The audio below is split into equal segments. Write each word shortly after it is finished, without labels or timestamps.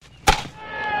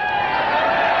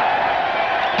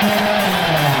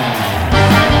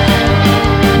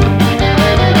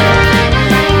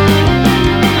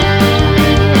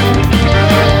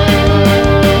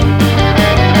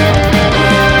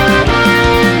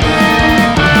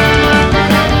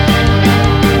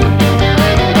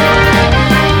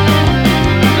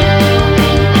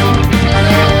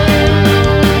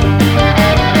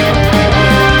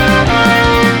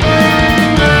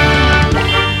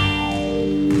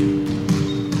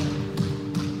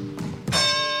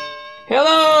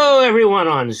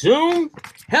everyone on Zoom.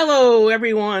 Hello,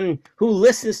 everyone who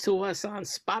listens to us on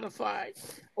Spotify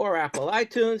or Apple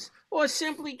iTunes, or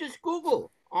simply just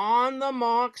Google on the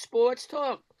Marc Sports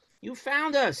Talk. You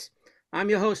found us. I'm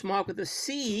your host, Marc with a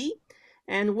C,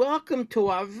 and welcome to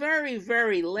our very,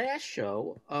 very last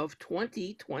show of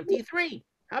 2023.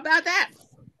 How about that?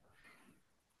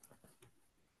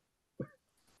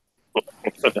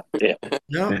 Yeah.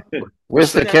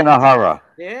 Where's the Kanahara?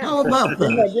 Yeah. How about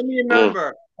that? Give me a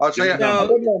number. I'll say it.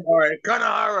 All right,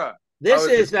 Kanahara. This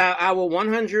is our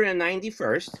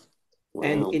 191st.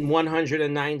 And in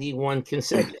 191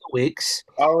 consecutive weeks.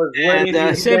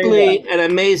 And simply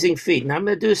an amazing feat. And I'm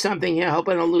going to do something here. I hope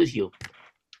I don't lose you.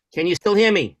 Can you still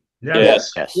hear me?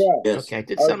 Yes. Okay, I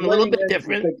did something a little bit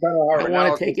different. I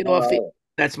want to take it off.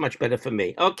 That's much better for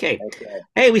me. Okay.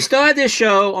 Hey, we started this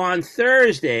show on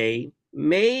Thursday,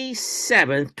 May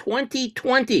 7th,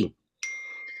 2020.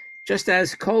 Just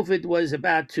as COVID was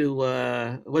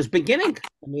was beginning.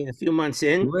 I mean, a few months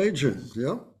in. Raging,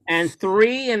 yep. And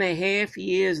 3.5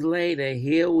 years later,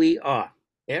 here we are,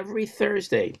 every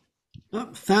Thursday.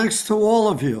 Thanks to all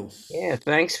of you. Yeah,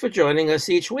 thanks for joining us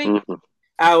each week.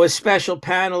 Our special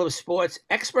panel of sports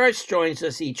experts joins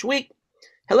us each week.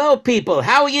 Hello, people.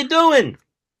 How are you doing?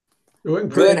 Doing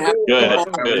good.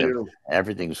 Good.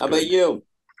 Everything's good. How about you?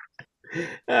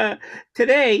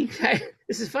 Today,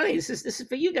 this is funny. This is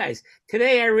for you guys.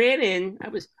 Today, I ran in. I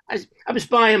was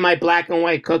buying my black and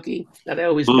white cookie that I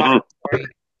always buy.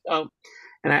 So,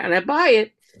 and I buy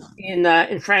it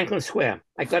in Franklin Square.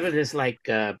 I got it as like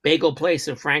a bagel place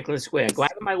in Franklin Square. I go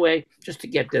out of my way just to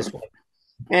get this one.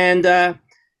 And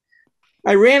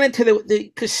I ran into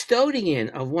the custodian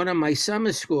of one of my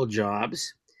summer school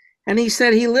jobs, and he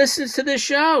said he listens to the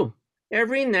show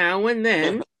every now and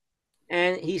then,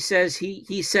 and he says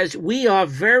he says we are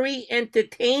very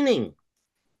entertaining.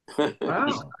 Wow.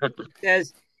 He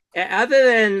says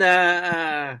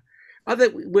we're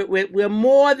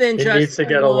more than He just needs to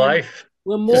get a life.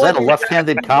 We're more Is that a than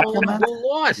left-handed just compliment?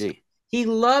 lost. Gee. He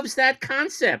loves that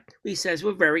concept. He says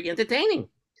we're very entertaining.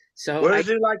 So what does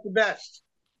he like the best?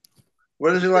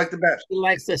 What does he like the best? He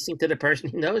likes listening to the person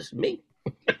he knows, me.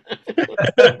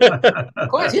 Of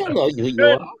course, he'll know who you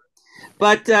are.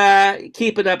 But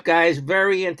keep it up, guys.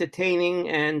 Very entertaining.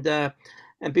 And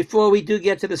before we do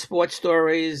get to the sports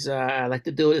stories, I like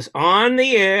to do this on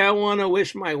the air. I want to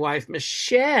wish my wife,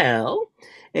 Michelle,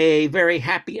 a very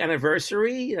happy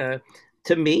anniversary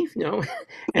to me. You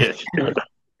know,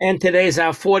 and today's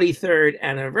our 43rd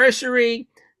anniversary.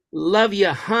 Love you,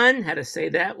 hun. How to say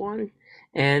that one.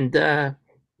 And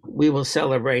we will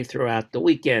celebrate throughout the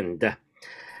weekend.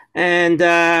 And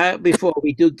before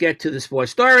we do get to the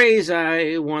sports stories,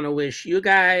 I want to wish you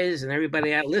guys and everybody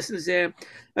that listens there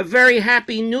a very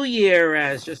happy new year,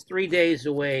 as just 3 days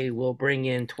away we'll bring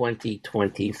in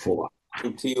 2024.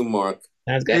 To you, Mark.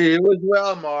 Sounds good. To you as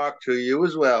well, Mark. To you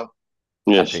as well.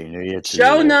 Yes. Happy New Year to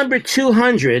Show you. number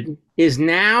 200 is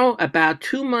now about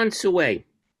 2 months away.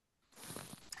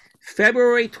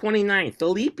 February 29th, the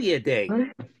leap year day,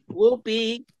 will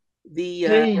be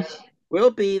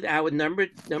our number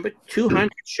 200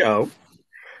 show.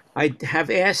 I have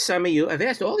asked some of you, I've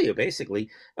asked all of you basically,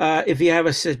 if you have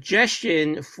a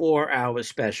suggestion for our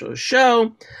special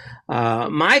show.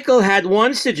 Michael had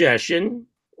one suggestion.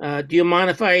 Do you mind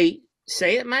if I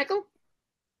say it, Michael?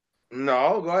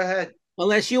 No, go ahead.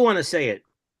 Unless you want to say it.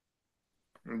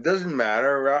 It doesn't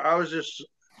matter. I was just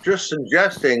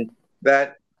suggesting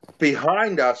that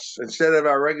behind us, instead of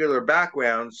our regular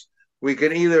backgrounds, we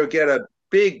can either get a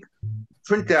big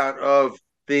printout of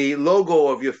the logo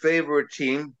of your favorite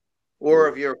team, or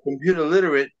if you're computer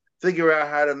literate, figure out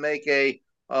how to make a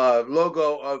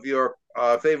logo of your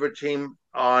favorite team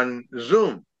on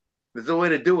Zoom. There's a way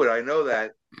to do it, I know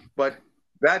that. But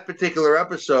that particular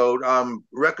episode, I'm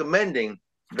recommending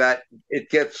that it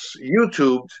gets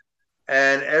YouTubed,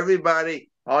 and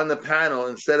everybody on the panel,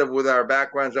 instead of with our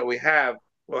backgrounds that we have,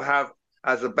 will have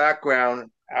as a background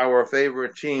our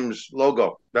favorite team's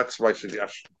logo. That's my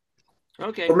suggestion.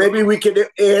 Okay. Or maybe we could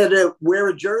wear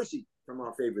a jersey from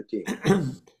our favorite team.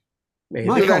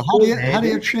 Michael, how do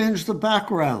you change the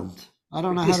background? I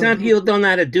don't know how Some people don't know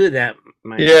how to do that,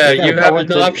 Michael. Yeah, you have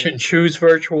an option. Choose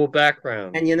virtual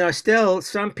background. And, you know, still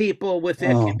some people with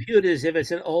their computers, if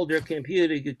it's an older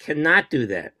computer, you cannot do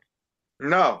that.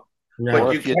 No. No.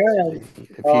 But If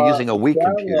you're using a weak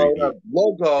computer, a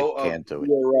logo you can't of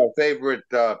do it. your favorite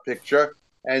picture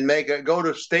and go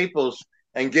to Staples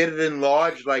and get it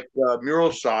enlarged like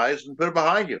mural size and put it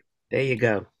behind you. There you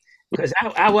go. Because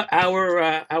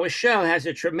our show has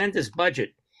a tremendous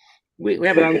budget. We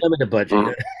have an unlimited budget.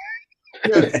 On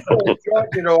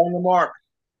the mark.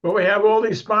 But we have all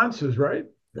these sponsors, right?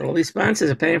 All these sponsors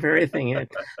are paying for everything.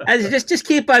 Just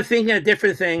keep on thinking of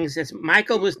different things.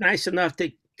 Michael was nice enough to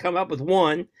come up with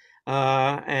one,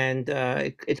 and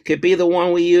it could be the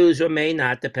one we use or may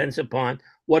not, depends upon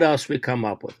what else we come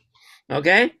up with.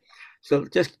 Okay, so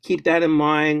just keep that in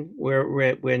mind.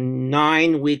 We're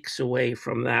 9 weeks away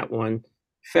from that one.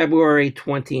 February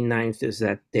 29th is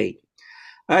that date.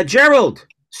 Gerald,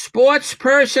 sports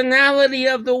personality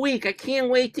of the week. I can't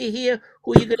wait to hear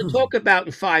who you're going to talk about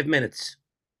in 5 minutes.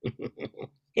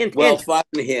 Hint, Well, hint. 5.5.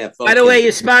 Okay. By the way,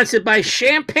 you're sponsored by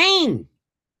Champagne.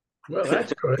 Well,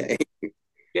 that's good. Okay.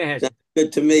 Go ahead. That's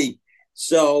good to me.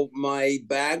 So my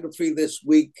biography this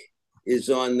week is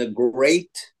on the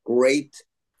great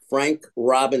Frank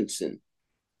Robinson.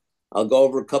 I'll go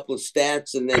over a couple of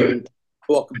stats and then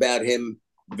talk about him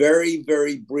very,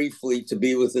 very briefly to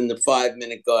be within the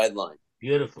 5-minute guideline.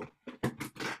 Beautiful.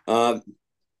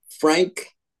 Frank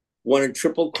won a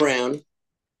Triple Crown.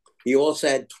 He also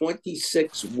had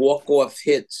 26 walk-off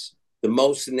hits, the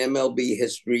most in MLB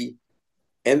history,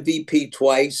 MVP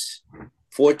twice,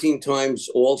 14 times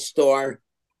All-Star,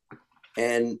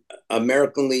 and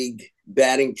American League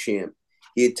batting champ.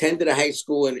 He attended a high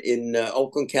school in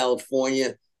Oakland,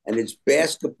 California, and his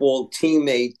basketball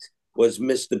teammate was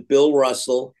Mr. Bill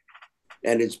Russell,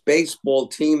 and his baseball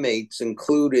teammates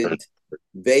included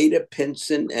Vada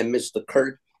Pinson and Mr.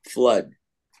 Kurt Flood.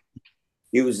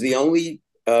 He was the only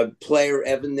player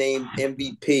ever named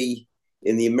MVP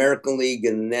in the American League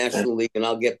and the National League, and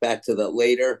I'll get back to that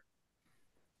later.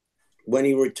 When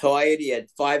he retired, he had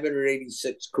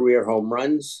 586 career home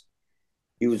runs.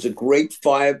 He was a great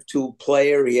 5-tool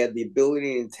player. He had the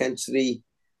ability and intensity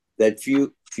that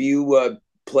few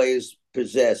players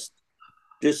possessed.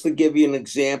 Just to give you an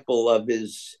example of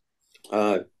his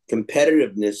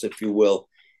competitiveness, if you will,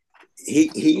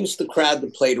 he used to crowd the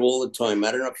plate all the time.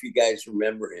 I don't know if you guys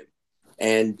remember him.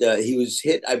 And he was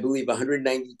hit, I believe,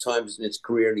 190 times in his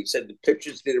career. And he said the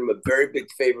pitchers did him a very big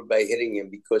favor by hitting him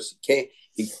because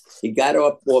he got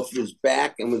up off his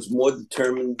back and was more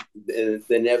determined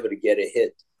than ever to get a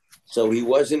hit. So he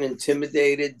wasn't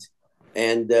intimidated,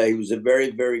 and he was a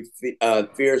very, very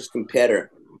fierce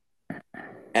competitor.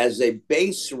 As a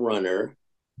base runner,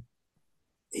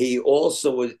 he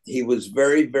was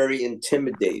very, very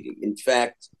intimidating. In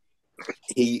fact,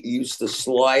 he used to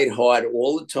slide hard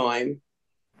all the time,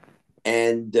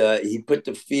 and he put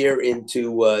the fear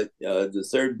into the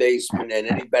third baseman and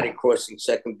anybody crossing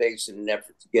second base in an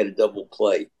effort to get a double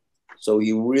play. So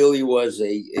he really was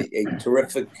a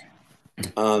terrific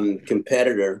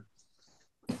competitor.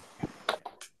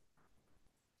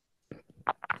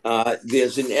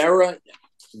 There's an error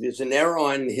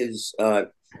on his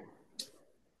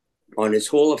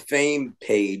Hall of Fame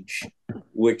page,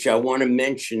 which I want to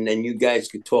mention, and you guys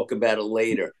could talk about it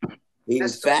later. He, in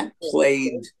fact,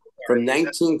 played from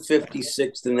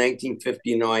 1956 to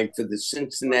 1959 for the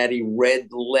Cincinnati Red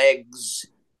Legs,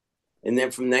 and then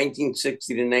from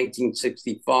 1960 to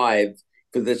 1965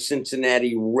 for the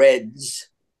Cincinnati Reds.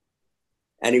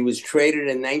 And he was traded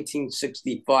in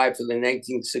 1965 for the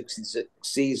 1966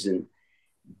 season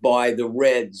by the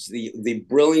Reds. The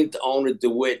brilliant owner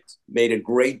DeWitt made a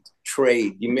great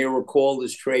trade. You may recall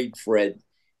this trade, Fred.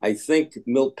 I think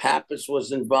Milt Pappas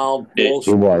was involved. He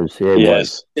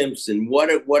was. Simpson.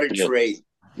 What a trade.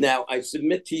 Now, I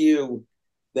submit to you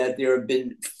that there have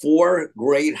been 4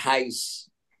 great heists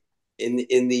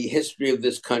in the history of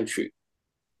this country.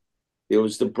 There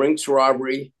was the Brinks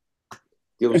robbery.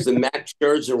 There was the Max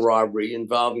Scherzer robbery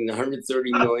involving the $130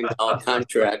 million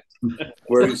contract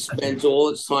where he spends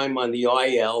all his time on the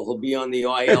IL. He'll be on the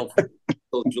IL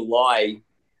until July.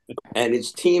 And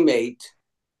his teammate,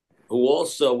 who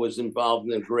also was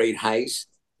involved in a great heist,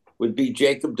 would be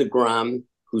Jacob deGrom,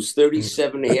 whose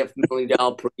 $37.5 million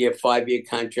per year, 5-year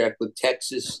contract with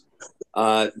Texas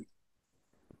has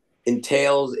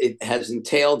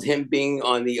entailed him being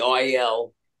on the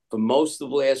IL for most of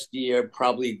last year,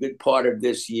 probably a good part of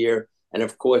this year. And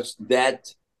of course,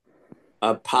 that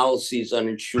policy is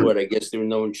uninsured. I guess there are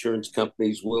no insurance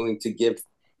companies willing to give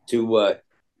to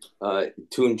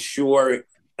insure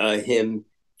him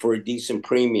for a decent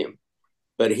premium.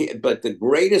 But the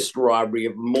greatest robbery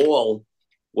of them all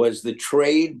was the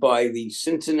trade by the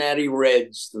Cincinnati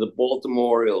Reds to the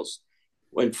Baltimore Orioles.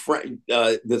 When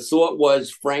the thought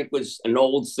was Frank was an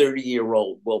old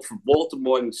 30-year-old. Well, for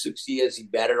Baltimore in 6 years, he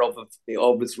batted over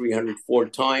 304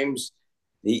 times.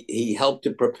 He helped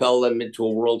to propel them into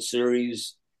a World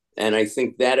Series, and I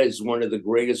think that is one of the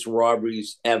greatest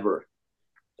robberies ever.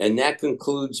 And that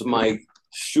concludes my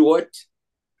short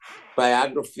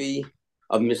biography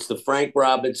of Mr. Frank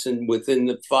Robinson within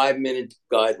the 5-minute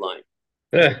guideline.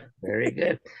 Very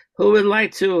good. Who would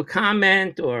like to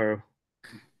comment or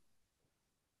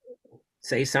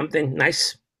say something?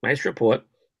 Nice report.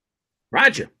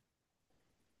 Roger.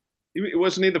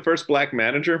 Wasn't he the first black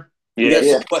manager?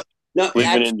 Yes. But no,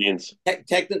 Cleveland Indians.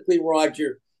 Technically,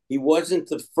 Roger, he wasn't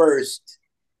the first.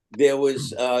 There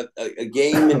was a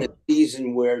game in a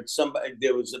season where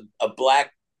there was a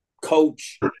black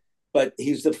coach, but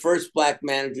he's the first black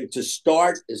manager to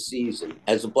start a season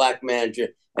as a black manager,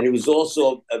 and he was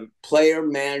also a player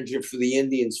manager for the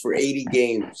Indians for 80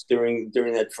 games during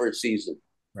that first season.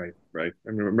 Right. I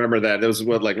remember that. It was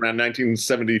like around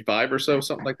 1975 or so,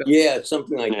 something like that. Yeah,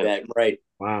 something like that. Right.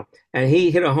 Wow. And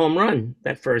he hit a home run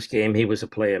that first game. He was a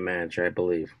player manager, I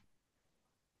believe.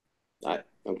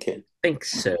 Okay. I think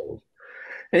so.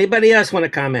 Anybody else want to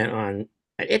comment on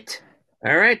it?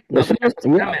 All right. Can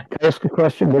I ask a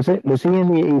question? Was he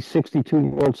in the 62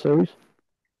 World Series?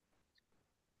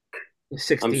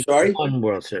 61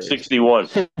 World Series. 61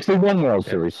 World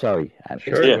Series. Sorry. I'm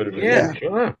sure. Yeah,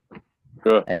 sure.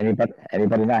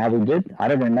 Anybody know how he did? I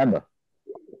don't remember.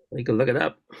 We can look it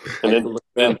up. And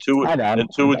then two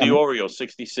with the Orioles,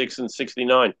 66 and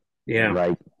 69. Yeah.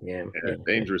 Right. Yeah.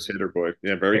 Dangerous hitter, boy.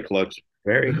 Yeah, very clutch.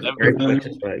 Very clutch.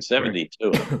 Right.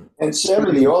 72. And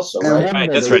 70 also, right?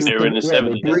 Right, that's right. They were in the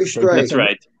 70s. That's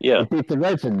right. Yeah. They beat the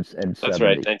Reds in 70. That's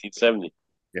right, 1970.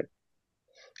 Yep.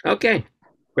 Okay.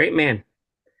 Great man.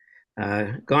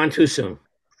 Gone too soon.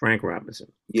 Frank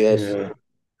Robinson. Yes. Yeah.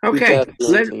 Okay.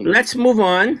 Let's move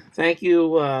on. Thank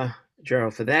you,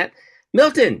 Gerald, for that.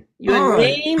 Milton, you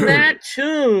name that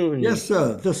tune. Yes,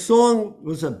 sir. The song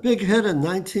was a big hit in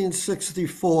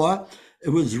 1964. It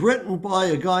was written by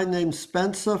a guy named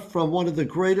Spencer from one of the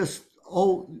greatest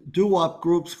old doo-wop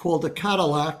groups called the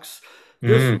Cadillacs.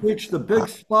 This reached the big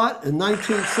spot in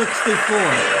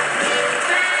 1964.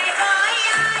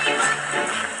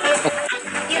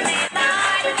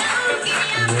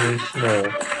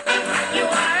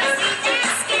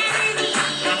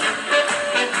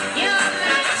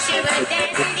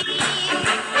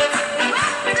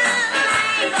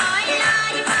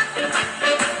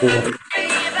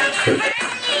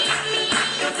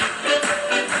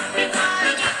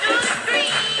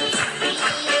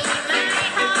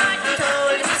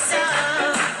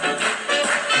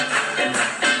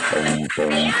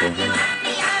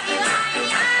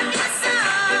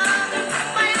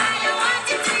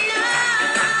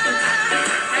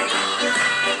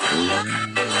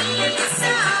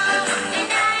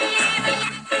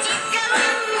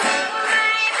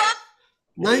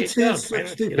 Really small.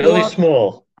 Really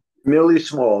small. Millie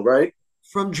Small, right?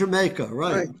 From Jamaica,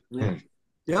 right? Yeah,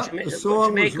 the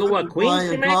song was Jamaica, what, written Queens,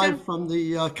 by a guy Jamaica? from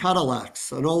the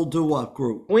Cadillacs, an old doo-wop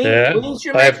group. Yeah. Queens,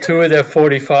 I have two of their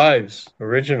 45s,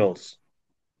 originals.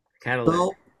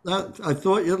 Cadillac. So I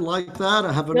thought you'd like that.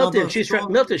 I have Milton, another she's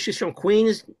song. she's from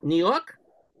Queens, New York?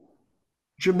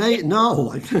 Jamaica, no,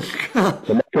 I think.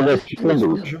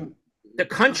 The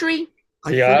country?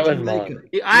 The island, man.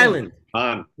 The island.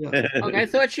 Yeah. Okay, I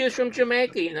thought she was from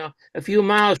Jamaica, a few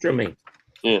miles from me.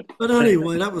 Yeah. But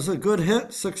anyway, that was a good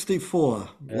hit, 64.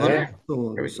 Yeah.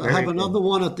 Songs. I have another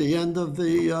one at the end of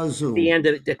the Zoom. The end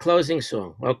of the closing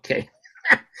song. Okay.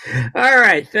 All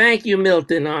right. Thank you,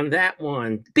 Milton, on that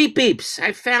one. Beep beeps.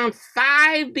 I found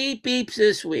 5 beep beeps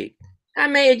this week. How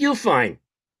many did you find?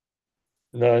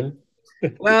 None.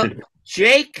 Well,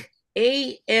 Jake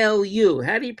A-L-U.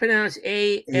 How do you pronounce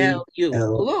A-L-U?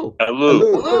 Hello.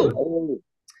 Hello.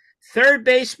 Third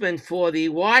baseman for the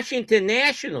Washington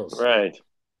Nationals. Right.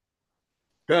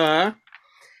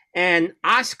 And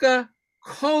Oscar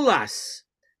Colas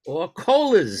or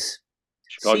Colas.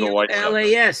 Chicago White Sox.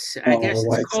 C-O-L-A-S. I guess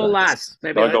it's Colas.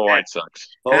 Chicago White Sox.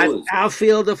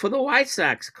 Outfielder for the White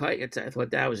Sox. I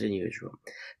thought that was unusual.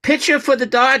 Pitcher for the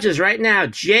Dodgers right now,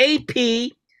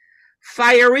 J.P.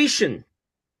 Feyerson.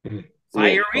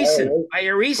 Feyerson.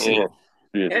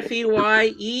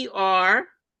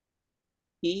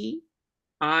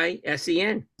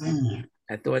 F-E-Y-E-R-E-I-S-E-N.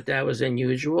 I thought that was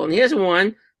unusual. And here's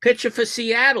one. Pitcher for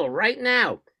Seattle right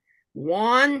now.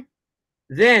 Juan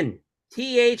Then.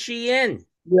 T-H-E-N.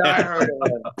 Yeah, I heard of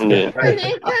that.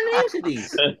 Ain't got names of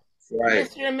these. Right.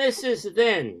 Mr. and Mrs.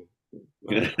 Then.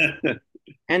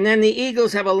 And then the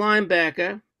Eagles have a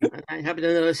linebacker. I happened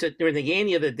to notice it during the game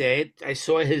the other day. I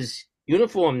saw his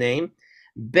uniform name.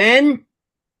 Ben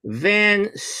Van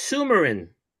Sumeren.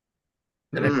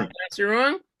 Did I pronounce it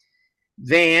wrong?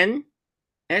 Van,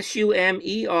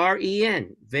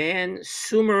 S-U-M-E-R-E-N. Van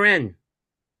Sumeren.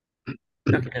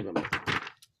 Okay, never mind.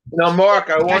 Now, Mark,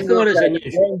 I wonder thought it if was that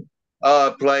unusual.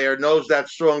 player knows that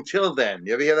song Till Then.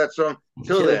 You ever hear that song?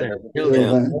 Till Then. Till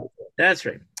then. That's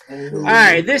right. All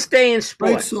right, this day in Great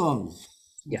sports. song.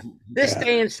 Yeah. This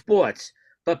day in sports.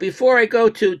 But before I go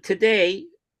to today,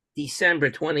 December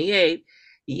 28th,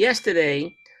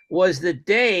 yesterday was the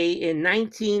day in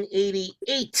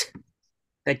 1988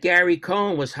 that Gary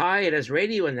Cohen was hired as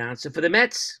radio announcer for the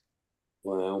Mets.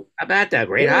 Wow. How about that?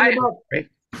 Great hire.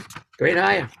 Great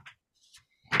hire.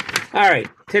 All right,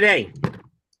 today,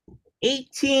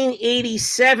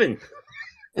 1887,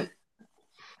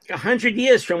 100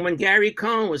 years from when Gary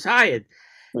Cohen was hired,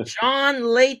 John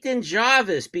Leighton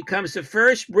Jarvis becomes the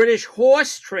first British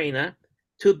horse trainer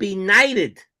to be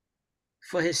knighted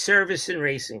for his service in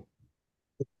racing.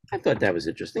 I thought that was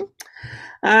interesting.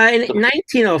 In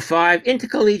 1905,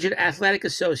 Intercollegiate Athletic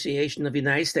Association of the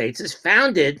United States is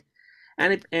founded,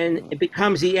 and it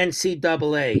becomes the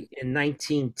NCAA in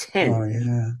 1910. Oh,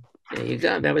 yeah. There you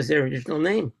go. That was their original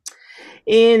name.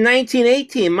 In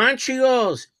 1918,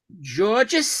 Montreal's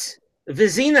Georges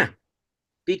Vezina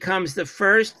becomes the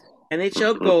first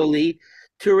NHL goalie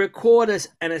to record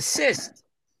an assist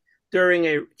during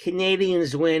a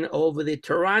Canadiens win over the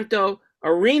Toronto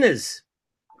Arenas.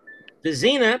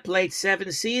 Vezina played 7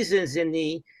 seasons in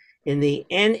the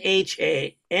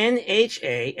NHA,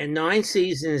 and 9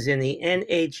 seasons in the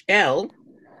NHL,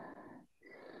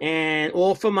 and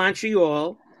all for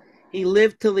Montreal. He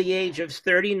lived till the age of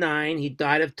 39. He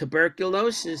died of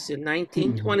tuberculosis in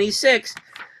 1926.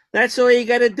 That's all you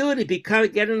got to do to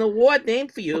get an award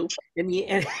named for you in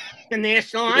the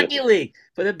National Hockey League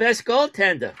for the best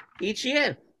goaltender each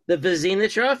year. The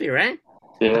Vezina Trophy, right?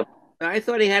 Yeah. I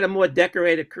thought he had a more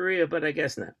decorated career, but I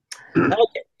guess not.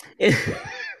 Okay.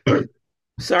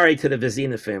 Sorry to the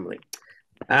Vezina family.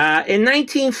 In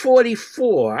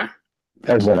 1944,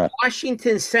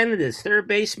 Washington Senators third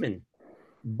baseman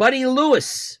Buddy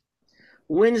Lewis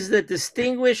wins the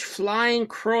Distinguished Flying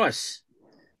Cross,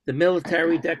 the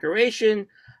military decoration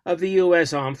of the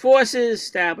U.S. Armed Forces,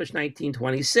 established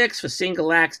 1926 for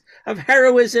single acts of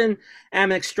heroism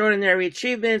and extraordinary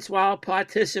achievements while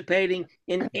participating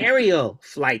in aerial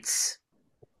flights.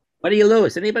 Buddy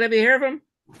Lewis, anybody ever hear of him?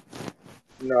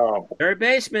 No. Third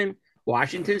baseman,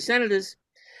 Washington Senators.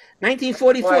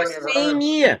 1944, same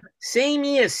year,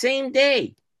 same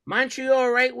day.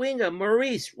 Montreal right winger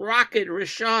Maurice Rocket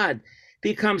Richard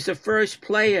becomes the first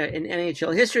player in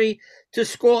NHL history to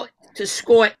score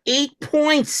 8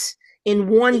 points in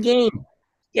one game,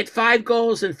 get 5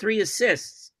 goals and 3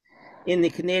 assists in the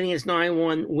Canadiens'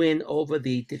 9-1 win over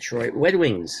the Detroit Red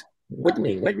Wings. Red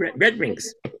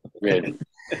Wings. In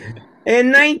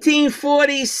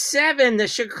 1947, the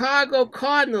Chicago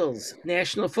Cardinals,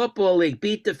 National Football League,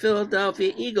 beat the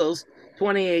Philadelphia Eagles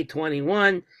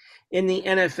 28-21 in the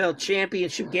NFL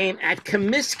championship game at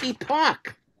Comiskey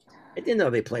Park. I didn't know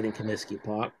they played in Comiskey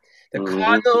Park. The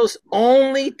Cardinals'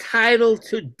 only title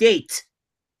to date.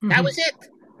 That was it.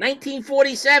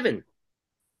 1947.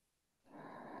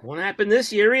 Won't happen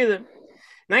this year either.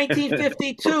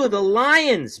 1952, the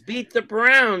Lions beat the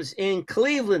Browns in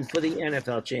Cleveland for the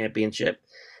NFL championship,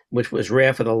 which was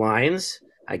rare for the Lions,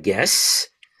 I guess.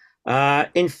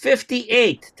 In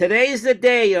 58, today's the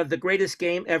day of the greatest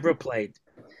game ever played.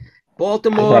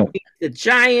 Baltimore beat the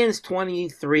Giants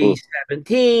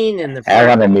 23-17 in the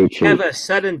first ever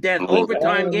sudden death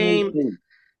overtime game.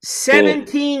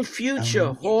 17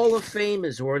 future Hall of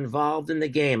Famers were involved in the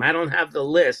game. I don't have the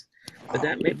list, but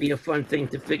that may be a fun thing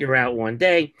to figure out one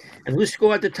day. And who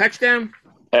scored the touchdown?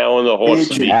 Alan the Horse.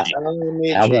 The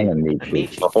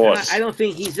horse. I don't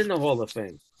think he's in the Hall of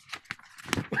Fame.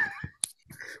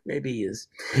 Maybe he is.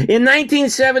 In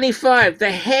 1975,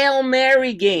 the Hail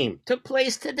Mary game took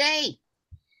place today.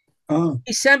 Oh.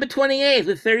 December 28th,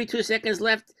 with 32 seconds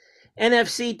left,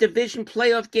 NFC division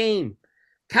playoff game.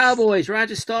 Cowboys,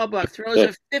 Roger Staubach throws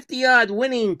a 50-yard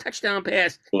winning touchdown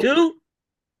pass to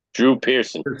Drew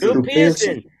Pearson.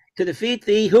 To defeat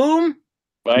the whom?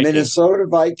 Vikings. Minnesota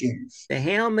Vikings. The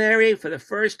Hail Mary for the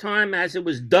first time as it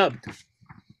was dubbed.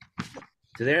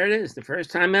 So there it is, the first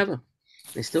time ever.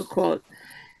 They still call it.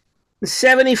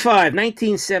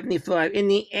 1975, in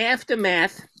the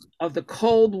aftermath of the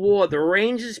Cold War, the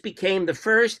Rangers became the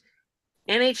first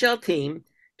NHL team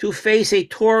to face a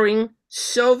touring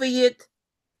Soviet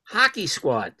hockey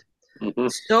squad. The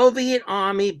Soviet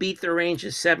Army beat the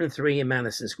Rangers 7-3 in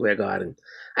Madison Square Garden.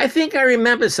 I think I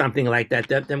remember something like that,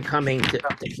 them coming to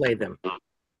play them. Yeah.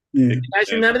 You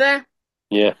guys remember that?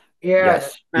 Yeah.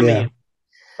 Yes. I mean,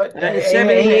 But in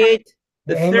 78,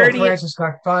 the 30th. Francis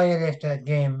got fired after that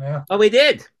game. Yeah. Oh, we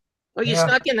did? Oh, you Yeah.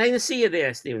 snuck in? I didn't see you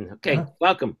there, Stephen. Okay,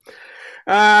 welcome.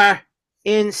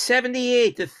 In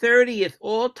 78, the 30th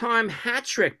all-time hat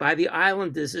trick by the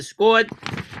Islanders is scored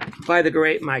by the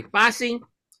great Mike Bossy.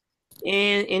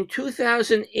 And in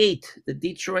 2008, the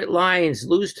Detroit Lions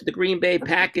lose to the Green Bay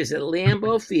Packers at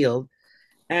Lambeau Field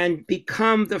and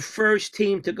become the first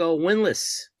team to go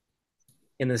winless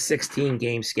in a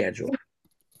 16-game schedule.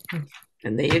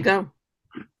 And there you go.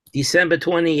 December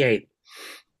 28th.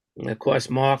 And of course,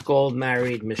 Mark Gold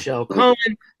married Michelle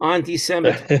Cohen on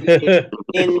December 28th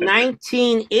in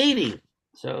 1980.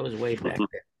 So it was way back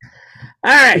there.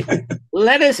 All right.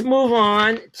 Let us move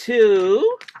on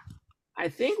to, I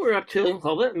think we're up to,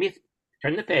 hold it, let me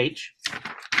turn the page.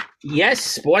 Yes,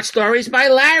 Sports Stories by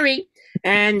Larry.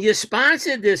 And you're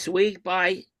sponsored this week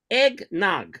by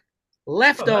Eggnog.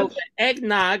 Leftover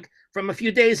eggnog from a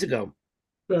few days ago.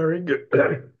 Very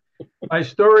good. My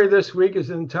story this week is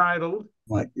entitled,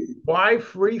 Why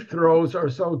Free Throws Are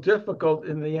So Difficult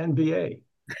in the NBA.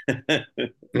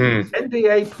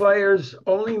 NBA players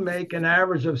only make an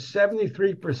average of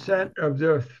 73% of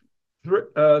their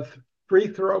free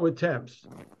throw attempts.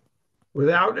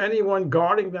 Without anyone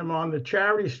guarding them on the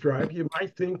charity stripe, you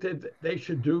might think that they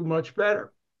should do much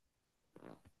better.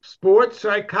 Sports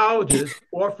psychologists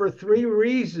offer 3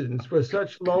 reasons for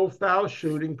such low foul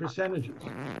shooting percentages.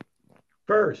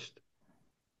 First,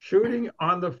 shooting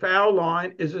on the foul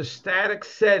line is a static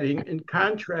setting in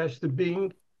contrast to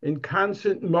being in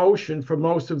constant motion for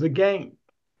most of the game.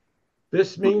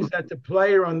 This means that the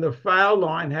player on the foul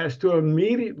line has to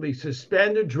immediately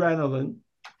suspend adrenaline,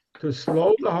 to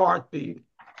slow the heartbeat,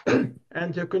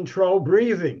 and to control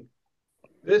breathing.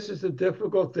 This is a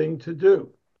difficult thing to do.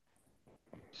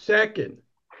 Second,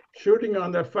 shooting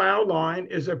on the foul line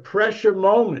is a pressure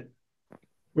moment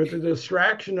with the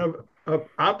distraction of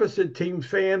opposite team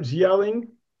fans yelling,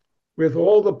 with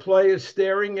all the players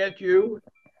staring at you,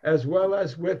 as well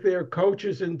as with their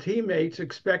coaches and teammates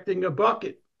expecting a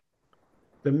bucket.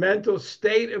 The mental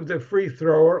state of the free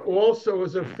thrower also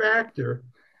is a factor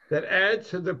that adds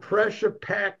to the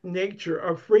pressure-packed nature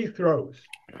of free throws.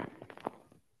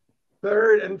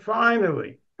 Third and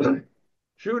finally,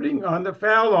 shooting on the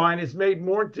foul line is made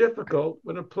more difficult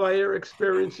when a player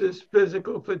experiences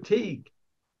physical fatigue,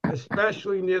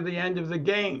 especially near the end of the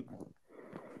game.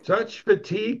 Such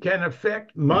fatigue can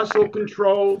affect muscle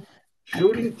control,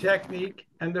 shooting technique,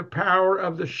 and the power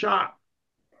of the shot.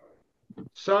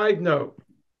 Side note,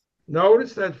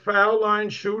 notice that foul line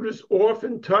shooters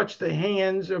often touch the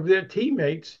hands of their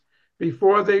teammates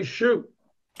before they shoot.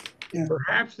 Yeah.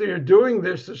 Perhaps they are doing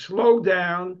this to slow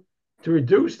down, to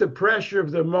reduce the pressure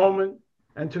of the moment,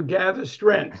 and to gather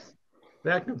strength.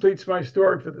 That completes my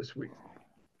story for this week.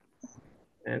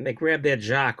 And they grabbed their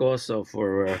jock also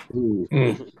for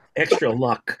extra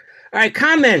luck. All right,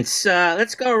 comments.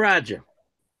 Let's go, Roger.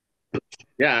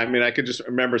 Yeah, I mean, I could just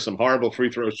remember some horrible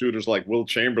free throw shooters like Will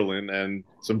Chamberlain and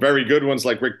some very good ones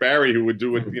like Rick Barry who would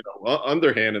do it,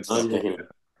 underhand and stuff.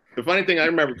 The funny thing I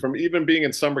remember from even being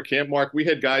in summer camp, Mark, we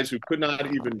had guys who could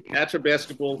not even catch a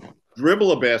basketball,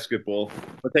 dribble a basketball,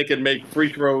 but they could make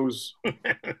free throws.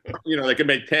 They could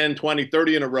make 10, 20,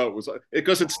 30 in a row. It was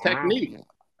because it's technique.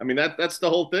 I mean, that's the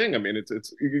whole thing. I mean,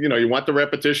 it's you want the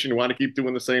repetition, you want to keep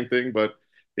doing the same thing, but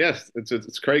yes,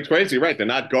 it's crazy, right? They're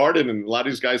not guarded, and a lot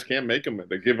of these guys can't make them.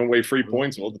 They're giving away free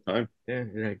points all the time.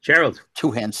 Yeah. Gerald.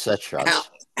 2-hand set shots.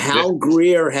 Hal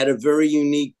Greer had a very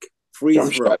unique free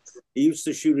throw. He used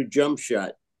to shoot a jump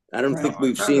shot. I don't think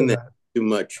we've seen that too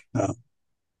much. No.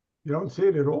 You don't see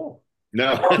it at all.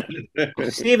 No.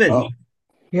 Steven. Oh.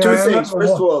 Yeah, 2 things.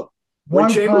 First of all, when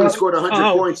Chamberlain scored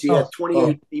 100 points, he had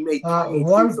 28. He made 28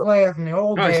 one player from the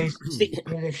old days,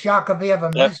 the shock if he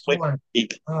ever missed one.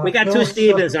 We got Bill 2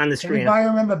 Stevens on the screen. Anybody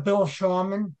remember Bill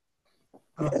Sharman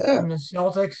from the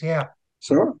Celtics? Yeah.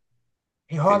 Sure.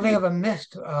 He hardly ever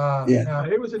missed. He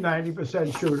was a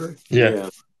 90% shooter. Yeah.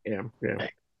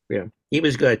 He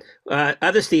was good.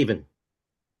 Other Steven.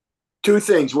 2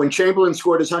 things. When Chamberlain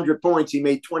scored his 100 points, he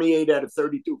made 28 out of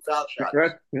 32 foul shots.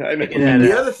 Right.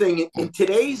 The other thing, in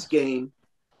today's game,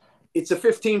 it's a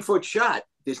 15-foot shot.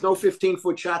 There's no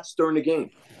 15-foot shots during the game.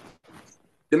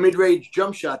 The mid-range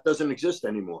jump shot doesn't exist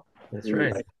anymore. That's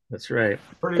right. That's right.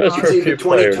 It's either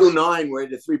 22-9 where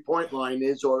the three-point line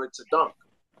is, or it's a dunk.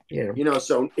 Yeah.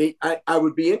 So I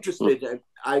would be interested.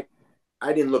 I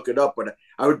didn't look it up, but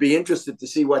I would be interested to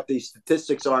see what the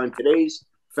statistics are in today's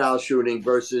foul shooting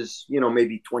versus,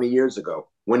 maybe 20 years ago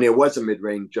when there was a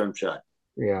mid-range jump shot.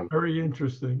 Yeah. Very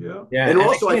interesting. Yeah. Yeah. And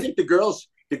also, I think the girls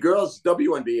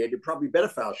WNBA, they're probably better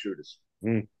foul shooters.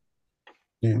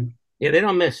 Yeah, they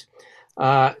don't miss.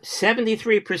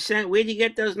 73%. Where'd you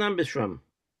get those numbers from?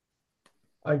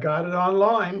 I got it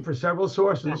online for several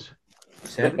sources.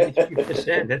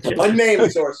 73%. That's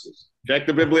unnamed sources. Check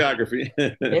the bibliography.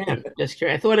 Yeah, just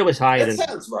curious. I thought it was higher than that.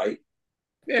 Sounds right.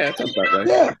 Yeah, that sounds about right.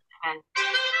 Yeah.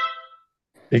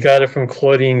 You got it from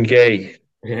Claudine Gay.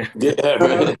 Yeah.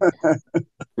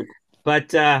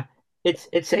 But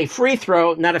It's a free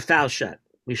throw, not a foul shot.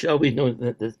 We should always know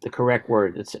the correct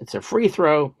word. It's a free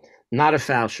throw, not a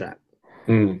foul shot.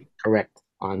 Correct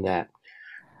on that.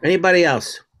 Anybody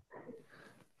else?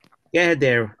 Go ahead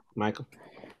there, Michael.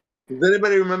 Does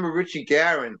anybody remember Richie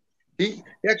Guerin? He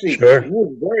actually Sure.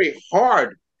 moved very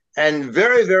hard and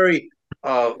very, very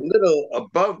little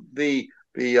above the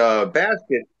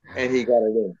basket, and he got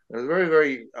it in. It was very,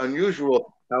 very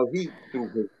unusual how he threw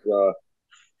his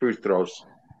free throws.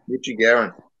 Richie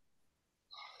Guerin.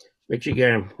 Richie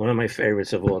Guerin, one of my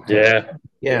favorites of all time. Yeah.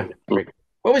 Yeah.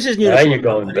 What was his Now uniform? you're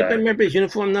going Anybody back. remember his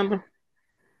uniform number?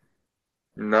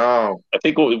 No. I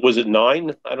think was it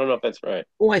 9? I don't know if that's right.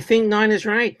 Oh, I think 9 is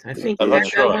right. I think I'm not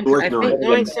sure. I think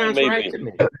 9 sounds Maybe. right to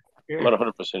me. I'm not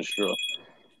 100% sure.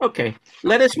 Okay,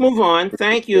 let us move on.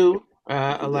 Thank you,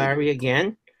 Larry,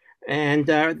 again. And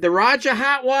the Roger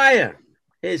Hot Wire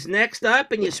is next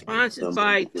up, and you're sponsored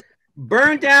by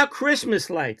Burned Out Christmas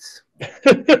Lights.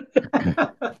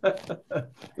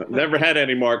 Never had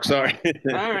any, Mark. Sorry.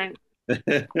 All right.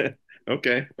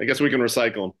 Okay, I guess we can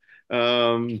recycle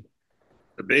them.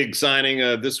 The big signing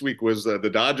this week was the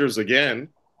Dodgers again.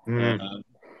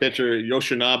 Pitcher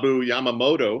Yoshinobu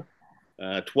Yamamoto,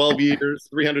 12 years,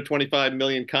 $325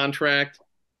 million contract.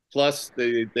 Plus,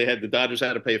 the Dodgers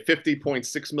had to pay a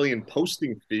 $50.6 million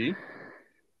posting fee.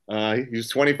 He's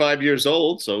 25 years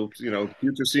old, so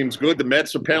future seems good. The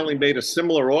Mets apparently made a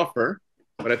similar offer,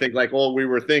 but I think like all we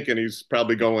were thinking, he's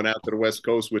probably going out to the West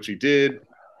Coast, which he did.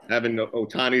 Having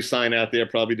Ohtani sign out there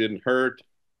probably didn't hurt.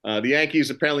 The Yankees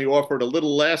apparently offered a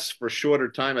little less for a shorter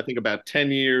time. I think about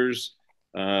 10 years,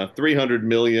 $300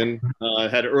 million.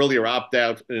 Had earlier opt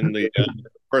out in the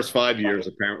first 5 years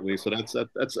apparently. So that's a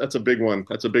big one.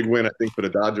 That's a big win, I think, for the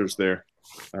Dodgers there.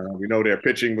 We know their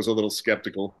pitching was a little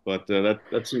skeptical, but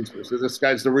that seems this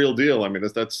guy's the real deal. I mean,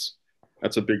 that's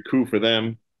a big coup for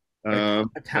them. How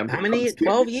many?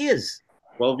 12 years.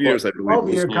 12 years, I believe.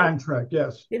 12-year contract,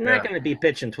 yes. You're not going to be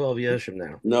pitching 12 years from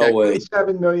now. No way.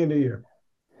 $7 million a year.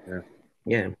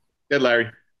 Yeah. Good,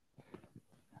 Larry.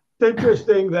 It's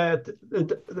interesting that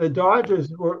the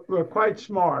Dodgers were quite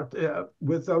smart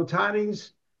with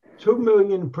Ohtani's $2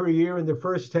 million per year in the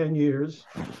first 10 years,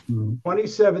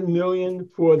 $27 million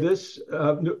for this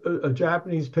a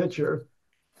Japanese pitcher.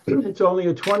 It's only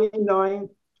a $29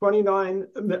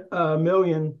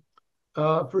 million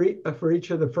for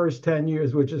each of the first 10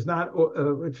 years, which is not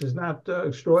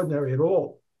extraordinary at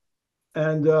all.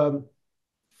 And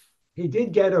he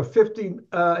did get a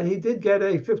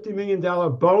 $50 million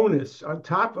bonus on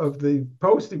top of the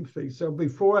posting fee. So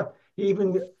before he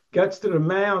even gets to the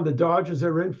mound, the Dodgers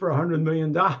are in for $100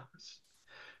 million. Yeah.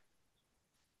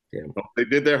 Well, they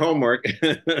did their homework.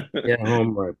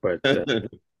 Homework, but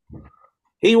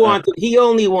he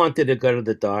only wanted to go to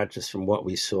the Dodgers from what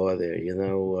we saw there.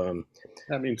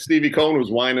 I mean, Stevie Cohen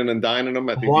was whining and dining him.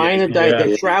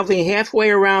 They're traveling halfway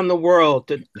around the world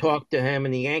to talk to him,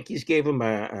 and the Yankees gave him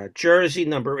a jersey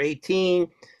number 18.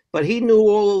 But he knew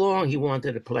all along he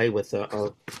wanted to play with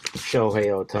Shohei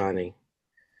Ohtani.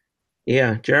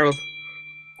 Yeah, Gerald.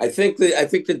 I think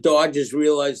the Dodgers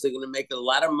realize they're going to make a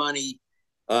lot of money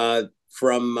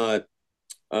from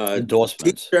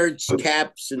endorsements, T-shirts,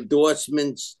 caps,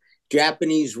 endorsements,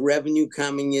 Japanese revenue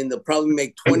coming in. They'll probably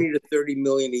make 20 to 30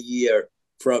 million a year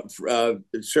from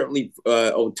certainly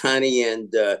Ohtani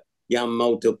and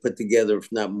Yamamoto put together,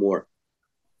 if not more.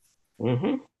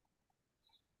 Mm-hmm.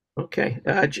 Okay,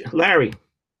 Larry.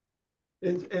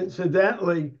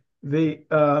 Incidentally, the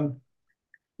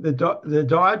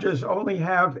Dodgers only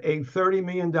have a $30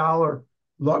 million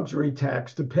luxury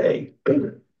tax to pay.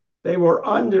 They were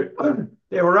under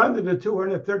the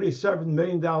 $237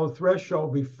 million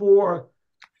threshold before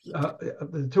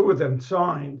the two of them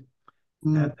signed.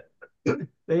 And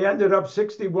they ended up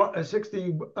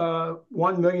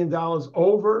 $61 million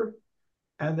over,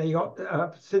 and they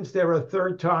since they're a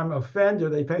third-time offender,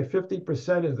 they pay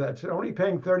 50% of that. So they're only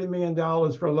paying $30 million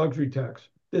for a luxury tax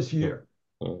this year.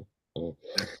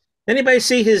 Anybody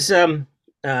see his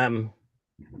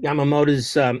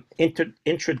Yamamoto's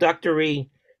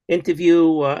introductory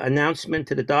interview announcement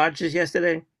to the Dodgers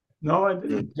yesterday? No, I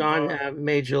didn't. On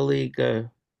Major League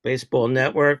Baseball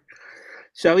Network.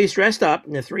 So he's dressed up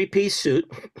in a three-piece suit,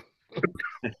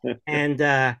 and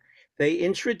they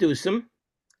introduce him,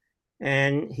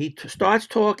 and he starts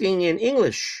talking in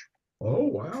English. Oh,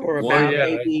 wow. For about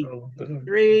maybe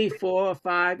 3, 4,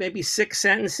 5, maybe 6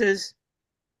 sentences.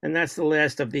 And that's the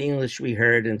last of the English we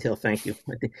heard until, thank you.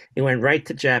 He went right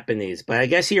to Japanese. But I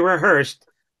guess he rehearsed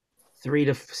 3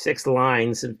 to 6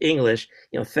 lines of English,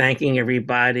 thanking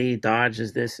everybody,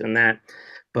 Dodgers, this and that.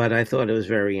 But I thought it was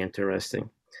very interesting.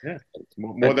 Yeah, it's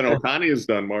more than Ohtani has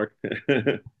done, Mark.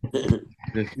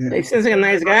 He seems like a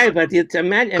nice guy, but it's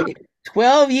imagine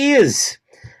 12 years.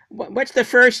 What's the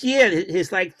first year?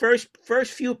 His like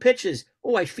first few pitches.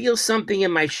 Oh, I feel something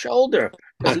in my shoulder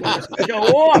because he wants to show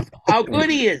off how good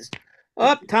he is.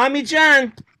 Oh, Tommy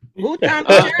John. Who Tommy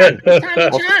John? Who's Tommy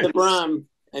John? DeGrom.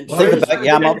 And Well,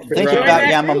 Think about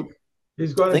Yamamoto.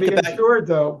 He's going to be insured,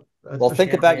 though. Well,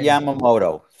 think about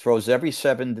Yamamoto. Throws every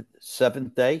seventh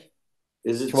day.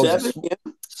 Is it Throws 7?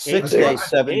 6 days,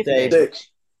 7 days. 6.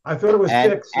 I thought it was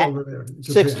 6 over there.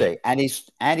 6 days,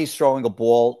 and he's throwing a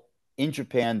ball in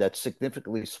Japan that's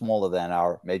significantly smaller than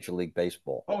our Major League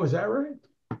Baseball. Oh, is that right?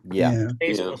 Yeah.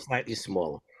 Baseball slightly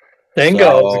smaller.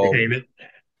 Bingo.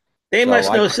 They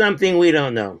must know something we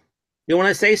don't know. You want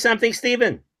to say something,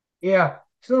 Stephen? Yeah,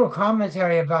 it's a little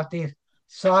commentary about the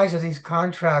size of these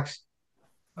contracts.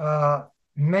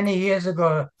 Many years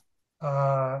ago,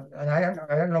 and I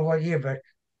don't know what year, but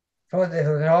there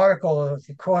was an article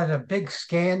caused a big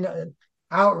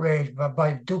outrage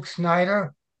by Duke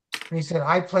Snyder. And he said,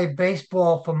 "I play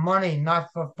baseball for money, not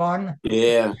for fun."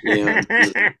 Yeah.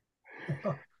 There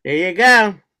you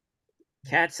go.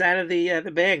 Cat's out of the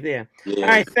bag there. Yeah.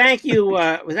 All right, thank you.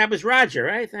 That was Roger,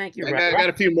 right? Thank you, Roger. I got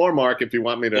a few more, Mark, if you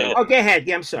want me to. Oh, go ahead.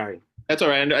 Yeah, I'm sorry. That's all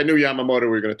right. I knew Yamamoto we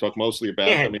were going to talk mostly about.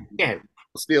 I mean,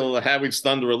 steal Howie's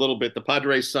thunder a little bit. The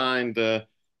Padres signed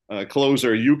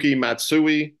closer Yuki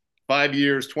Matsui, 5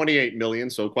 years, $28 million,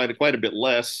 so quite a bit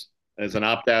less as an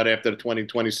opt-out after the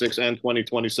 2026 and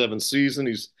 2027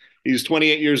 season. He's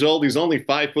 28 years old. He's only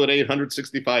 5'8",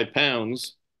 165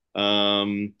 pounds.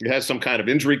 He has some kind of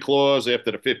injury clause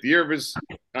after the 5th year of his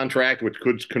contract, which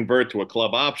could convert to a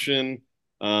club option.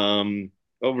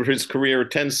 Over his career,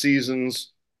 10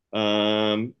 seasons.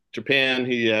 Japan,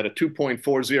 he had a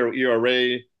 2.40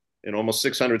 ERA in almost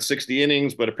 660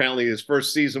 innings, but apparently his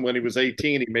first season when he was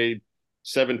 18, he made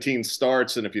 17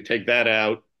 starts, and if you take that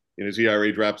out, his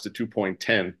ERA drops to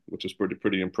 2.10, which is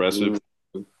pretty impressive.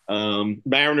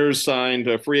 Mariners signed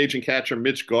free agent catcher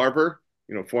Mitch Garver,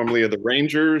 formerly of the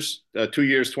Rangers, 2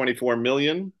 years, $24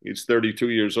 million. He's 32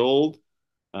 years old.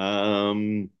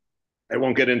 I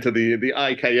won't get into the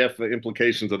IKF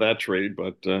implications of that trade,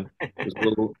 but there's a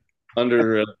little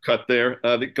undercut there.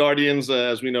 The Guardians,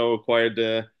 as we know, acquired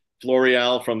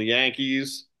Florial from the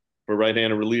Yankees for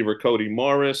right-handed reliever Cody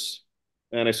Morris.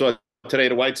 And I saw today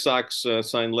the White Sox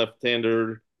signed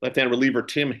left-handed reliever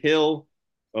Tim Hill,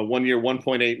 1 year,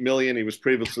 $1.8 million. He was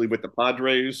previously with the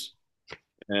Padres.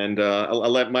 And I'll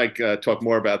let Mike talk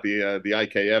more about the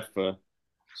IKF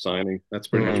signing. That's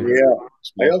pretty much.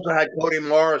 Yeah, I also had Cody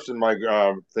Morris in my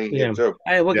thing here too. All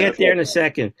right, we'll get there in a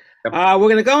second. Yep. We're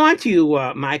going to go on to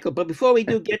you, Michael. But before we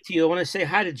do get to you, I want to say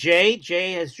hi to Jay.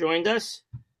 Jay has joined us.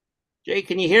 Jay,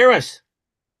 can you hear us?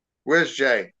 Where's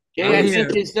Jay? Jay, I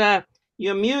think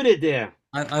you're muted there.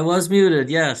 I was muted,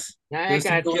 yes. There's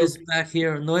some noise back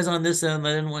here, noise on this end.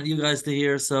 I didn't want you guys to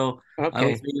hear, so I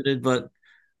was muted. But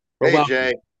hey,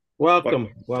 Jay, welcome.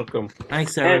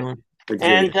 Thanks, everyone.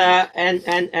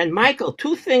 And Michael,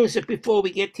 2 things before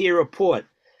we get to your report.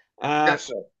 Yes,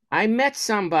 sir. I met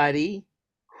somebody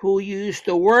who you used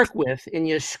to work with in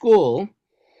your school.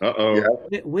 Yeah.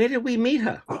 Where did we meet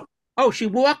her? Oh, she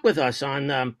walked with us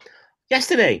on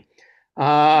yesterday.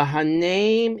 Her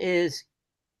name is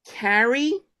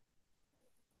Carrie.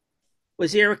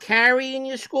 Was there a Carrie in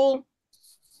your school?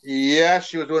 Yeah,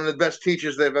 she was one of the best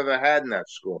teachers they've ever had in that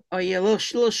school. Oh yeah,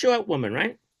 little short woman,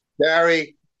 right?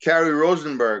 Carrie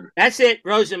Rosenberg. That's it,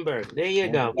 Rosenberg. There you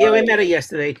go. Yeah, we met her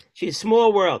yesterday. She's a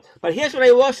small world. But here's what I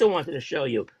also wanted to show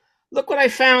you. Look what I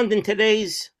found in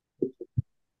today's.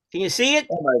 Can you see it?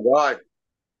 Oh my God!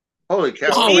 Holy cow!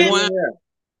 Oh, wow.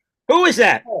 Who is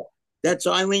that? That's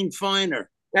Eileen Feiner.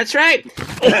 That's right.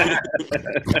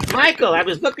 Michael, I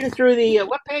was looking through the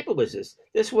what paper was this?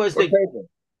 This was the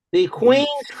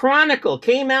Queen's Chronicle.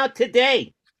 Came out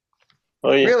today.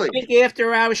 Oh yeah. Really? I think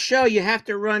after our show, you have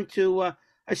to run to.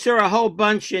 I saw a whole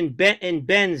bunch in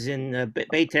Ben's in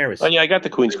Bay Terrace. Oh yeah, I got the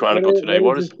Queen's Chronicle today.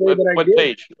 What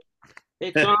page?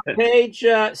 It's on page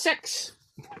 6.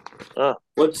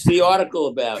 What's the article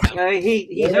about?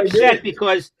 He's upset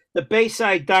because the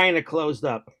Bayside Diner closed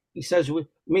up. He says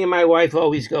me and my wife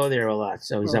always go there a lot,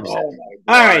 so he's upset.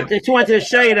 All right, just wanted to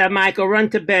show you that, Michael. Run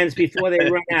to Ben's before they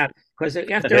run out, because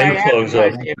after I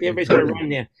advertise, everybody's going to run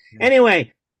there.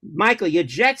 Anyway, Michael, your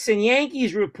Jets and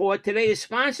Yankees report today is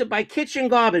sponsored by Kitchen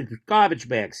Garbage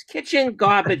Bags. Kitchen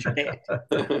Garbage Bags.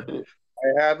 I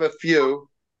have a few.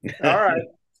 All right.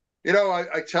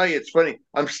 I tell you, it's funny.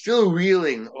 I'm still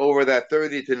reeling over that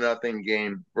 30-0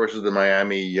 game versus the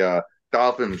Miami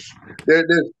Dolphins. There's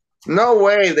no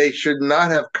way they should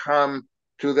not have come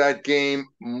to that game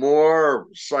more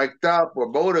psyched up or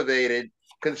motivated,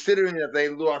 considering that they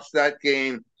lost that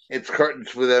game. It's curtains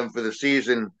for them for the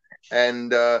season.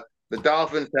 And the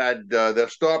Dolphins had their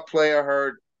star player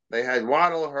hurt. They had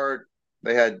Waddle hurt.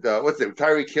 They had,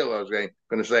 Tyreek Hill, I was going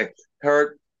to say,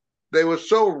 hurt. They were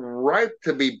so ripe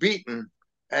to be beaten,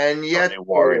 and yet they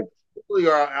were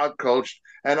out-coached.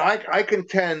 And I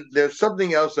contend there's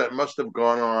something else that must have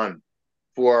gone on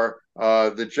for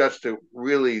the Jets to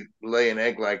really lay an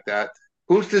egg like that.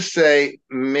 Who's to say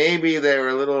maybe they were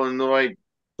a little annoyed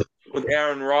with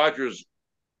Aaron Rodgers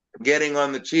getting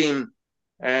on the team,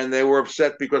 and they were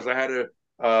upset because I had to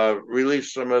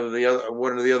release one of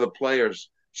the other players.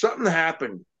 Something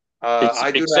happened.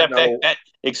 I do not know.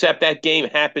 Except that game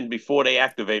happened before they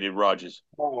activated Rodgers.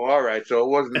 Oh, all right. So it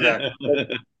wasn't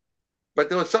that. But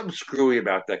there was something screwy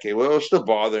about that game. Well, it was still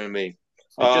bothering me.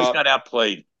 It just got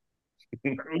outplayed.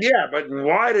 Yeah, but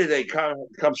why did they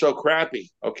come so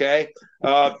crappy? Okay.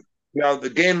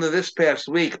 The game of this past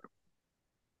week,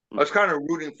 I was kind of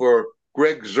rooting for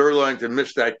Greg Zuerlein to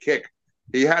miss that kick.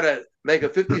 He had to make a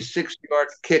 56-yard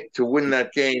kick to win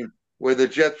that game, where the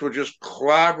Jets were just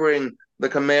clobbering the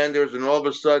Commanders, and all of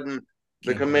a sudden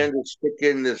the Commanders stick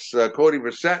in this Cody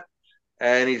Brissett,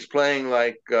 and he's playing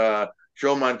like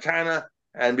Joe Montana,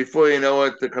 and before you know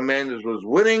it, the Commanders was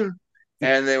winning,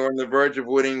 and they were on the verge of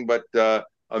winning, but a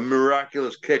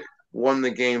miraculous kick won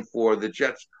the game for the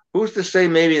Jets. Who's to say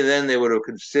maybe then they would have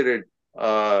considered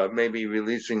maybe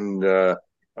releasing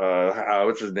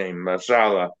what's his name,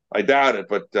 Salah? I doubt it,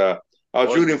 but I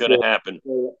was rooting for it to happen.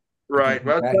 Right.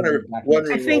 Well, I was kind of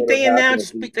wondering. I think they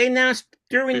announced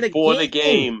during before the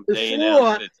game they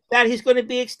announced it. that he's going to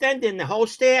be extended. The whole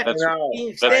staff is being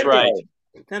extended. That's right.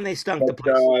 Then they stunk the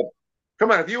place.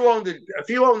 Come on, if you owned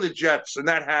the Jets and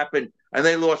that happened and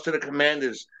they lost to the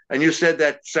Commanders and you said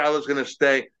that Salah's going to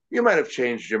stay, you might have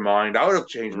changed your mind. I would have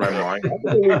changed my mind. I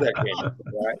believe that game.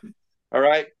 All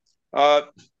right.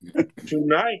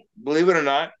 Tonight, believe it or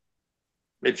not,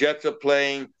 the Jets are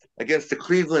playing against the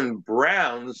Cleveland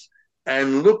Browns,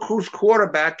 and look who's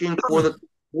quarterbacking for the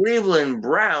Cleveland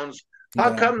Browns.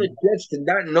 How come the Jets did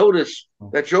not notice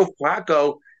that Joe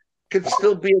Flacco could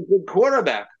still be a good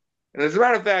quarterback? And as a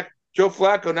matter of fact, Joe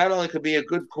Flacco not only could be a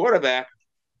good quarterback,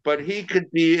 but he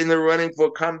could be in the running for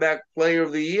comeback player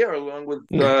of the year along with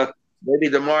maybe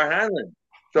DeMar Hamlin.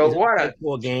 So what a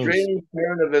strange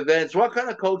turn of events. What kind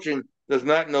of coaching does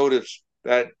not notice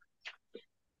that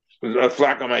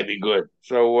Flacco might be good?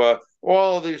 So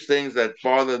all of these things that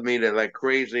bothered me like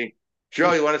crazy.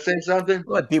 Joe, you want to say something?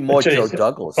 Well, it'd be more Joe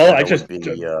Douglas. Would be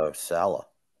Salah.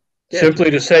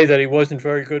 Simply to say that he wasn't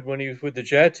very good when he was with the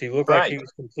Jets. He looked like he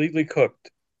was completely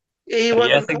cooked. He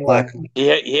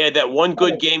had that one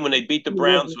good game when they beat the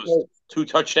Browns. Was 2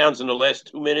 touchdowns in the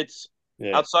last 2 minutes.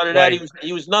 Yeah. Outside of that,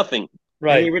 he was nothing.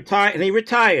 Right. And he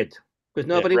retired because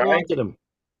nobody wanted him.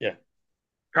 Yeah.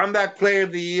 Comeback player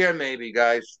of the year, maybe,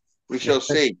 guys. We shall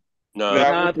see.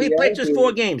 No. He played just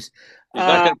 4 games. He's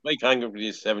not going to play Congress for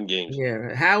these 7 games.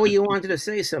 Yeah. Howie, you wanted to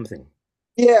say something?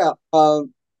 Yeah. Do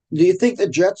you think the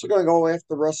Jets are going to go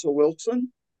after Russell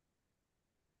Wilson?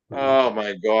 Oh,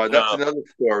 my God. That's another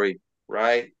story,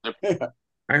 right?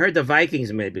 I heard the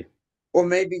Vikings, maybe. Or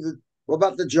maybe what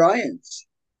about the Giants?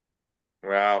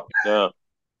 Wow. No.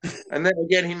 And then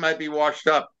again, he might be washed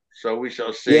up. So we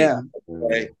shall see. Yeah.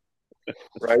 Right.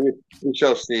 We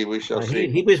shall see. We shall see.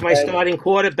 He was my starting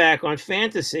quarterback on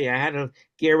fantasy. I had to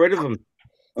get rid of him.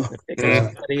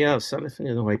 Somebody else. I don't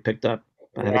know who I picked up.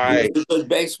 He was a good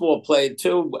baseball player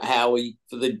too, Howie,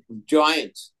 for the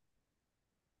Giants.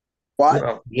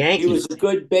 What? Yankees. He was a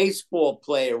good baseball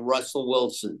player, Russell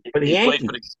Wilson. For the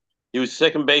Yankees. He was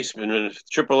second baseman in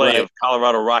AAA of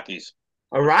Colorado Rockies.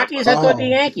 Rockies? I thought the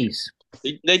Yankees.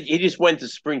 He just went to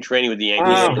spring training with the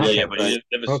Yankees. But he never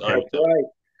signed.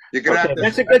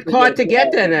 That's a good card to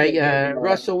get then, a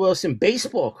Russell Wilson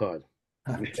baseball card.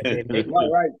 Right. You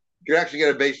can actually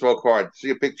get a baseball card. See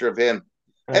a picture of him.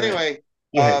 Anyway,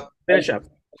 finish up.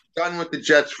 Done with the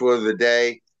Jets for the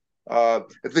day.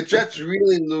 If the Jets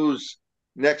really lose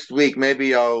next week,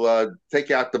 maybe I'll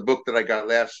take out the book that I got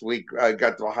last week. I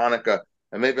got to Hanukkah,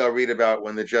 and maybe I'll read about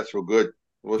when the Jets were good.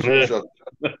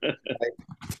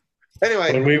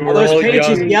 Anyway, when we were those all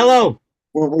pages young. yellow.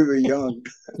 When we were young.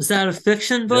 Is that a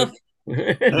fiction book?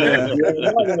 It's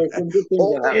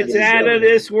out of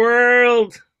this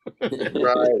world. Right.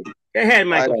 Go ahead,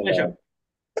 Michael.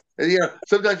 Finish up.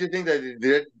 Sometimes you think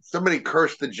that somebody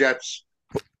cursed the Jets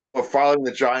for following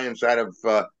the Giants out of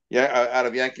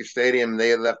Yankee Stadium. They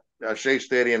had left Shea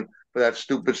Stadium for that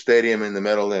stupid stadium in the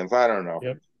Meadowlands. I don't know.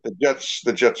 Yep.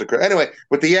 The Jets are anyway.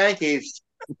 With the Yankees,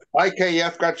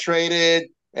 IKF got traded,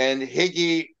 and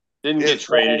Higgy Didn't get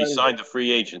traded. He signed a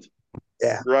free agent.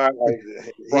 Yeah. Right.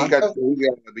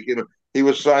 He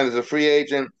was signed as a free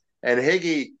agent, and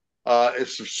Higgy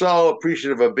is so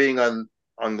appreciative of being on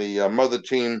the mother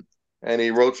team, and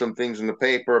he wrote some things in the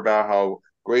paper about how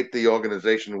great the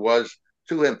organization was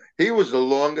to him. He was the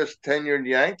longest tenured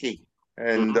Yankee,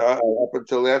 and up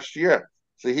until last year.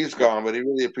 So he's gone, but he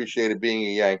really appreciated being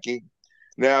a Yankee.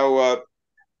 Now,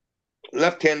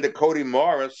 left-hander Cody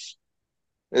Morris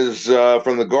is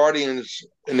from the Guardians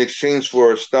in exchange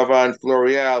for Estevan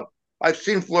Florial. I've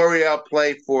seen Florial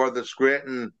play for the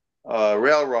Scranton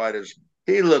Rail Riders.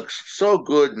 He looks so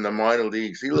good in the minor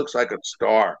leagues. He looks like a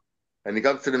star. And he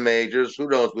comes to the majors. Who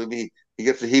knows? Maybe he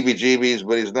gets the heebie-jeebies,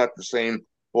 but he's not the same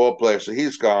ball player. So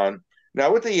he's gone.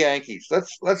 Now with the Yankees,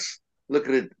 let's look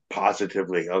at it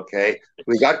positively, okay?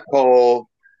 We got Cole,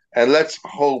 and let's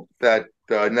hope that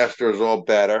Nestor is all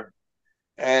better.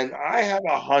 And I have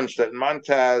a hunch that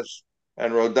Montaz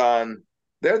and Rodon,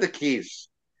 they're the keys.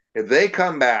 If they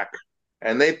come back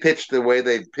and they pitch the way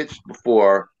they've pitched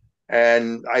before,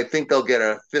 and I think they'll get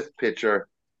a fifth pitcher,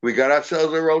 we got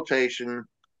ourselves a rotation,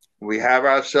 we have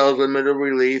ourselves a middle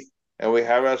relief, and we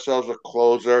have ourselves a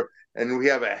closer, and we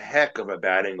have a heck of a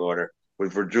batting order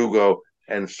with Verdugo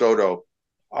and Soto.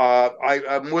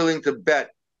 I'm willing to bet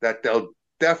that they'll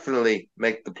definitely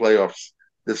make the playoffs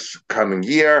this coming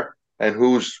year, and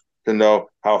who's to know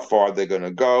how far they're going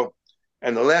to go.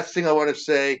 And the last thing I want to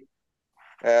say,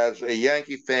 as a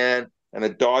Yankee fan and a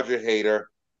Dodger hater,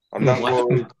 I'm not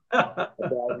worried about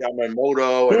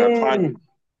Yamamoto and Otani.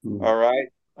 All right?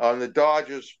 On the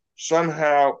Dodgers,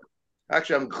 somehow,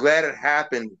 actually, I'm glad it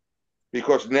happened,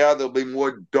 because now there'll be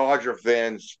more Dodger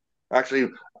fans. Actually,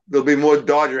 there'll be more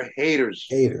Dodger haters.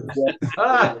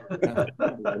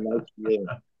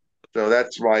 So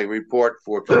that's my report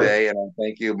for today, and I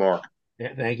thank you, Mark.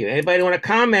 Yeah, thank you. Anybody want to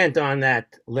comment on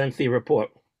that lengthy report?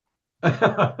 Is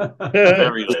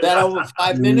that over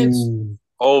 5 minutes?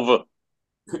 Over.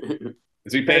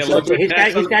 Is he paying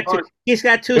he's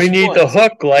got two. We sports. need the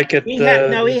hook like it.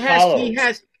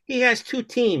 He has two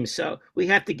teams, so we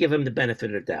have to give him the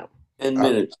benefit of the doubt. 10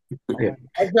 minutes. Yeah.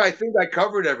 I think I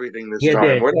covered everything this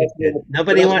time.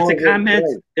 Nobody wants to comment.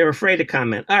 They're afraid to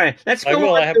comment. All right, let's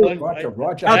go. I have one. Go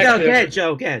ahead,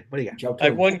 Joe. Go ahead. What do you got? I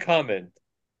have one comment.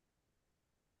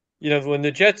 You know, when the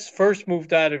Jets first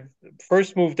moved out of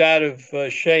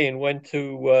Shea and went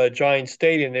to Giant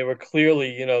Stadium, they were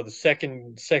clearly, the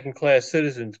second class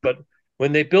citizens. But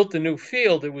when they built the new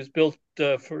field, it was built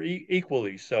for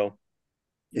equally. So,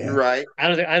 yeah, right. I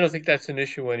don't think that's an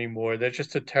issue anymore. They're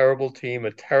just a terrible team,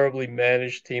 a terribly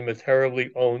managed team, a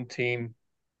terribly owned team.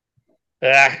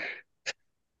 That's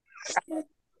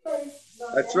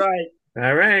right.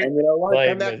 All right. And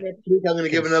come back next week. I'm going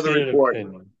to give another report.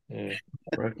 Yeah.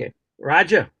 Okay,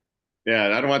 Roger.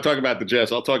 Yeah, I don't want to talk about the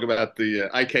Jets. I'll talk about the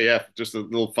IKF. Just a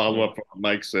little follow up from what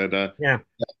Mike said.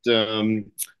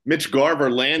 Mitch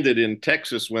Garver landed in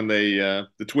Texas when the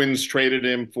Twins traded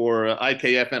him for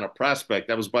IKF and a prospect.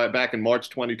 That was back in March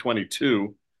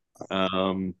 2022.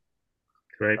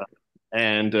 Great.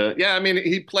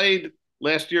 He played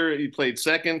last year. He played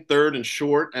second, third, and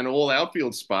short, and all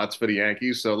outfield spots for the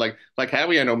Yankees. So like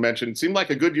Howie, I know, mentioned, seemed like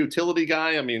a good utility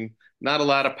guy. I mean, not a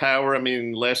lot of power. I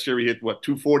mean, last year he hit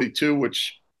 242,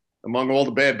 which among all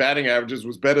the bad batting averages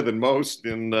was better than most.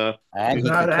 And not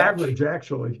average,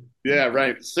 actually. Yeah,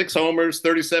 right. 6 homers,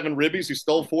 37 ribbies. He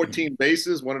stole 14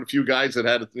 bases. One of the few guys that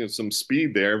had some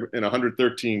speed there in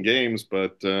 113 games.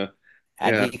 But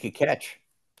and he could catch.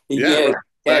 Yeah,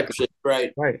 catch it,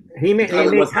 right. Right. He made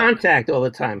contact all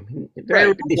the time. Right.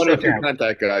 One of the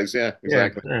contact guys. Yeah,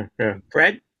 exactly. Yeah.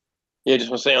 Fred? Yeah, just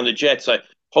want to say on the Jets, I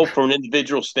hope from an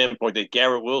individual standpoint that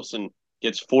Garrett Wilson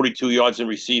gets 42 yards in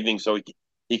receiving, so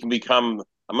he can become,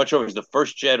 I'm not sure if he's the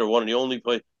first Jet or one of the only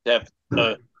players to have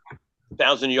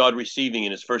 1,000-yard receiving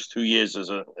in his first 2 years as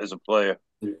a player.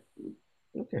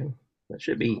 Okay, that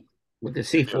should be. We'll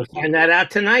see if we'll find that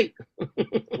out tonight.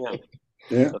 Yeah,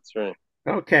 that's right.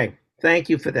 Okay, thank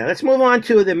you for that. Let's move on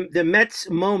to the Mets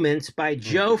Moments by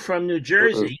Joe from New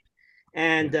Jersey,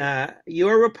 and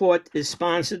your report is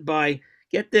sponsored by,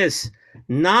 get this,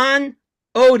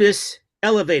 non-Otis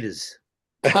elevators.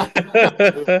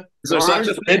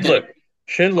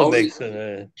 Schindler makes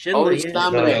it.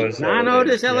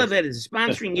 Non-Otis elevators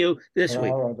sponsoring you this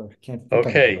week.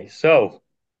 Okay, so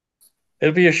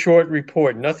it'll be a short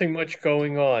report. Nothing much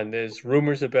going on. There's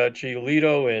rumors about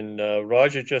Giolito, and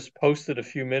Roger just posted a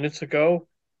few minutes ago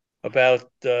about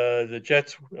the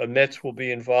Mets will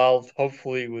be involved,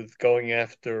 hopefully, with going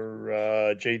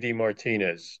after J.D.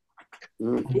 Martinez.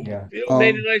 Yeah.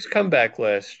 Made a nice comeback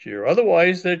last year.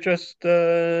 Otherwise, they're just,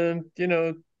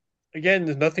 again,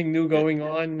 there's nothing new going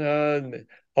on.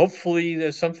 Hopefully,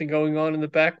 there's something going on in the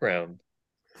background.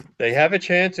 They have a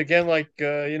chance again, like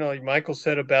like Michael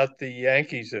said about the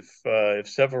Yankees. If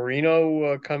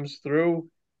Severino comes through,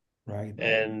 Right.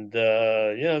 and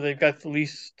they've got at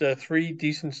least three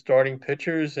decent starting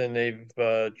pitchers, and they've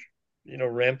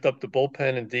ramped up the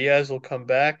bullpen, and Diaz will come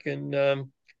back, and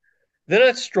they're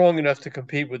not strong enough to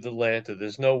compete with Atlanta.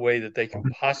 There's no way that they can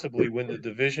possibly win the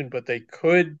division, but they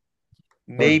could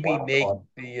maybe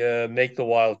make the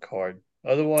wild card.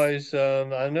 Otherwise,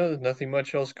 I know there's nothing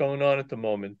much else going on at the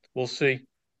moment. We'll see.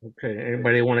 Okay.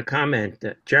 Anybody want to comment?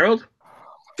 Gerald?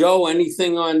 Joe,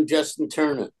 anything on Justin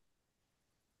Turner?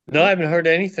 No, I haven't heard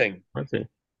anything. Okay.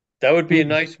 That would be a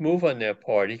nice move on their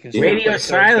part. He can radio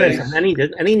silence.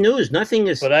 Any news? Nothing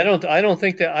is. But I don't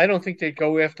think they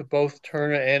go after both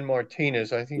Turner and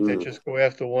Martinez. I think they just go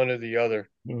after one or the other.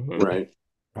 Right.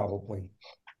 Probably.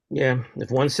 Yeah.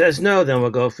 If one says no, then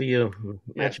we'll go for you.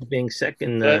 Imagine being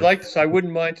second. But I'd like to. I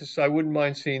wouldn't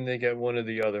mind seeing they get one or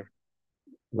the other.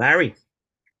 Larry.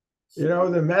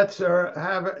 The Mets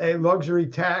have a luxury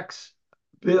tax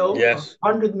bill of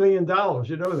 $100 million.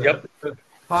 You know that. Yep. The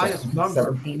highest number.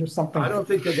 17 or something. I don't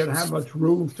think they're going to have much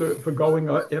room for going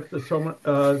after some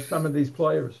of these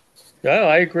players. Yeah,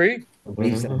 I agree.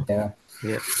 Yeah.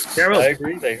 Gerald. I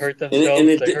agree. They hurt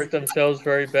themselves. They hurt themselves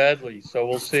very badly. So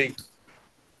we'll see.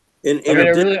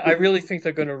 I really think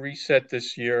they're going to reset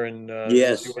this year and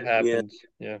see what happens.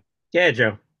 Yeah,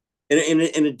 Joe.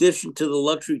 In addition to the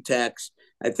luxury tax,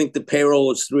 I think the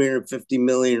payroll is $350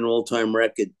 million, an all-time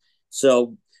record.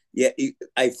 So,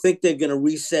 I think they're going to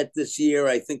reset this year.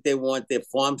 I think they want their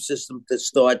farm system to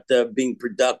start being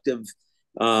productive.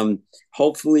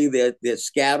 Hopefully, their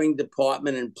scouting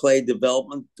department and play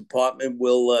development department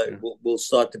will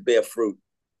start to bear fruit.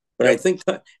 But I think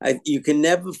you can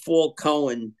never fault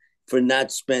Cohen for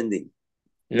not spending.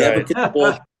 Never can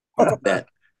fault that.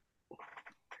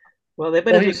 Well,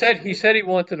 he said he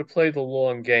wanted to play the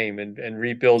long game and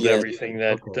rebuild everything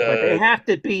that. But they have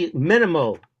to be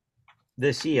minimal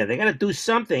this year. They got to do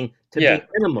something to be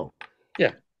minimal.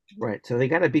 Yeah. Right. So they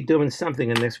got to be doing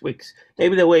something in this week's.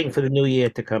 Maybe they're waiting for the new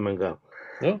year to come and go.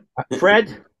 No.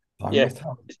 Fred? Yeah.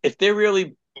 If they're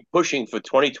really pushing for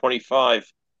 2025,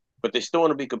 but they still want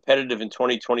to be competitive in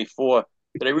 2024,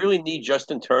 do they really need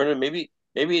Justin Turner? Maybe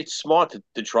it's smart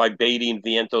to try Beatty and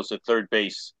Vientos at third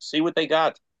base. See what they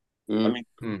got. I mean,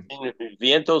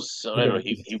 Vientos, I don't know,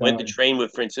 he went to train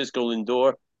with Francisco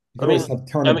Lindor.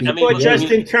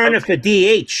 Justin Turner for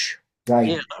DH.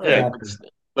 Right. Yeah.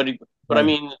 But I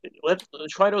mean, let's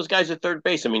try those guys at third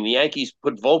base. I mean, the Yankees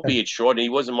put Volpe at short, and he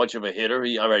wasn't much of a hitter.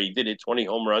 He already did hit 20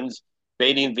 home runs.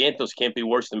 Beatty and Vientos can't be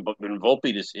worse than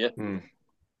Volpe this year.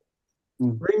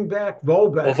 Bring back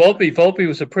Volpe. Well, Volpe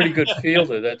was a pretty good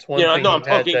fielder. That's one thing. I'm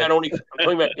talking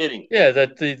about hitting. Yeah,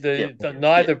 that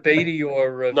neither Beatty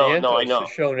or Vientos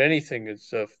has shown anything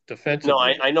as defensively. No,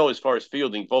 I know as far as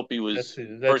fielding, Volpe was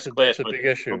first class. That's a big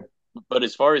issue. But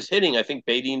as far as hitting, I think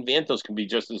Beatty and Vientos can be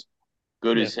just as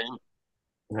good as him.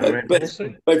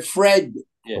 But Fred,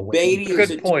 Beatty is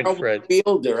a terrible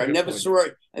fielder. I never saw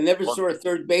a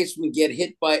third baseman get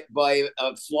hit by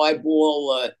a fly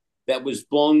ball that was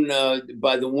blown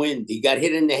by the wind. He got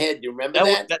hit in the head. You remember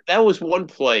that? That was one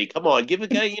play. Come on, give a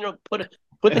guy. Put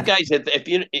the guys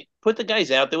put the guys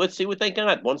out there. Let's see what they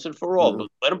got once and for all. But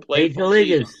let them play.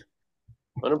 Let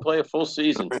them play a full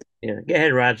season. Yeah, go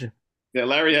ahead, Roger. Yeah,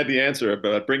 Larry had the answer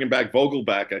about bringing back Vogel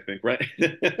back, I think, right?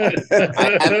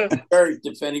 I haven't heard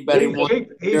if anybody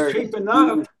wants. He's cheap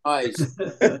enough.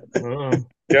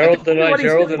 Gerald and I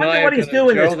are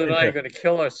going to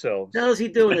kill ourselves. What the hell is he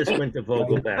doing this winter,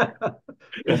 Vogel back? I'll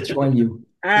join you.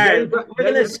 All right.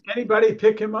 Anybody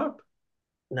pick him up?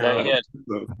 No.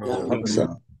 We're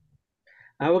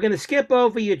going to skip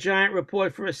over your Giant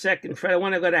report for a second, Fred. I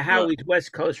want to go to Howie's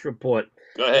West Coast report.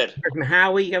 Go ahead. From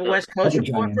Howie, you have a West Coast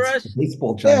report for us?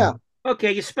 Baseball Giant. Yeah.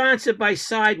 Okay, you're sponsored by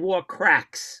Sidewalk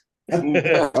Cracks.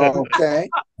 Okay.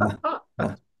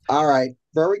 All right.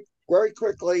 Very, very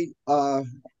quickly,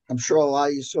 I'm sure a lot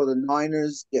of you saw the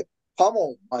Niners get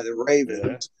pummeled by the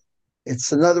Ravens. Yeah.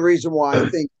 It's another reason why I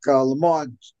think Lamar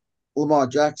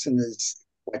Jackson is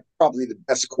probably the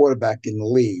best quarterback in the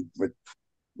league. With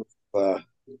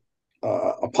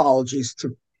apologies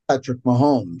to Patrick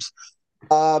Mahomes.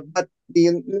 But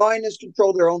the Niners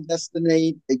control their own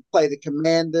destiny. They play the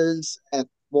Commanders at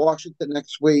Washington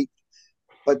next week.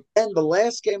 But then the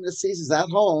last game of the season is at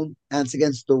home, and it's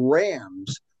against the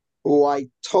Rams, who I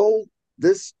told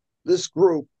this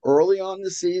group early on in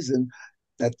the season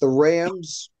that the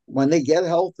Rams, when they get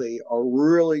healthy, are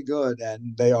really good,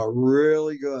 and they are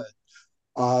really good.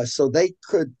 So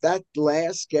that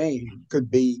last game could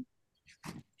be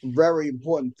very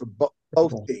important for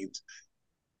both teams.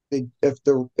 If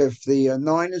the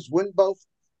Niners win both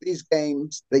these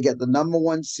games, they get the number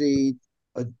one seed,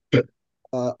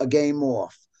 a game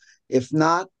off. If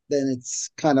not, then it's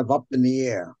kind of up in the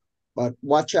air. But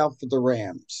watch out for the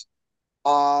Rams.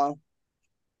 But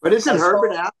isn't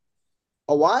Herbert out?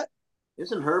 A what?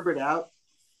 Isn't Herbert out?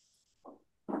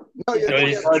 No,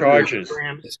 it's Chargers.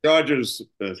 Chargers.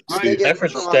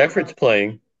 Stafford's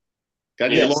playing.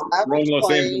 Got Yes, you wrong Los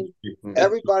playing. Angeles.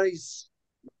 Everybody's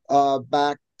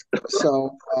back,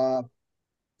 so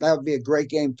that would be a great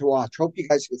game to watch. Hope you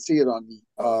guys can see it on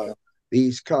the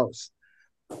East Coast.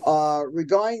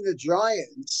 Regarding the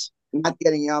Giants not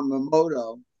getting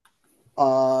Yamamoto,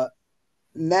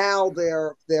 now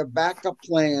their backup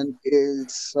plan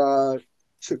is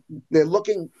they're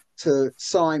looking to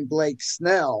sign Blake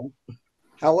Snell.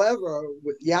 However,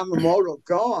 with Yamamoto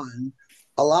gone,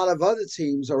 a lot of other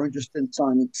teams are interested in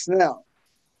signing Snell,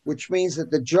 which means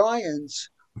that the Giants,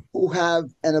 who have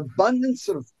an abundance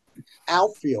of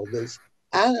outfielders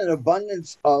and an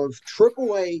abundance of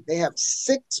AAA, they have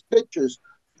 6 pitchers,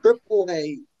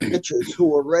 AAA pitchers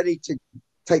who are ready to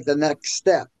take the next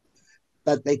step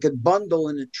that they could bundle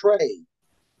in a trade.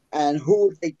 And who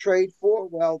would they trade for?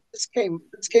 Well, this came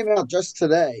out just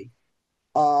today.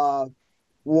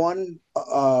 One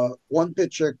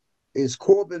pitcher is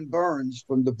Corbin Burns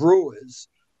from the Brewers,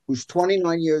 who's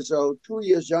 29 years old, 2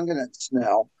 years younger than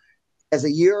Snell, has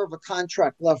a year of a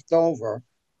contract left over.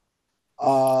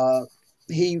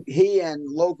 He and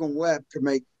Logan Webb could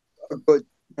make a good,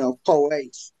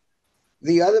 co-ace.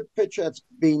 The other pitcher that's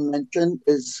being mentioned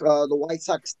is the White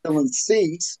Sox Dylan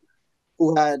Cease,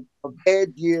 who had a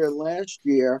bad year last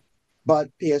year, but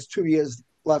he has 2 years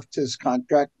left his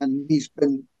contract, and he's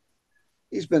been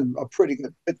a pretty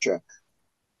good pitcher.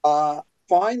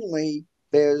 Finally,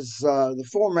 there's the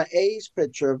former A's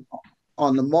pitcher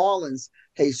on the Marlins,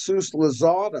 Jesus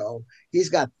Luzardo. He's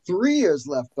got 3 years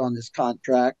left on his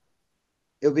contract.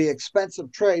 It'll be an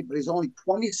expensive trade, but he's only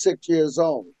 26 years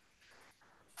old.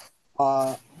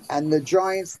 And the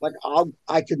Giants,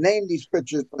 I could name these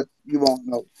pitchers, but you won't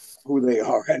know who they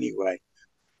are anyway.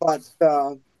 But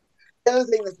the other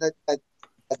thing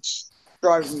that's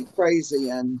driving me crazy,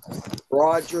 and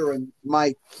Roger and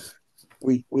Mike,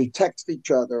 we text each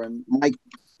other, and Mike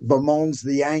bemoans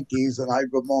the Yankees and I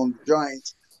bemoan the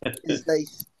Giants, is they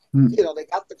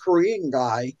got the Korean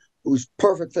guy who's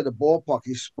perfect for the ballpark.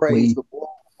 He sprays the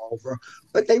ball over,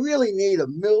 but they really need a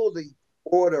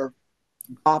middle-of-the-order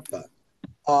Papa.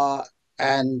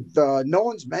 And no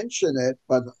one's mentioned it,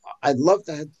 but I'd love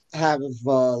to have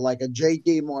like a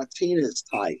J.D. Martinez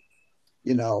type,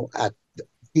 at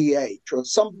DH or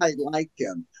somebody like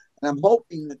him. And I'm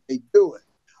hoping that they do it.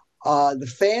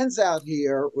 The fans out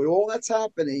here, with all that's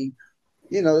happening,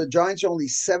 the Giants are only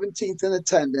 17th in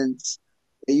attendance.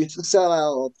 They used to sell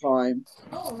out all the time.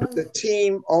 The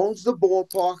team owns the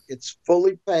ballpark. It's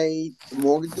fully paid. The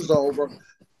mortgage is over.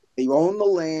 They own the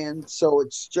land. So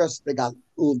it's just, they got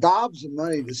gobs of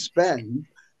money to spend.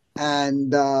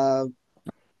 And, the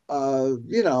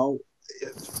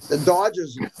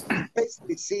Dodgers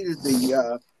basically ceded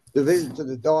the division to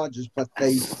the Dodgers, but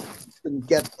they couldn't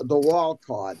get the wild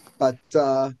card. But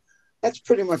that's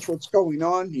pretty much what's going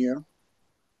on here.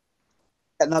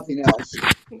 And nothing else.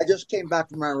 I just came back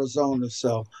from Arizona,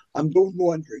 so I'm doing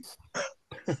laundry.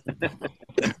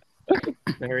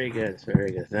 Very good.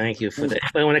 Very good. Thank you for that.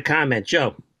 I want to comment,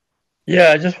 Joe.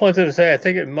 Yeah, I just wanted to say, I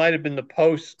think it might have been the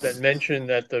Post that mentioned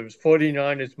that the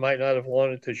 49ers might not have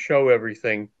wanted to show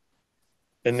everything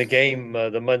in the game,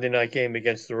 the Monday night game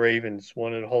against the Ravens,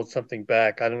 wanted to hold something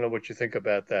back. I don't know what you think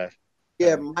about that.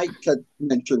 Yeah, Mike had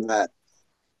mentioned that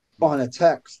on a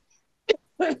text.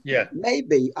 Yeah.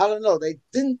 Maybe. I don't know. They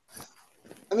didn't.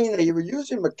 I mean, they were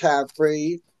using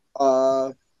McCaffrey.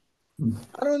 I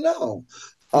don't know.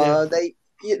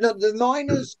 The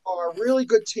Niners are a really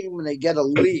good team when they get a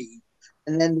lead,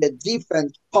 and then their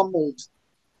defense pummels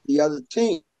the other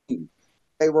team.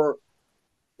 They were,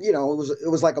 it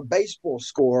was like a baseball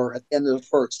score at the end of the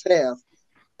first half,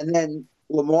 and then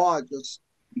Lamar just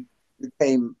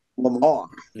became Lamar.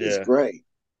 He's great.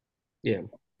 Yeah.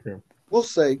 We'll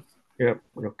see. Yep.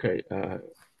 Okay.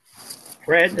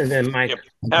 Fred, and then Mike.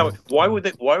 Howard, why would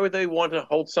they want to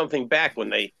hold something back when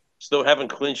they still haven't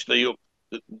clinched the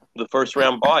first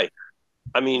round bye?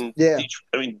 I mean,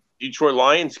 Detroit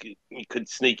Lions could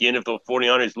sneak in if the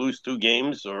 49ers lose 2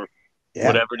 games or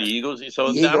whatever, the Eagles. So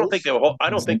I don't think they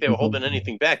were holding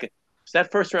anything back.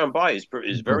 That first round bye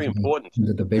is very important.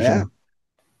 The division.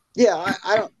 Yeah,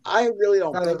 I really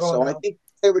don't think so. I think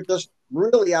they were just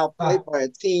really outplayed by a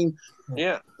team.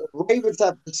 Yeah, the Ravens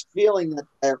have this feeling that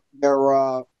they're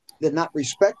they're not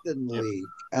respected in the league,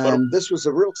 and this was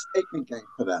a real statement game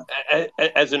for them.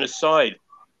 As an aside,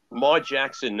 Lamar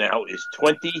Jackson now is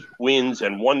 20 wins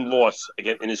and 1 loss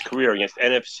in his career against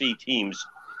NFC teams.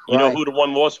 You know who the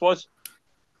 1 loss was?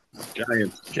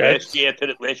 Giants. Last year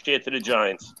to the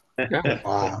Giants.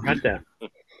 Wow. Got that.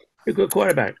 A good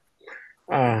quarterback.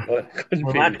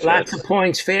 Lots of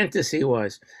points fantasy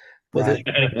was. With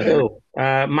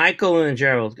Michael and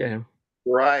Gerald. Go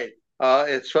Right.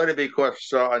 It's funny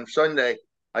because on Sunday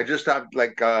I just have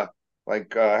like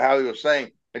Howie was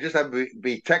saying, I just have to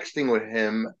be texting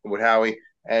with Howie,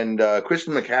 and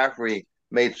Christian McCaffrey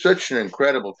made such an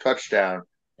incredible touchdown,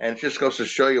 and it just goes to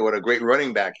show you what a great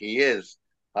running back he is.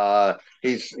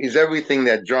 He's everything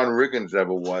that John Riggins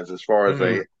ever was as far as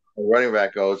a running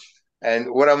back goes.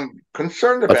 And what I'm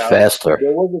concerned about, faster.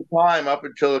 There was a time up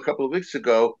until a couple of weeks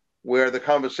ago where the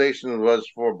conversation was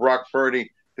for Brock Purdy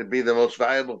to be the most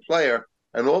valuable player,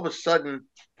 and all of a sudden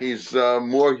he's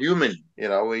more human. You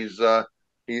know, he's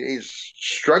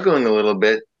struggling a little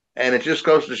bit, and it just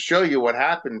goes to show you what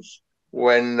happens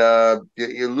when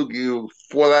you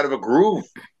fall out of a groove.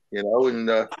 You know, and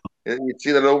you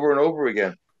see that over and over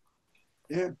again.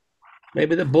 Yeah.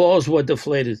 Maybe the balls were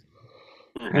deflated.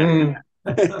 All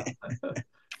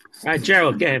right,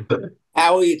 Gerald, game.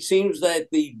 Howie, it seems that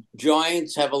the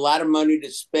Giants have a lot of money to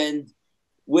spend.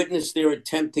 Witness their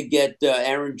attempt to get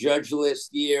Aaron Judge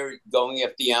last year, going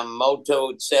after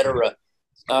Yamamoto, etc.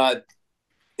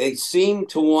 They seem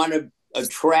to want to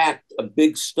attract a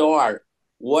big star.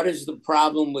 What is the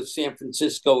problem with San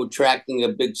Francisco attracting a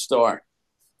big star?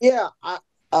 Yeah,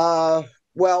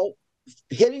 well,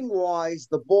 hitting wise,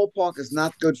 the ballpark is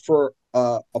not good for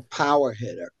a power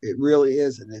hitter. It really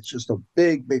isn't. It's just a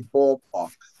big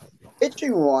ballpark.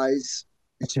 Pitching wise,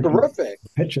 it's terrific.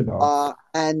 Pitcher though.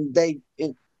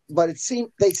 But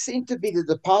they seem to be the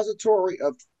depository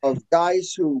of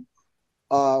guys who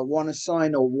want to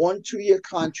sign a 1-2 year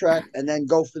contract and then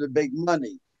go for the big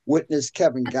money. Witness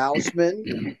Kevin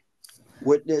Gausman.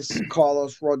 Witness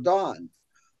Carlos Rodon.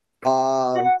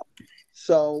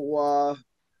 So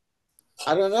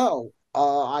I don't know.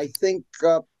 I think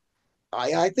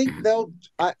they'll.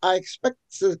 I expect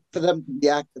for them to be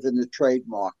active in the trade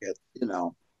market. You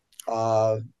know,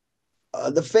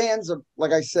 the fans are,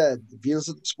 like I said, if you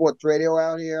listen to sports radio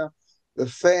out here, the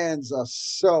fans are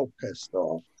so pissed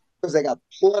off because they got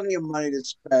plenty of money to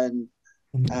spend,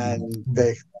 and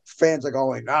the fans are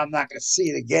going, "I'm not going to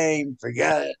see the game.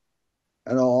 Forget it,"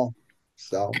 and all.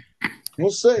 So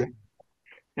we'll see.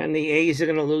 And the A's are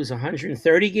going to lose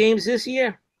 130 games this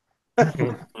year.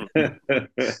 You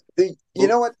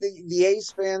know what the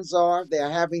A's fans are? They're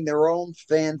having their own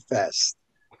fan fest.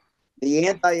 The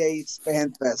anti-A's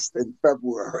fan fest in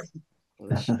February.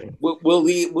 Will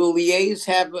the A's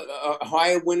have a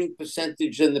higher winning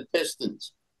percentage than the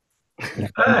Pistons?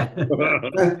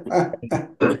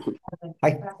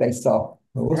 I think so.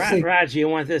 We'll see. Roger, you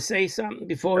want to say something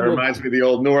before we It reminds me of the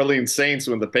old New Orleans Saints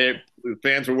when the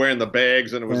fans were wearing the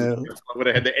bags and it would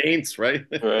have had the Aints, right?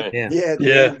 Right.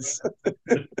 Yeah.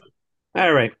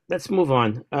 All right, let's move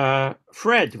on.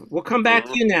 Fred, we'll come back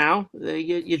to you now.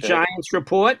 Your Giants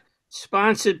report,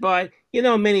 sponsored by,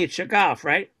 Miniature Golf,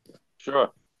 right?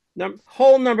 Sure.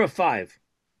 Hole number 5.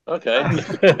 Okay.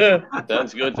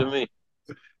 Sounds good to me.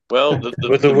 Well,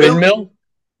 with the windmill?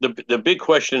 The big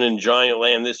question in Giant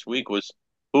Land this week was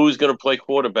who's going to play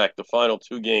quarterback the final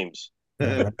 2 games?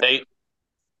 Tyrod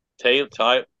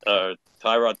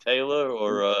Taylor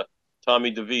or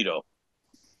Tommy DeVito?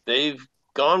 They've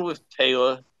gone with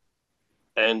Taylor,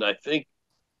 and I think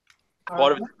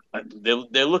part of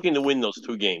it, they're looking to win those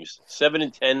 2 games.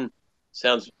 7-10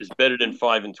 is better than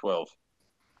 5-12,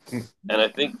 and I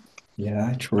think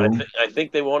true. I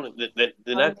think they want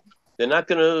they're not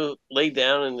going to lay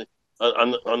down. And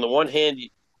on the one hand,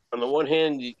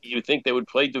 you think they would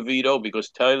play DeVito because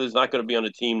Taylor's not going to be on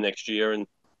the team next year, and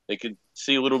they could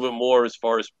see a little bit more as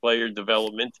far as player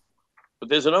development. But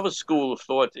there's another school of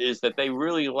thought is that they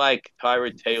really like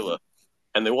Tyrod Taylor,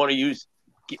 and they want to use,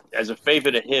 as a favor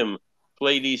to him,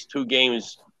 play these 2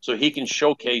 games so he can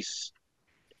showcase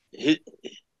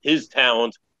his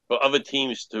talent for other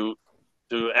teams to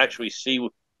actually see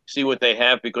what they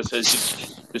have. Because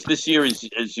this year is,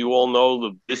 as you all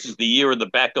know, this is the year of the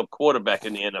backup quarterback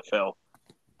in the NFL,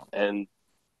 and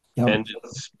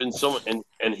it's been so, and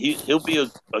he'll be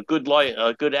a good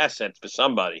asset for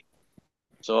somebody.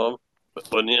 So.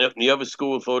 But the other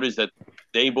school of thought is that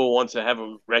Dable wants to have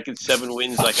a record 7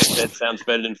 wins. Like I said, sounds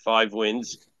better than 5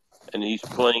 wins, and he's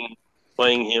playing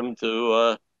him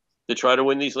to try to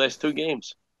win these last 2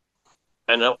 games.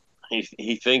 And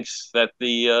he thinks that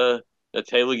the that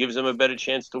Taylor gives them a better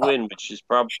chance to win, which is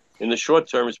probably in the short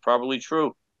term is probably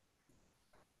true.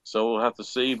 So we'll have to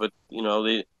see. But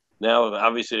now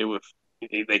obviously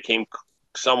they came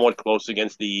somewhat close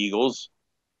against the Eagles,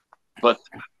 but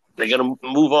they're going to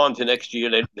move on to next year.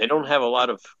 They don't have a lot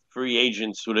of free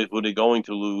agents who they're going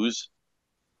to lose,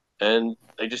 and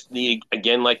they just need,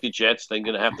 again, like the Jets, they're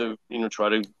going to have to try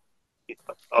to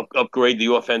upgrade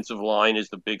the offensive line is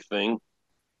the big thing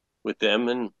with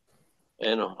them,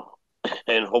 and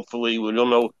hopefully we don't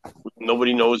know.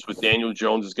 Nobody knows what Daniel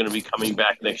Jones is going to be coming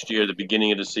back next year at the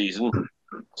beginning of the season.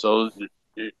 So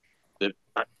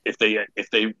if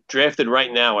they drafted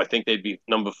right now, I think they'd be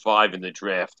number 5 in the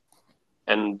draft.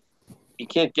 And you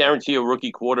can't guarantee a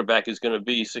rookie quarterback is going to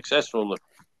be successful in the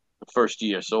first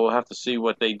year. So we'll have to see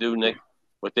what they do next,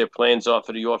 what their plans are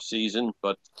for the off season.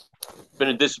 But it's been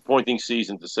a disappointing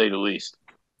season to say the least.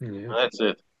 Yeah.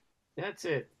 That's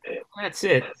it.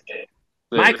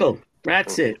 Michael,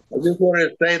 that's it. I just wanted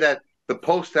to say that the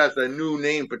Post has a new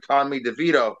name for Tommy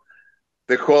DeVito.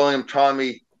 They're calling him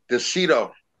Tommy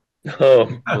DeCito.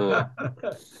 Oh.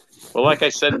 Well, like I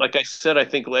said, I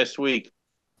think last week,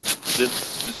 the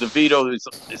DeVito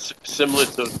is similar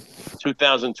to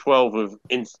 2012 of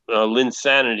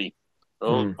Linsanity.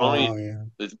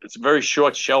 It's a very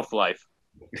short shelf life.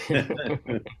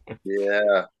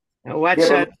 Yeah. Now watch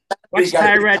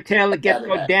Tyrod Taylor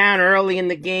go down early in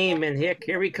the game, and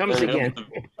here he comes again.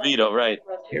 DeVito, right?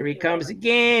 Here he comes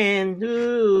again.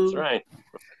 Ooh. That's right.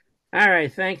 All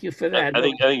right, thank you for that. I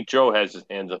think Joe has his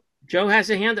hand up. Joe has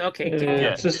a hand. Okay.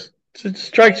 It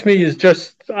strikes me as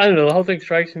just, I don't know, the whole thing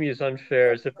strikes me as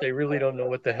unfair, as if they really don't know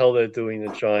what the hell they're doing,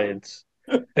 the Giants.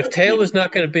 If Taylor's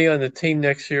not going to be on the team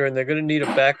next year and they're going to need a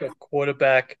backup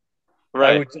quarterback,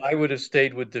 right? I would have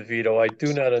stayed with DeVito. I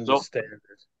do not understand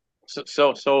it.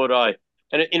 So would I.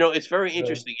 And it's very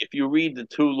interesting. If you read the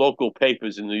 2 local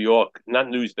papers in New York, not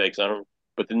Newsbreaks,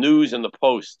 but the News and the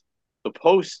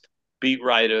Post beat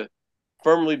writer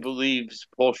firmly believes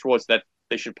Paul Schwartz that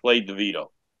they should play DeVito.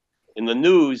 In the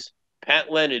News,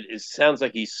 Pat Leonard sounds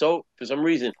like he's so, for some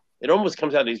reason, it almost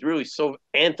comes out he's really so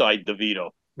anti-DeVito.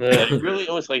 That it really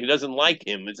almost like he doesn't like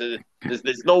him.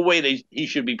 There's no way he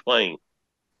should be playing.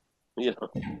 I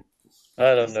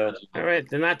don't know. All right,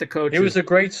 they're not the coaches. It was a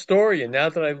great story, and now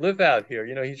that I live out here,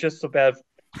 he's just about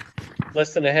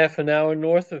less than a half an hour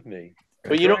north of me.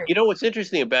 But you know what's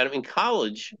interesting about him in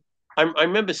college? I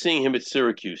remember seeing him at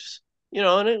Syracuse.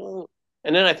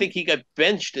 And then I think he got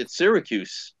benched at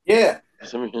Syracuse. Yeah.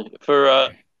 I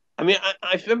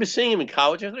remember seeing him in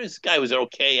college. I thought this guy was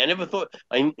okay.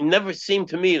 It never seemed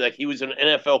to me like he was an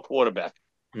NFL quarterback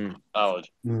in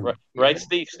college. Right,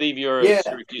 Steve? Steve, you're a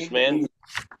Syracuse man.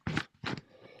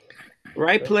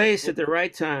 Right place at the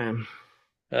right time.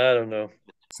 I don't know.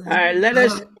 All right, let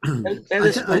us. Go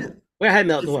ahead,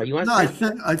 Milton. What you want? I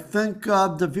think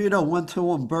DeVito went to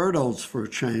Umberto's for a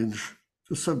change.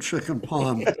 For some chicken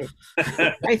palm.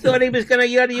 I thought he was going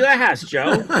to go to your house,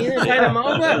 Joe. You didn't invite him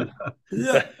over.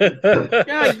 Yeah.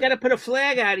 Joe, you got to put a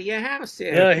flag out of your house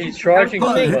there. Yeah, he's charging too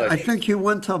much. I think he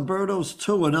went to Umberto's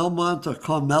too in Elmont or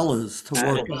Carmela's to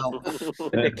work out.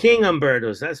 The King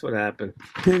Umberto's. That's what happened.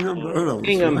 King Umberto's.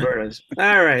 King Umberto's.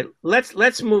 All right,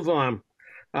 let's move on.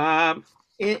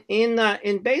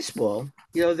 In baseball,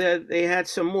 they had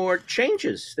some more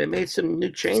changes. They made some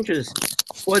new changes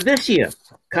for this year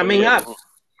coming up.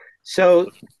 So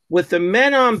with the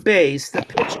men on base, the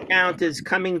pitch count is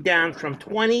coming down from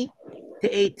 20 to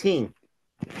 18.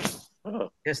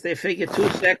 Guess they figure 2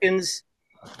 seconds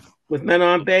with men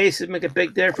on base would make a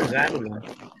big difference. I don't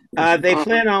know. They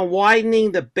plan on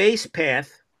widening the base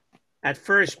path at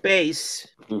first base,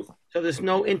 so there's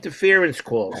no interference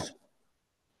calls.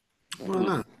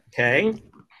 Okay.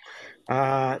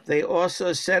 They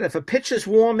also said if a pitcher's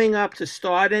warming up to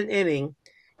start an inning,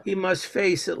 he must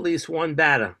face at least one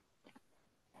batter.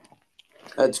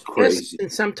 That's crazy.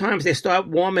 And sometimes they start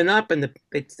warming up, and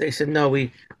they said, no, we're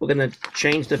going to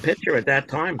change the pitcher at that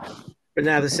time. But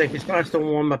now the second he starts to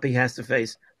warm up, he has to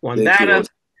face one batter.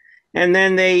 And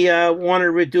then they want to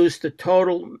reduce the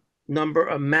total number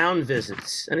of mound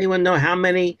visits. Anyone know how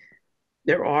many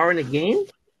there are in a game?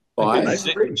 5. I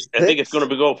think it's going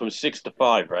to go from 6 to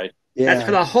 5, right? Yeah. That's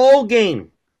for the whole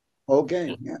game. Whole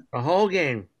game, yeah. The whole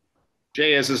game.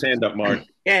 Jay has his hand up, Mark.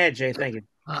 Yeah, Jay, thank you.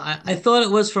 I thought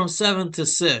it was from 7 to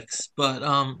 6, but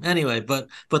anyway, but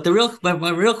my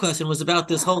real question was about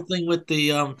this whole thing with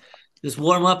the this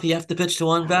warm up. You have to pitch to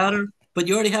one batter, but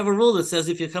you already have a rule that says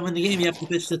if you come in the game, you have to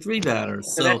pitch to 3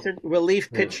 batters. So that's a relief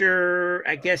pitcher,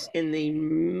 I guess, in the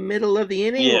middle of the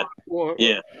inning.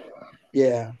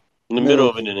 Yeah. In the middle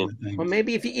of an inning. Or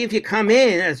maybe if you come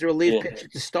in as a relief pitcher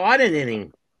to start an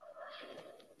inning.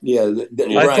 Yeah, I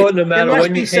right. thought no There matter must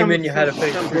when be you came in, you had to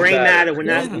face some three gray matter. batters. We're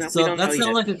Yeah, we so don't know that sounds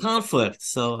yet. like a conflict.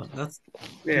 So that's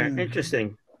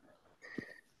Interesting.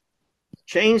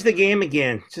 Change the game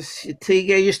again. Just till you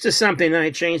get used to something, then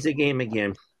I change the game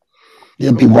again.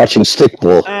 You'll be watching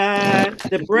stickball.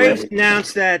 The Braves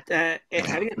announced that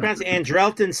how do you pronounce it?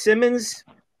 Andrelton Simmons?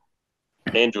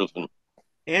 Andrelton.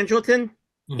 Andrelton?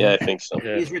 Yeah, I think so.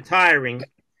 Yeah. He's retiring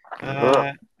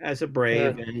as a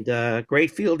Brave and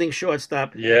great fielding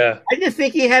shortstop. Yeah. I didn't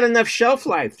think he had enough shelf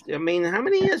life. I mean, how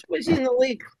many years was he in the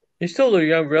league? He's still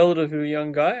a relatively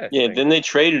young guy. Yeah, then they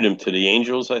traded him to the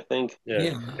Angels, I think.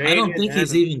 Yeah. I don't think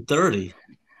he's even 30.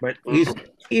 But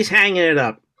he's hanging it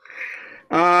up.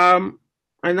 An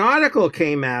article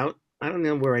came out. I don't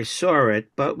know where I saw it,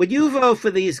 but would you vote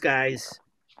for these guys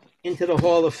into the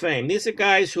Hall of Fame? These are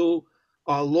guys who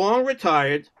are long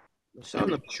retired, some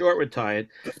of them short retired,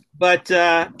 but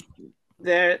they're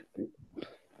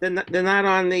not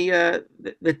on the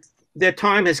their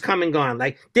time has come and gone.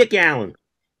 Like Dick Allen,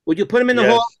 would you put him in the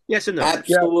Hall? Yes or no?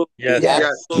 Absolutely. Yes.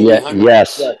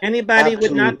 Yes. Anybody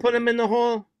would not put him in the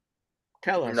Hall?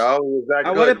 Tell us. No, was that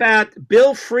good? What about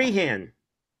Bill Freehan?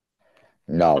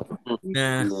 No.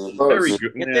 Nah. Very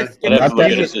good. He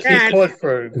put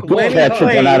for When he catcher,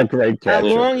 but not a played, great how catcher.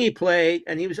 long he played,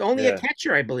 and he was only a Yeah.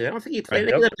 catcher, I believe. I don't think he played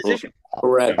any other position.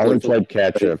 Correct. Only played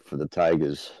catcher for the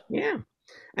Tigers. Yeah,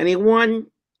 and he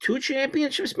won 2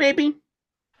 championships, maybe.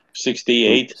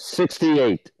 68.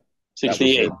 68.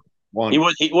 68.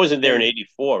 He wasn't there in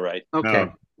 84, right?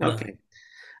 Okay. Okay.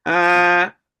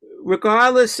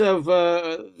 Regardless of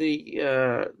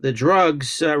the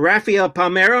drugs, Rafael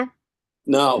Palmeiro.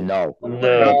 No. No.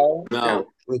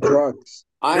 With drugs.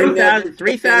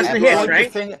 3,000 hits,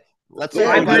 right? Let's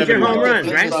 500 home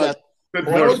runs, right?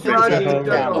 Drugs.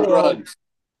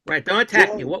 Right. Don't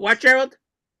attack me. What, Gerald?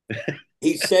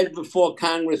 He said before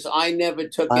Congress, I never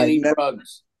took any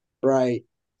drugs. Right.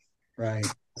 Maybe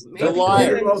he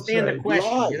didn't understand the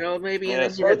question. You know, maybe he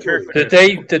didn't interpret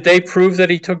it. Did they prove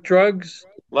that he took drugs?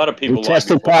 A lot of people He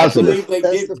tested positive. Did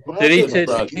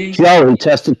he? Joe, he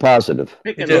tested positive.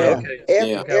 Pick He it did. up. Okay.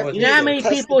 You know how many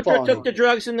people took the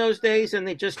drugs in those days and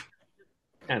they just,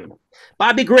 I don't know.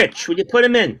 Bobby Grich, would you put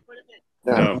him in?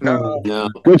 No.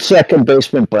 Good second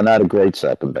baseman, but not a great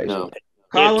second baseman. No.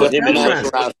 Carlos Yeah, Beltran. How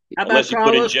about Unless you put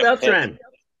in Carlos Jeff Beltran?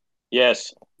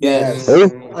 Yes. Yes. Who?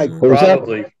 Who's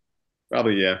that?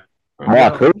 Probably, yeah.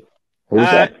 Mark, who? Who's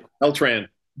that? Eltran.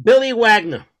 Billy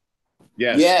Wagner.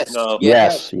 Yes. Yes. No.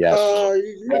 Yes. I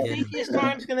think his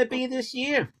time's going to be this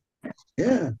year.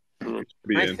 Yeah.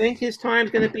 I think his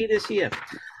time's going to be this year.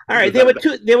 All right,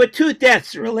 there were two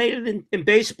deaths related in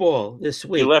baseball this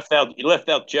week. You left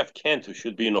out Jeff Kent, who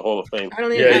should be in the Hall of Fame. I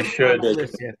don't even have him on the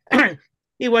list yet.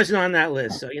 He wasn't on that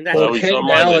list. So Kent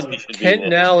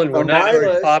and Allen were not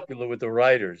very popular with the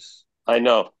writers. I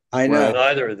know.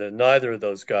 Neither of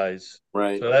those guys.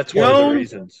 Right. So that's one of the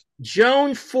reasons.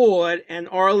 Joan Ford and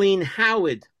Arlene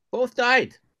Howard both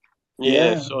died.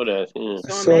 Yeah, saw that. Yeah.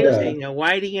 So amazing.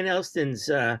 Whitey and Elston's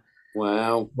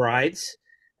brides.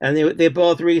 And they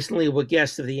both recently were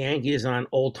guests of the Yankees on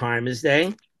Old Timers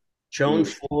Day. Joan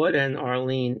Ford and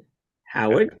Arlene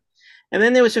Howard. And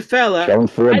then there was a fella. Joan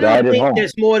Ford died at home.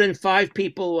 There's more than 5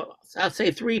 people. I'll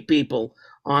say 3 people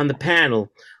on the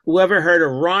panel. Whoever heard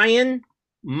of Ryan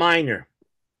Miner?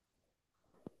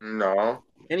 No.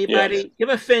 Anybody? Yes. Give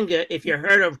a finger if you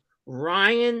heard of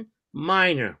Ryan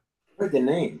Miner. I heard the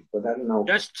name, but I don't know.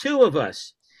 Just 2 of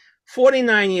us.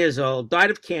 49 years old,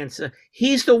 died of cancer.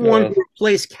 He's the one who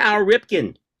replaced Cal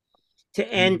Ripken to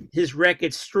end his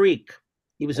record streak.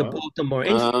 He was a Baltimore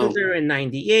infielder in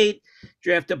 98,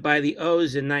 drafted by the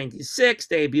O's in 96,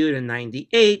 debuted in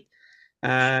 98,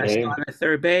 started at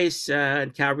third base,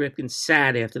 and Cal Ripken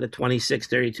sat after the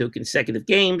 26-32 consecutive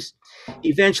games. He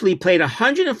eventually played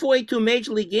 142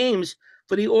 Major League games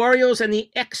for the Orioles and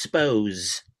the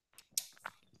Expos.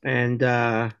 And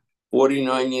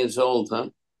 49 years old,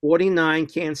 huh? 49,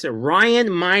 cancer.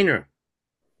 Ryan Miner.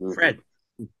 Fred.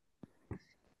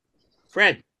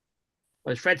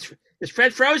 Is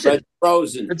Fred frozen? It's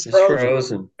frozen. It's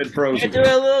frozen. Do a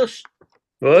little.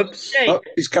 Whoops. Oh,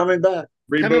 he's coming back.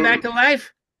 Coming back to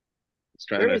life?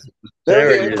 There he is.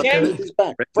 Okay. He's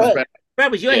back.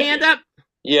 Fred, was your hand up?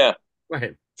 Yeah. Go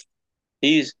ahead.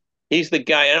 He's the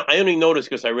guy. I only noticed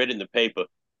because I read it in the paper.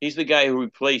 He's the guy who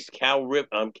replaced Cal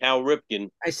Ripken.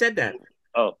 I said that.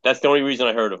 Oh, that's the only reason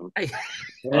I heard of him. I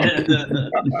think he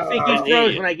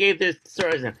froze when I gave this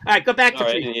story. All right, go back to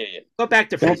Fred. Go back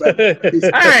to Fred. All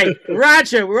right,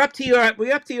 Roger, we're up to your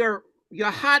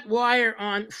hot wire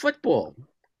on football. You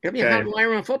have any hot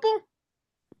wire on football?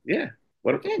 Yeah.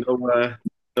 What?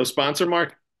 No sponsor,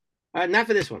 Mark? Not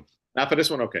for this one. Not for this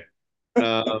one, okay.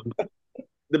 Um,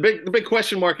 the big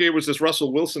question mark here was this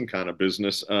Russell Wilson kind of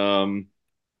business. Supposedly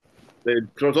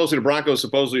the Broncos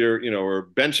supposedly are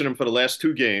benching him for the last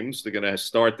two games. They're going to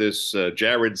start this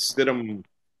Jared Stidham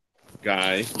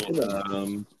guy.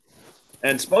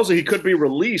 And supposedly he could be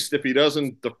released if he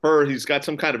doesn't defer. He's got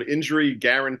some kind of injury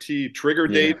guarantee trigger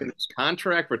date in his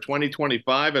contract for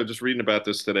 2025. I was just reading about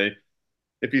this today.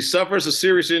 If he suffers a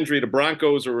serious injury, the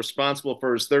Broncos are responsible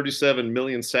for his $37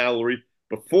 million salary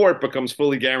before it becomes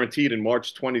fully guaranteed in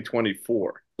March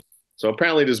 2024. So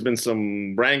apparently there's been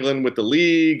some wrangling with the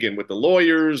league and with the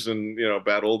lawyers and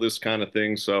about all this kind of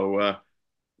thing. So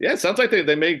yeah, it sounds like they're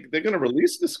going to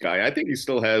release this guy. I think he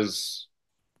still has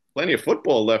plenty of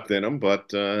football left in him,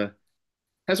 but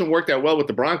hasn't worked out well with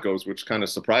the Broncos, which kind of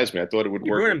surprised me. I thought it would work.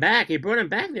 He brought him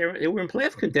back. They were in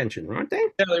playoff contention, weren't they?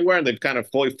 Yeah, they were, and they've kind of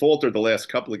faltered the last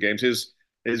couple of games. His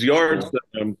yards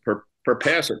per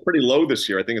pass are pretty low this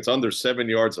year. I think it's under 7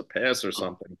 yards a pass or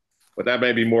something. But that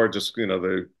may be more just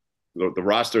the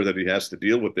roster that he has to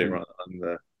deal with there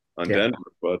on Denver.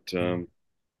 But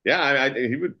yeah,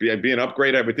 he would be an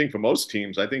upgrade, I would think, for most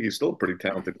teams. I think he's still a pretty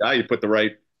talented guy. You put the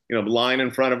right line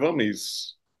in front of him.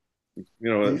 He's in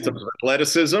terms of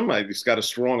athleticism, he's got a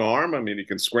strong arm. I mean, he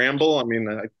can scramble. I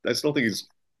mean, I still think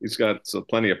he's got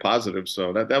plenty of positives.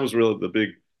 So that was really the big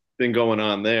thing going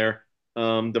on there.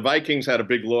 The Vikings had a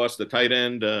big loss. The tight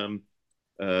end,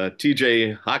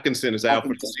 T.J. Hawkinson, is out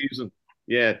for the season.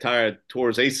 Yeah, tore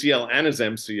his ACL and his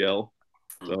MCL.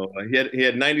 So he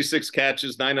had 96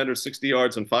 catches, 960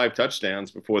 yards, and 5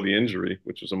 touchdowns before the injury,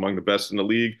 which was among the best in the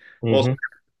league. Mm-hmm. Also,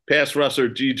 pass rusher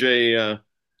DJ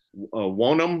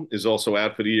Wonham is also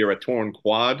out for the year at torn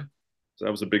quad. So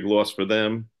that was a big loss for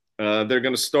them. They're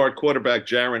going to start quarterback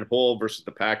Jaron Hall versus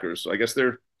the Packers. So I guess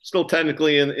they're still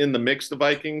technically in the mix, the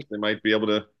Vikings. They might be able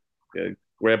to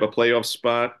grab a playoff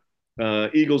spot.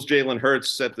 Eagles Jalen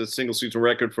Hurts set the single season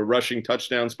record for rushing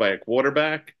touchdowns by a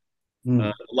quarterback.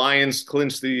 Lions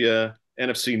clinched the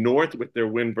NFC North with their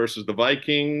win versus the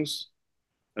Vikings.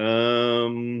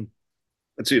 Let's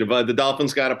see, the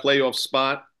Dolphins got a playoff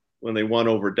spot when they won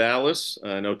over Dallas.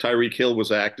 I know Tyreek Hill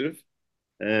was active,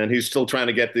 and he's still trying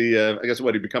to get he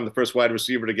become the first wide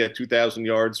receiver to get 2,000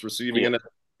 yards receiving in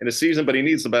a season, but he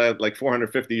needs about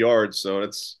 450 yards, so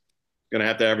it's going to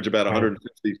have to average about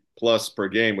 150 plus per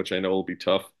game, which I know will be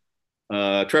tough.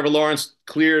 Trevor Lawrence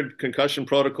cleared concussion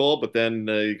protocol, but then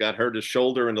he got hurt his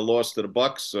shoulder in the loss to the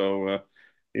Bucs, so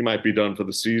he might be done for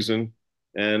the season.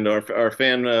 And our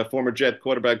former Jet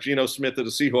quarterback Geno Smith of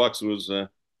the Seahawks was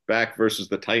back versus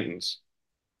the Titans.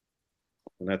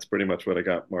 And that's pretty much what I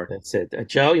got, Mark. That's it.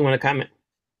 Joe, you want to comment?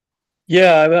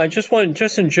 Yeah, I just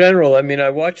in general, I mean, I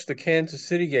watched the Kansas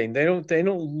City game. They don't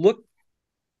look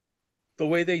the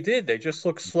way they did. They just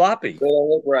look sloppy. They don't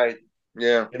look right.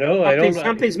 Yeah.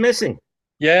 Something's missing.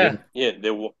 Yeah. Yeah,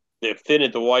 they're thin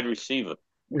at the wide receiver.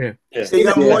 Yeah. They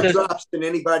got more drops than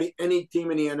any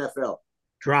team in the NFL.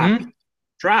 Drops.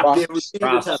 The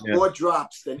receivers have more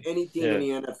drops than any team in the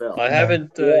NFL. I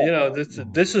haven't,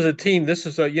 this is a team. This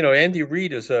is Andy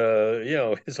Reid is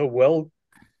a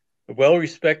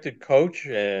well-respected coach,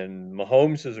 and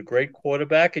Mahomes is a great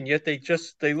quarterback, and yet they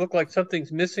look like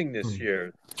something's missing this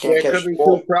year. There could be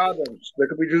two problems. There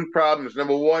could be two problems.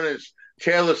 Number one is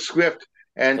Taylor Swift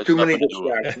and too many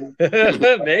distractions.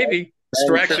 Maybe.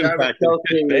 Distraction factor.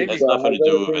 Has nothing to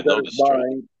do with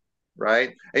it.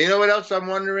 Right. And you know what else I'm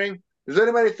wondering? Does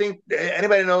anybody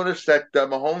notice that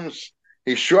Mahomes,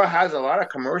 he sure has a lot of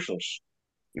commercials?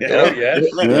 Yeah.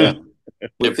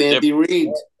 With Andy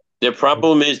Reid. Their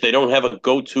problem is they don't have a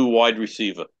go-to wide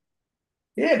receiver.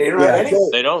 Yeah, they don't have any.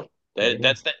 They don't.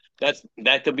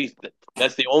 That could be.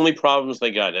 That's the only problems they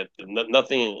got.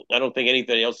 Nothing. I don't think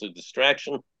anything else is a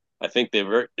distraction. I think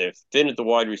they're thin at the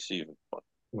wide receiver. All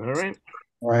right.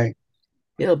 Right.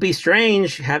 It'll be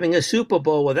strange having a Super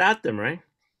Bowl without them, right?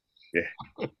 Yeah.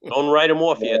 Don't write them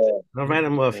off yet. Don't write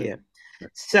them off yet.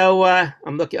 So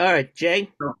I'm looking. All right, Jay.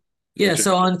 Yeah.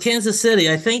 So on Kansas City,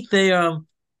 I think Fred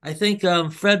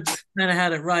kind of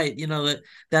had it right.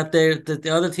 That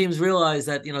the other teams realize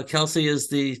that Kelsey is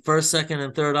the first, second,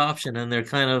 and third option, and they're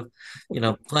kind of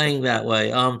playing that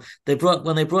way. When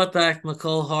they brought back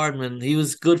McCole Hardman, he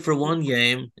was good for one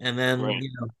game, and then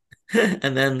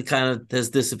and then kind of has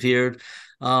disappeared.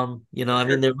 I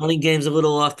mean, their running game's a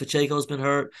little off. Pacheco's been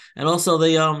hurt, and also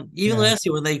they even last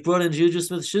year when they brought in Juju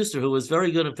Smith-Schuster, who was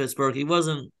very good in Pittsburgh, he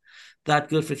wasn't that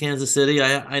good for Kansas City.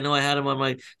 I know I had him on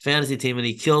my fantasy team and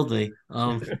he killed me.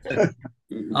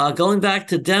 Going back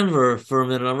to Denver for a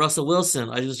minute on Russell Wilson,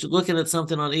 I was looking at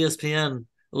something on ESPN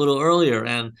a little earlier,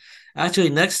 and actually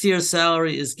next year's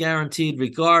salary is guaranteed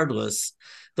regardless.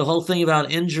 the whole thing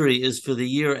about injury is for the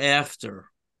year after.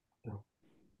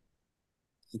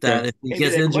 That if he Maybe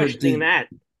gets they're injured, questioning that.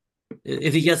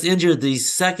 if he gets injured, the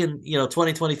second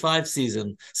 2025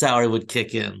 season salary would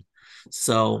kick in.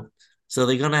 So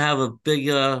they're gonna have a big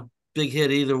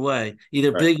hit either way,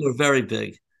 either big or very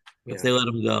big, if they let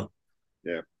him go.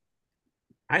 Yeah.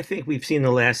 I think we've seen the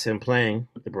last of him playing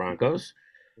with the Broncos.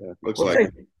 Yeah, looks we'll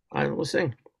like see. We'll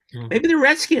see. Maybe the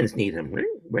Redskins need him.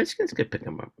 Redskins could pick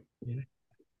him up.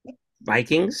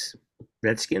 Vikings,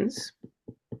 Redskins.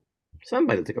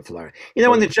 Somebody took a flyer.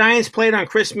 When the Giants played on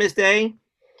Christmas Day,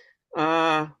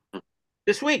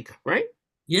 this week, right?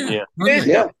 Yeah.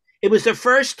 It was the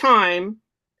first time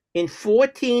in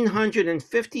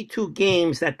 1,452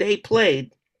 games that they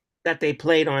played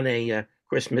on a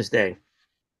Christmas Day.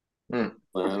 I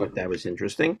thought that was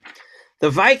interesting.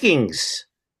 The Vikings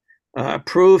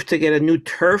approved to get a new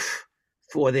turf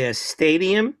for their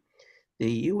stadium, the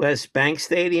U.S. Bank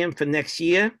Stadium, for next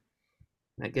year.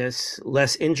 I guess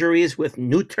less injuries with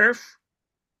new turf.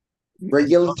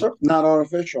 Regular turf, not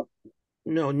artificial.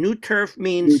 No, new turf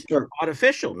means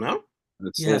artificial, no?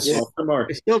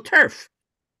 It's still turf.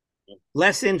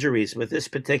 Less injuries with this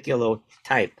particular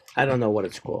type. I don't know what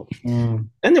it's called.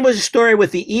 Then there was a story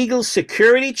with the Eagles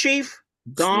security chief,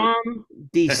 Dom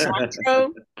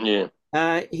DeSandro.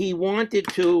 He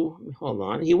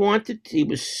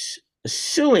was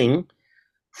suing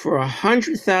for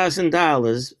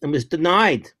 $100,000 and was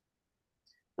denied.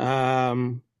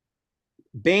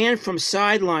 Banned from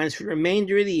sidelines for the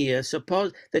remainder of the year.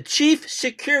 Suppose the chief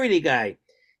security guy,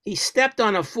 he stepped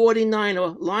on a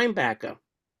 49er linebacker.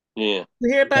 Yeah. You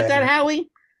hear about that, Howie?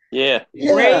 Yeah.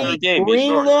 Dre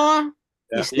Greenlaw.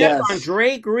 Yeah. He stepped on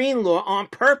Dre Greenlaw on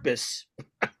purpose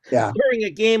during a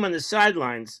game on the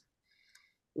sidelines.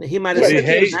 He might have said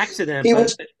it was an accident. He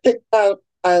was kicked out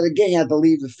of the game, had to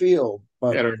leave the field.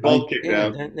 But they're both kicked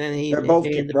out. They're both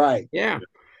kicked, right. Yeah.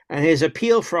 And his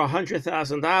appeal for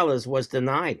 $100,000 was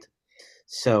denied.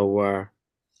 So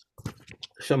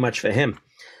much for him.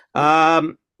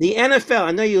 The NFL,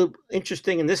 I know you're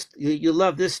interested in this. You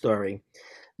love this story.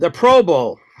 The Pro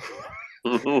Bowl.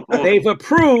 They've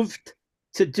approved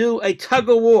to do a tug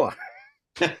of war.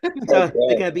 So they're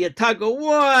going to be a tug of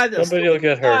war. Somebody will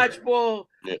get hurt. Dodgeball,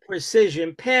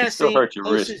 precision passing, hurt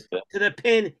your wrist. to the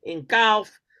pin in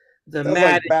golf, the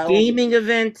Madden gaming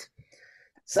event.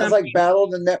 Sounds like Battle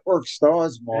of the Network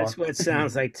Stars, Mark. That's what it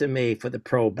sounds like to me for the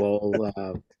Pro Bowl.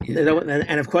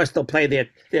 And of course, they'll play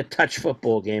their touch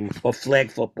football game or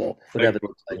flag football, whatever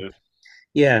they play.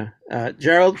 Yeah.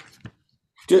 Gerald?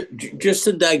 Just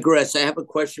to digress, I have a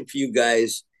question for you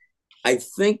guys. I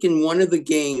think in one of the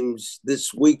games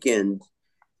this weekend,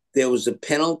 there was a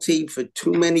penalty for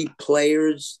too many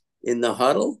players in the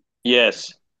huddle.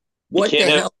 Yes. What the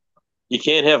hell? You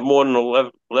can't have more than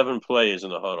 11 players in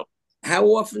the huddle. How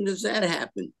often does that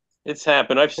happen? It's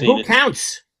happened. I've seen it. Who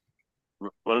counts?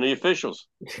 One of the officials.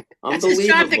 That's his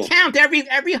job to count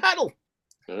every huddle.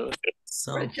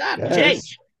 So, good job, Jay.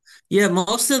 Yeah,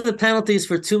 most of the penalties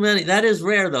for too many, that is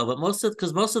rare though, but most of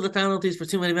the penalties for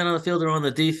too many men on the field are on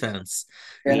the defense.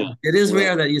 Yeah. It is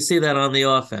rare that you see that on the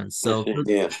offense. So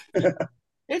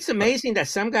it's amazing that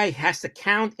some guy has to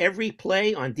count every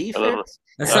play on defense.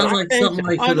 That sounds like something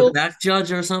like for the back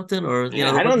judge or something, or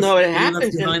I don't know. It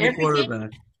happens behind the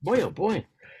quarterback. Boy, oh boy,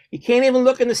 you can't even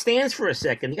look in the stands for a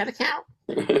second. You got to count.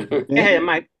 Hey,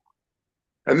 Mike.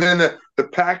 And then the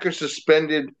Packers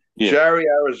suspended Jerry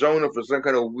Arizona for some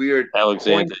kind of weird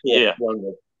Alexander. Yeah.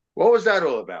 What was that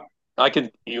all about?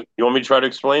 You want me to try to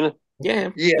explain it? Yeah.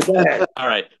 Yeah. All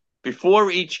right.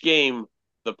 Before each game,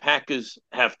 the Packers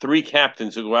have 3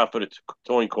 captains who go out for the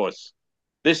coin toss.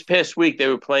 This past week, they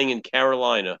were playing in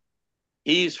Carolina.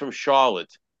 He's from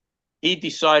Charlotte. He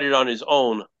decided on his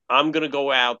own, I'm going to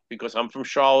go out because I'm from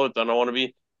Charlotte. I don't want to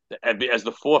be as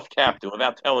the 4th captain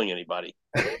without telling anybody.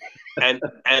 and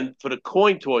for the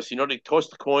coin toss, they toss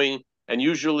the coin, and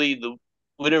usually the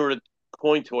winner of the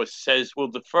coin toss says we'll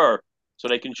defer, so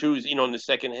they can choose, in the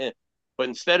second hit. But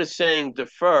instead of saying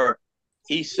defer,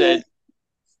 he said,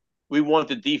 we want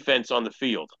the defense on the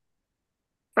field.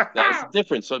 That's the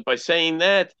difference. So by saying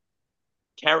that,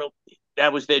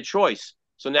 that was their choice.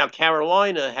 So now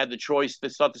Carolina had the choice to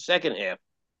start the second half.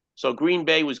 So Green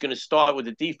Bay was going to start with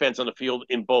the defense on the field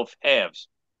in both halves.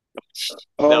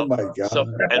 My God. So,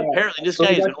 and apparently this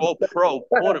guy is an all-pro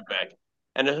quarterback.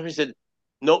 And somebody said,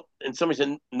 no, and somebody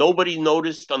said nobody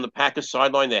noticed on the Packers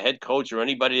sideline, the head coach or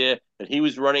anybody there, that he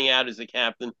was running out as the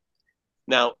captain.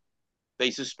 Now,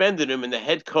 they suspended him, and the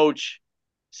head coach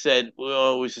said,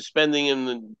 well, we're suspending him,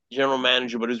 the general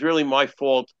manager, but it's really my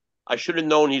fault. I should have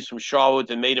known he's from Charlotte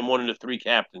and made him one of the 3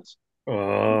 captains.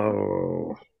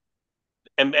 Oh.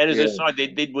 And as a side, they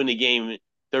did win the game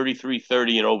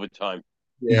 33-30 in overtime.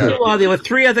 Yeah. Well, there were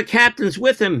 3 other captains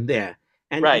with him there.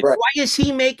 And Right. why is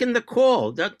he making the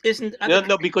call? That isn't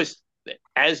No, because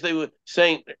as they were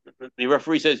saying, the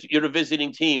referee says, you're the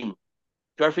visiting team.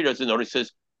 The referee doesn't know. He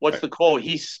says, what's the call?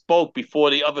 He spoke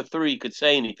before the other 3 could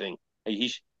say anything.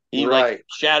 He like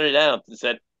shouted out and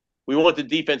said, we want the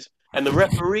defense. And the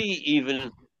referee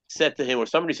even said to him, or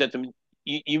somebody said to him,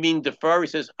 you mean defer? He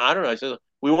says, I don't know. I said,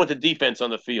 we want the defense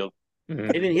on the field.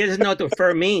 He doesn't know what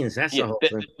defer means. That's the whole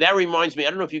thing. That reminds me, I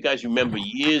don't know if you guys remember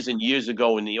years and years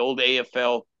ago in the old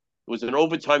AFL, it was an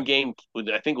overtime game with,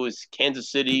 I think it was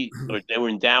Kansas City, or they were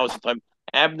in Dallas at the time.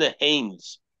 Abner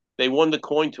Haynes, they won the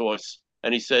coin toss,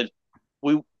 and he said,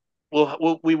 we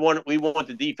want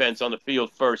the defense on the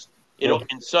field first.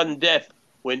 In sudden death,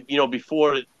 when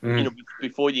before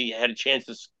you had a chance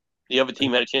to, the other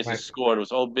team had a chance to score. It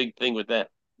was a whole big thing with that.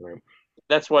 Right.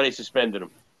 That's why they suspended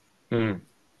him.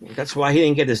 That's why he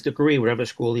didn't get his degree, whatever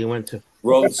school he went to.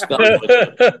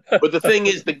 But the thing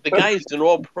is, the guy is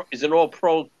an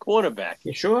all-pro quarterback.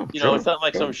 Yeah, sure. It's not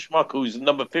like some schmuck who's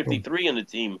number 53 on the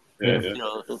team.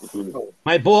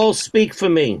 My balls speak for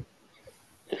me.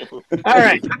 All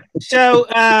right. So,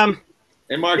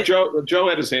 hey, Mark, Joe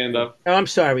had his hand up. Oh, I'm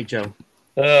sorry, Joe.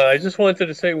 I just wanted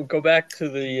to say, we'll go back to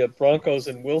the Broncos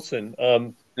and Wilson.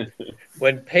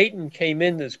 When Peyton came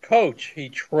in as coach, he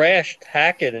trashed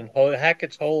Hackett and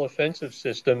Hackett's whole offensive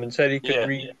system and said he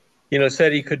could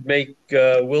said he could make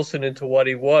Wilson into what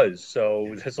he was.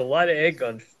 So there's a lot of egg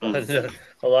on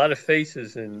a lot of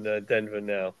faces in Denver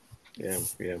now. Yeah.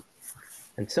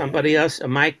 And somebody else,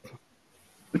 Mike?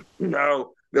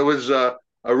 No, there was a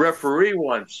referee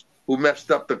once who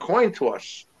messed up the coin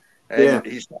toss. And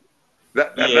he said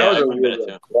that was a weird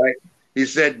one, right? He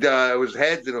said it was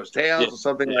heads and it was tails or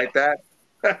something like that.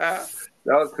 That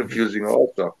was confusing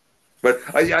also. But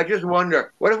I just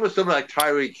wonder, what if it was something like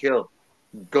Tyreek Hill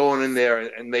going in there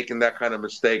and making that kind of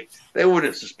mistake? They wouldn't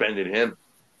have suspended him.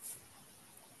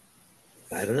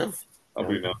 I don't know.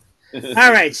 Probably not.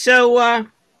 All right. So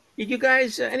did you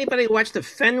guys, anybody watch the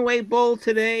Fenway Bowl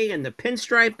today and the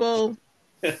Pinstripe Bowl?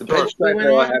 The Pinstripe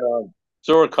Bowl I had on.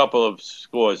 Saw a couple of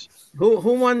scores. Who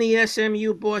won the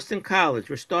SMU Boston College?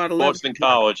 We're starting Boston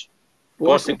College.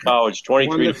 Boston College, 23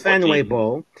 won the Fenway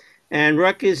Bowl. And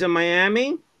Rutgers in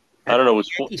Miami? I don't know.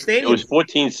 It was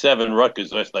 14-7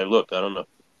 Rutgers last I looked. I don't know.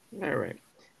 All right.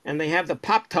 And they have the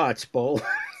Pop-Tarts Bowl.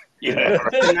 Yeah.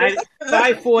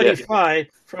 5:45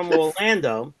 from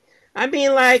Orlando. I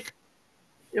mean, like,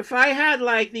 if I had,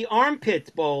 like, the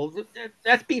Armpit Bowl,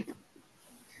 that'd be...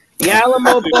 The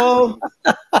Alamo Bowl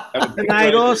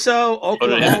tonight also,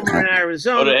 Oklahoma and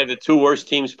Arizona. Oh, they have the 2 worst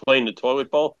teams playing the Toilet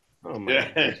Bowl? Oh,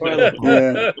 my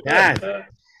God. Yeah.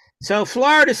 So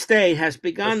Florida State has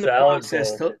begun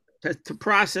the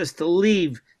process to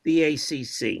leave the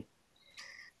ACC.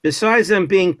 Besides them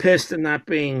being pissed and not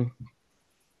being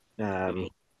in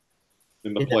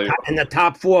the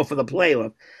top 4 for the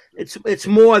playoff, it's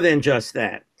more than just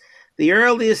that. The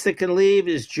earliest they can leave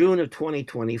is June of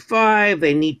 2025.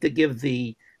 They need to give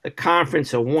the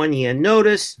conference a 1-year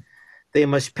notice. They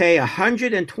must pay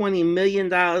 $120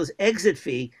 million exit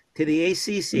fee to the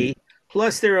ACC.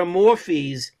 Plus, there are more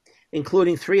fees,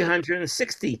 including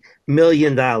 $360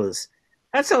 million.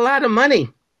 That's a lot of money,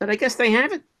 but I guess they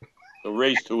have it. To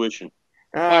raise tuition.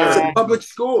 It's a public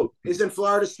school. Isn't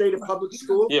Florida State a public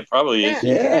school? Yeah, probably is.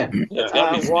 Yeah.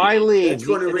 Why leave? That's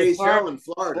going to raise hell in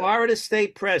Florida. Florida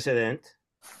State president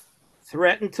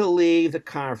threatened to leave the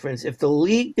conference if the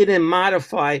league didn't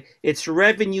modify its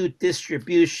revenue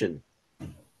distribution.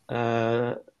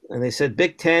 And they said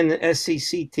Big Ten and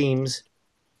SEC teams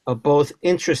are both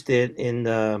interested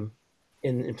in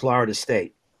Florida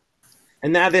State.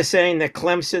 And now they're saying that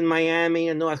Clemson, Miami,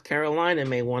 and North Carolina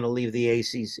may want to leave the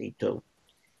ACC too.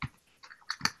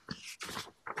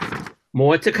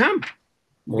 More to come.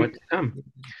 Good. Then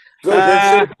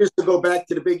Syracuse to go back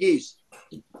to the Big East.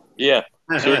 Yeah.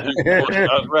 Right.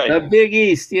 The Big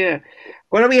East, yeah.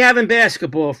 What do we have in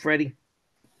basketball, Freddie?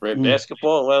 Right,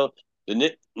 basketball. Well,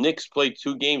 the Knicks played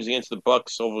 2 games against the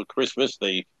Bucks over Christmas.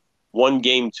 They won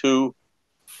game 2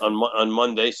 on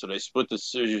Monday, so they split the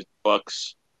series with the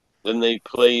Bucks. Then they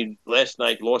played last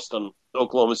night, lost on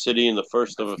Oklahoma City in the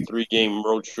first of a 3-game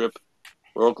road trip,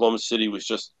 where Oklahoma City was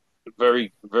just a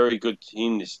very, very good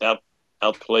team. They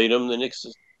outplayed them. The Knicks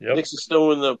are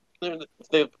still in the if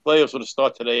the playoffs were to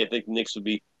start today, I think the Knicks would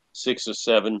be 6 or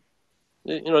 7.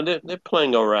 They're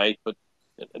playing all right, but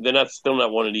they're still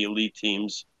not one of the elite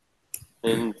teams.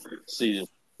 And see,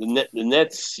 the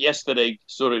Nets yesterday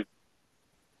sort of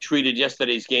treated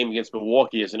yesterday's game against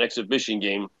Milwaukee as an exhibition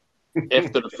game.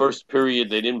 after the first period,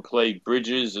 they didn't play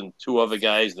Bridges and two other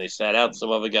guys, and they sat out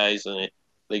some other guys, and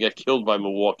they got killed by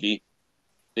Milwaukee.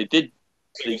 They did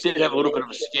have a little bit of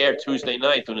a scare Tuesday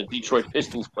night when the Detroit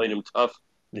Pistons played them tough.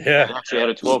 Yeah. They actually had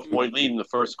a 12-point lead in the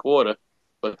first quarter,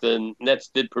 but the Nets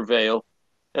did prevail.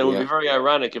 And it would be very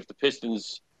ironic if the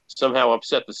Pistons somehow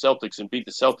upset the Celtics and beat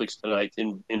the Celtics tonight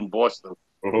in Boston.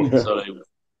 So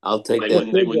I'll take they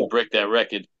that. wouldn't break that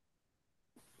record.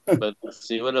 But let's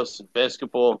see what else.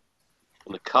 Basketball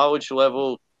on the college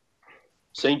level,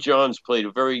 St. John's played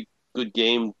a very good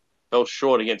game. Fell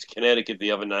short against Connecticut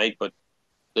the other night, but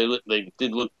they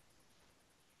did look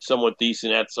somewhat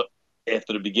decent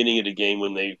after the beginning of the game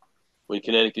when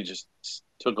Connecticut just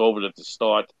took over at the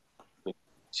start. They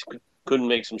couldn't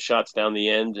make some shots down the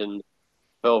end and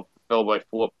fell by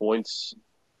 4 points.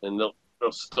 And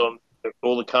they'll still,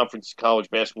 all the conference college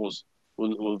basketballs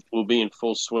will be in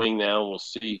full swing now. We'll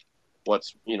see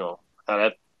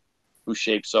who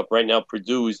shapes up. Right now,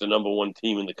 Purdue is the number one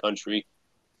team in the country,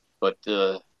 but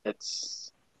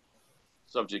that's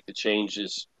subject to change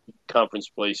as conference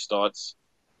play starts.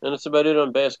 And that's about it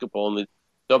on basketball. And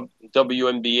the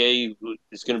WNBA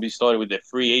is going to be starting with their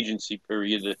free agency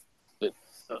period.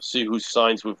 See who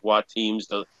signs with what teams.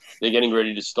 They're getting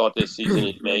ready to start their season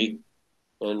in May.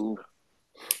 And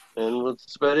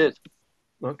that's about it.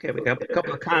 Okay, we got a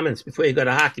couple of comments before you go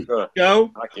to hockey. Sure.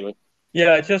 Joe? Hockey.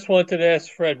 Yeah, I just wanted to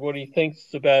ask Fred what he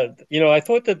thinks about. I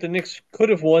thought that the Knicks could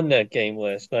have won that game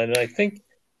last night, and I think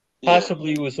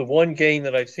possibly it was the one game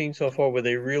that I've seen so far where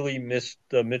they really missed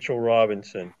Mitchell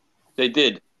Robinson. They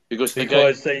did because they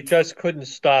just couldn't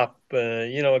stop.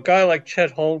 A guy like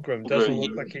Chet Holmgren doesn't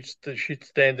look like he should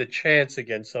stand a chance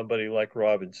against somebody like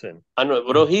Robinson. I know,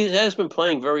 but he has been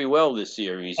playing very well this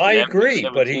year. I agree,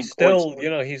 but he's still,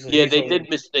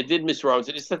 they did miss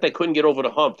Robinson. It's that they couldn't get over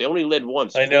the hump. They only led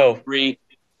once. I know. 3.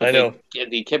 I know.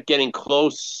 They kept getting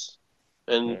close,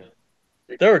 and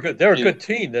they're a good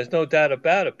team. There's no doubt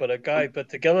about it. But let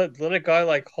a guy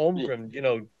like Holmgren,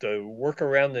 to work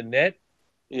around the net.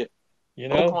 Yeah.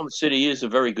 Oklahoma City is a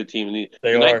very good team.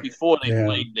 The night before they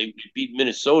played, they beat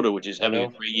Minnesota, which is having a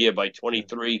great year, by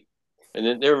 23, and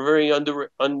then they're very under the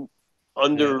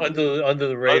radar. Under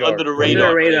the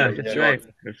radar. That's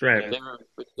right.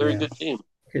 They're a good team.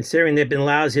 Considering they've been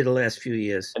lousy the last few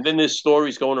years. And then there's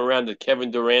stories going around that Kevin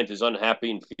Durant is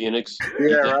unhappy in Phoenix.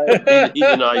 Yeah, right. He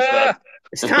denies that.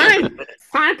 It's time.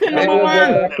 Time to move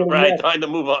on. Right, time to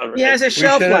move on. Right? He has a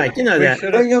shelf life. You know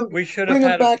that. We should Bring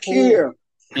him back here.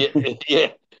 Yeah.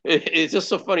 It's just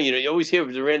so funny. You always hear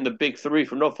Durant, the big three,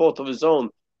 for no fault of his own.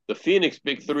 The Phoenix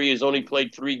big three has only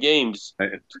played 3 games.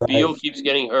 Beal keeps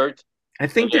getting hurt. I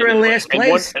think they're in last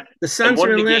place. The Suns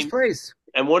are in last place.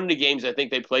 And one of the games, I think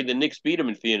they played, the Knicks beat them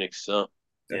in Phoenix. So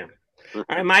yeah. All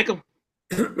right, Michael.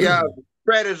 Yeah,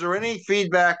 Fred, is there any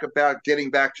feedback about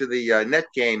getting back to the net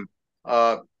game?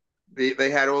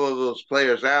 They had all of those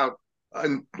players out.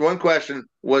 And one question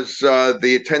was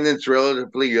the attendance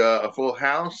relatively a full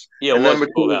house? Yeah, it was a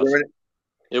full house.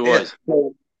 It was.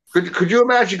 So could you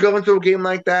imagine going to a game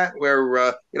like that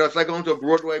where it's like going to a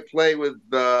Broadway play with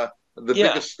the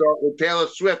biggest star with Taylor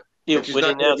Swift? Yeah, when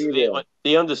announced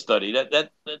the understudy. That's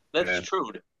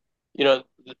true.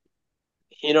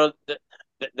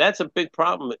 That's a big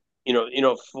problem.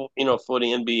 For the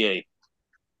NBA.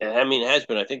 I mean, it has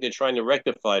been. I think they're trying to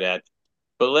rectify that.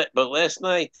 But last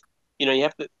night, you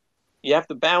have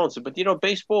to balance it. But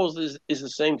baseball is the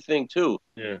same thing too.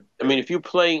 Yeah. I mean, if you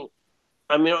play,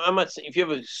 I'm not saying if you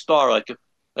have a star like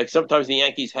sometimes the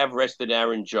Yankees have rested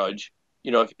Aaron Judge.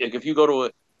 If you go to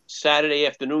a Saturday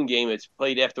afternoon game that's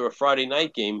played after a Friday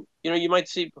night game, you might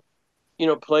see,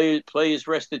 players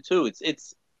rested too.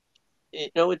 It's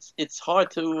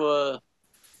hard to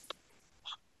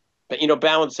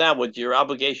balance out with your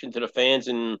obligation to the fans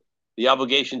and the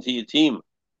obligation to your team.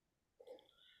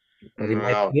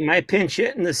 He might pinch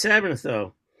hit in the 7th,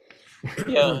 though.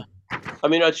 Yeah, I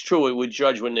mean that's true. With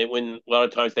Judge, when a lot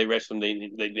of times they rest him,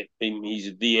 he's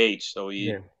a DH, so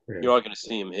you are going to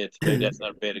see him hit. That's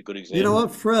not a good example. You know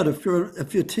what, Fred?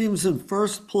 If your team's in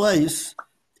first place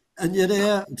and you're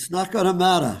there, it's not going to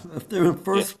matter. If they're in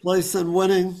first place and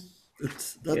winning,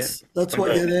 that's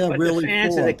what you're there really the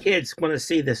fans for. And the kids want to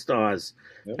see the stars.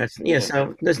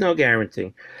 So there's no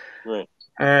guarantee. Right.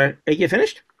 Are you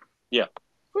finished? Yeah.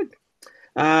 Good.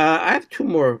 I have 2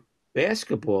 more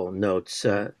basketball notes.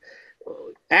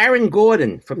 Aaron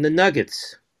Gordon from the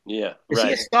Nuggets. Yeah. Is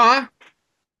he a star?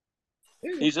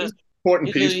 He's an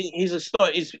important piece. He's a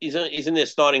star. He's in their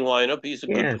starting lineup. He's a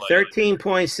good player.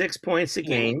 13.6 points a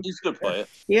game. He's a good player.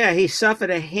 Yeah, he suffered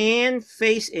a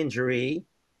hand-face injury,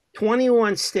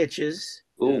 21 stitches,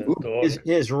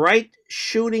 his right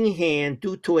shooting hand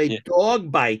due to a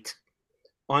dog bite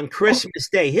on Christmas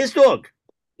Day. His dog.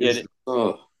 Yeah.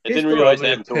 I didn't realize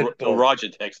that until Roger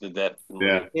texted that.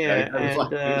 Yeah, I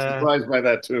was surprised by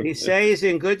that too. He says he's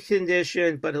in good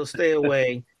condition, but he'll stay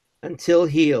away until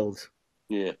healed.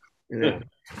 Yeah. And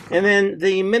then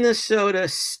the Minnesota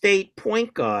State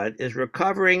point guard is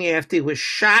recovering after he was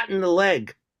shot in the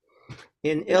leg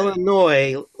in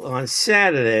Illinois on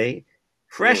Saturday.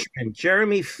 Freshman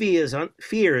Jeremy Fears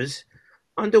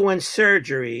underwent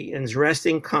surgery and is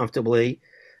resting comfortably.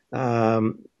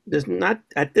 There's not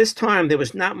at this time there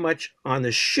was not much on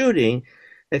the shooting,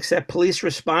 except police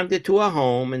responded to a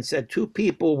home and said 2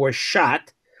 people were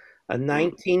shot, a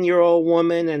 19-year-old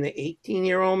woman and an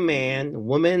 18-year-old man, the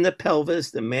woman in the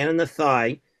pelvis, the man in the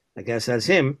thigh. I guess that's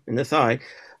him in the thigh.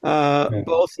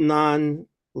 Both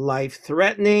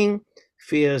non-life-threatening.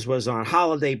 Fears was on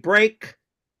holiday break.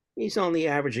 He's only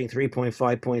averaging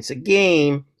 3.5 points a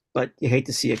game, but you hate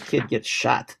to see a kid get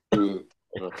shot. Yeah.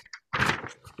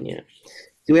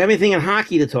 Do we have anything in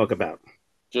hockey to talk about?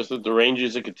 Just that the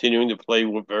Rangers are continuing to play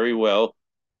very well,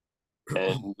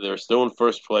 and they're still in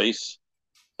first place.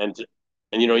 And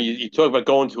you talk about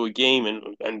going to a game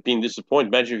and being disappointed.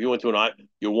 Imagine if you went to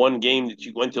your one game that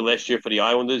you went to last year for the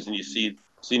Islanders, and you seen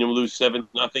them lose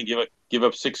 7-0, give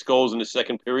up 6 goals in the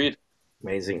second period.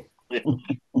 Amazing.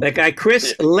 That guy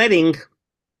Chris Letting,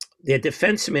 their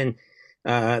defenseman,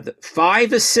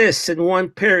 5 assists in 1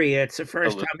 period. It's the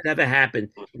first time it ever happened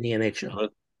in the NHL.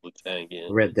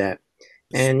 Read that.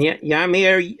 And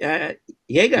Jaromir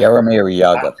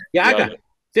Jagr,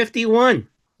 51.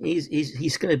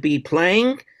 He's going to be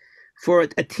playing for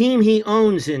a team he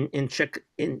owns in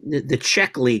the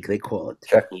Czech League, they call it.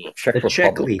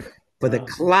 Czech League, for the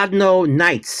Kladno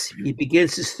Knights. He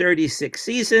begins his 36th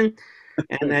season,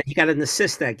 and he got an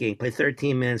assist that game. Played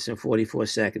 13 minutes and 44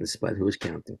 seconds, but who's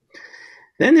counting?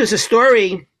 Then there's a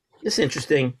story. This is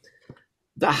interesting.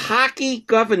 The hockey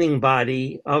governing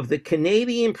body of the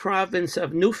Canadian province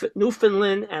of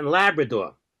Newfoundland and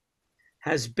Labrador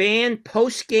has banned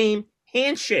post-game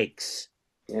handshakes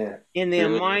in their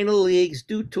minor leagues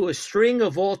due to a string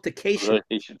of altercations.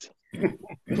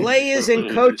 Players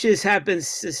and coaches have been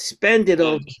suspended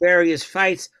over various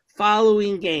fights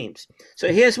following games. So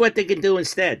here's what they can do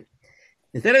instead.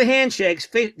 Instead of handshakes,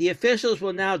 the officials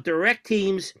will now direct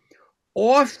teams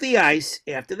off the ice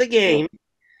after the game.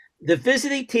 The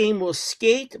visiting team will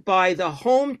skate by the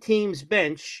home team's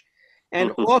bench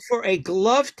and offer a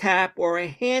glove tap or a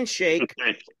handshake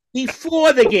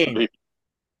before the game.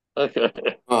 Okay.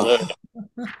 How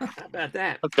about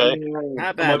that? Okay.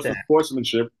 How about that?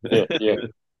 Sportsmanship. Yeah.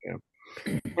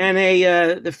 And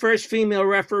the first female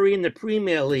referee in the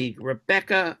Premier League,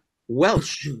 Rebecca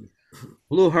Welsh,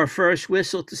 blew her first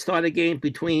whistle to start a game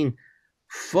between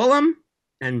Fulham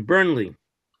and Burnley.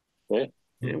 Okay.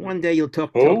 And one day we'll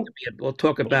talk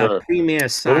about Premier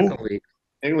Soccer League.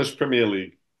 English Premier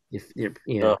League.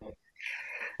 Yeah.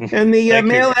 And the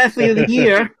male athlete of the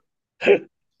year.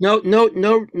 No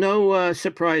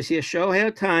surprise here.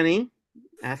 Shohei Ohtani,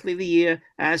 athlete of the year,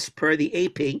 as per the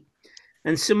AP,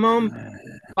 and Simone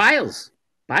Biles.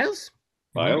 Biles.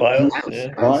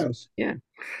 Yeah.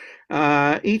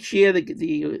 Each year,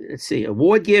 the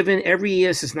award given every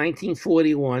year since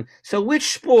 1941. So,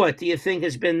 which sport do you think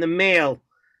has been the male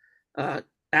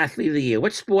athlete of the year?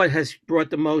 What sport has brought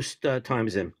the most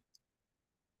times in?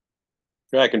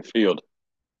 Track and field.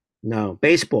 No,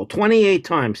 baseball, 28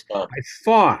 times by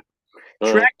far.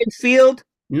 Track and field,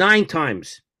 9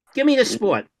 times. Give me a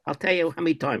sport. I'll tell you how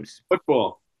many times.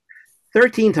 Football.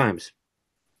 13 times.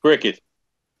 Cricket.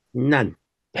 None.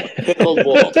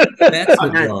 Pickleball.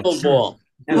 Basketball.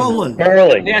 Bowling.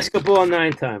 Curling. Basketball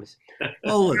 9 times.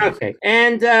 Bowling. Okay,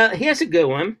 and here's a good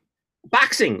one.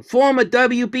 Boxing. Former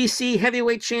WBC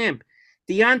heavyweight champ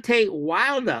Deontay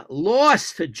Wilder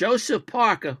lost to Joseph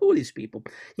Parker. Who are these people?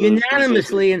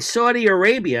 Unanimously in Saudi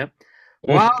Arabia.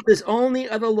 Wilder's only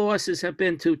other losses have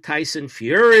been to Tyson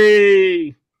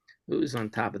Fury, who's on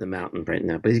top of the mountain right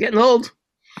now, but he's getting old.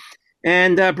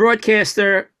 And boxing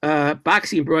broadcaster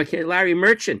Larry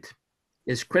Merchant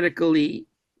is critically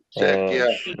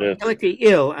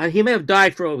ill. He may have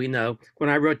died for all we know when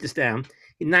I wrote this down.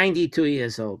 He's 92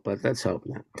 years old, but let's hope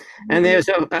not. And there's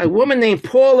a woman named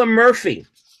Paula Murphy.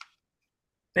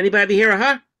 Anybody hear of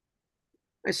her?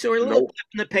 I saw a little clip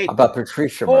in the paper. About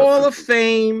Patricia Hall Murphy. of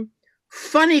Fame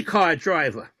funny car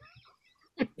driver.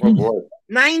 Oh boy.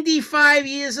 95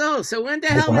 years old. So when the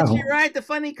hell did she ride the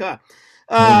funny car?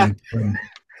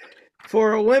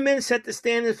 For a woman, set the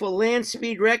standard for land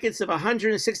speed records of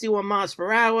 161 miles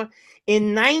per hour.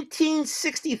 In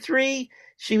 1963,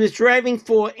 She was driving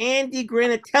for Andy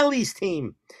Granatelli's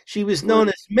team. She was known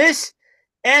as Miss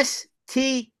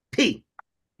STP.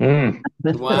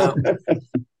 Wow.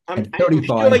 I'm sure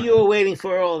you were waiting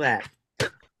for all that.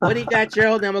 What do you got,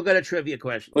 Gerald? Then we'll go to trivia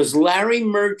questions. Was Larry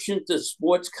Merchant the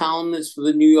sports columnist for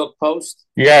the New York Post?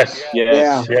 Yes.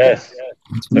 Yeah. Yes.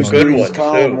 A good one,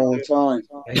 column too. all the time.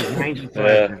 He's 95.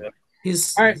 Yeah.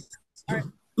 He's All right.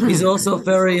 he's also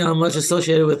very much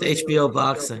associated with HBO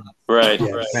boxing. Right.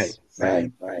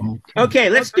 Right. Okay,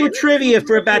 let's do trivia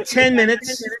for about 10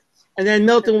 minutes, and then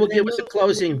Milton will give us a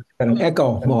closing. Got an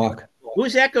echo, Mark.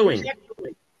 Who's echoing?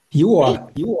 You are.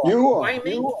 Why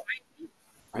me?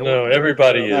 No,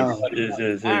 everybody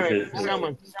is. No. All right,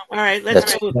 someone. All right,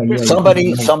 let's go.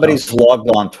 Somebody's logged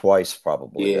on twice,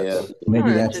 probably. Yeah. Maybe All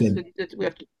right, that's it. we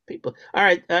have to, people. All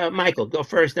right, Michael, go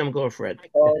first, then we'll go Fred.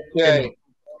 Okay.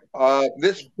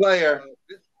 This player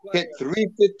hit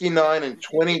 359 in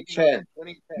 2010.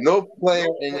 No player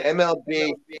in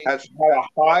MLB has had a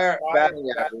higher batting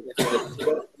average in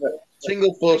a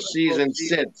single full season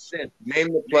since.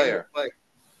 Name the player.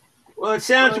 Well, it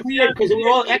sounds weird because we're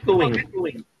all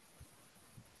echoing.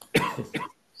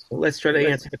 So let's try to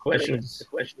answer the questions.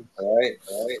 All right.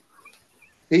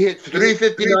 He hit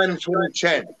 359 in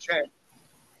 2010.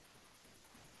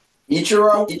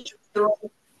 Ichiro?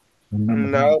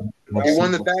 No, he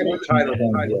won the batting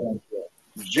title.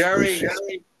 Jerry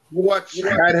Schwartz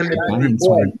had him in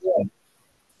the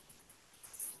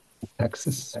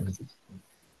Texas.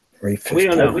 We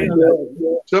don't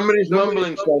know. Somebody's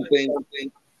mumbling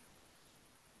something.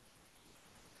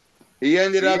 He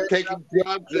ended up taking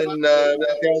drugs and went down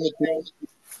the field.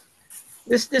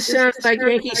 This sounds like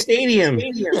Yankee Stadium.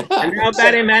 And now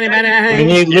batting. We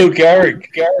need Lou Gehrig.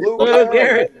 Lou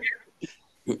Gehrig.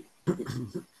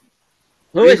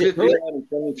 Who is it? Who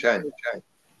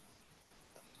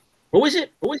is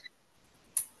it?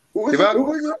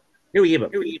 Here we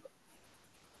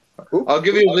go. I'll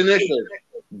give you his initials.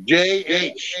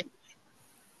 J.H.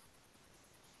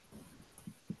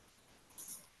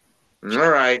 All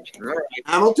right.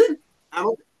 Hamilton?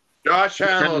 Josh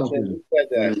Hamilton. Who said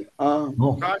that?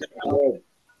 Josh Hamilton.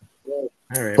 All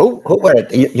right. Who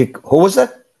was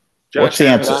that? What's the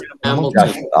answer?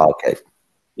 Hamilton. Okay.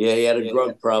 Yeah, he had a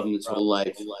drug problem his whole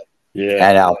life. Yeah.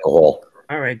 And alcohol.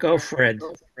 All right, go Fred.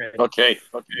 Okay.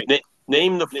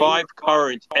 Name the 5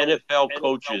 current NFL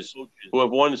coaches who have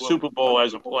won the Super Bowl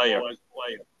as a player.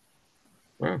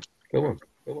 Wow, good one.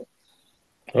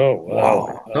 Oh,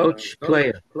 wow. Coach,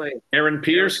 player. Aaron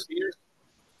Pierce.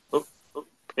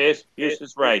 Pierce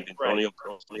is right.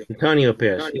 Antonio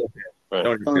Pierce.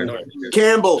 Right.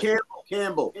 Campbell.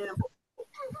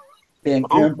 Dan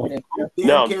Campbell.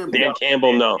 No, Dan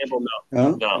Campbell, no.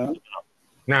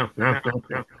 No.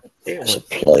 As a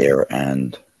player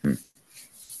and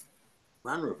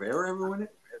Ron Rivera ever win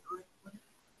it?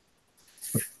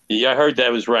 Yeah, I heard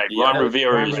that was right. Ron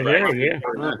Rivera is right. Yeah.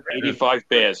 85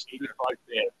 Bears.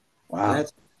 Wow.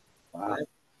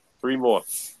 Three more.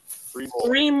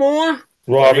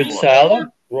 Robert Saleh?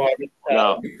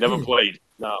 No, never played.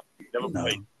 No.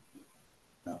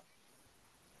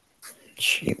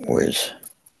 gee whiz.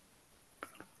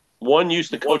 One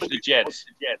used to coach the Jets.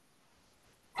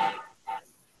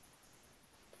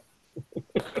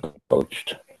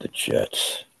 Coached the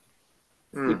Jets.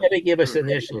 You better give us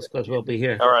initials because we'll be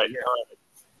here. All right.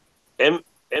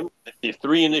 The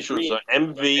 3 initials are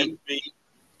MV,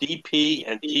 DP,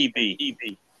 and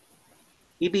TB.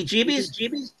 EBGBs?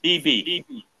 TB.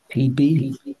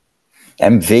 PB.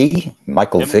 MV,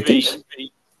 Michael Vickers.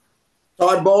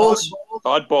 Todd Bowles.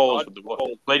 Todd Bowles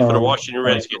played for the Washington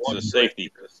Redskins as a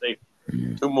safety.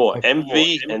 2 more.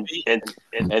 MV and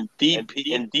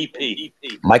DP and DP.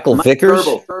 Michael Vickers.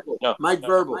 No. Mike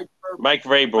Verbal. Mike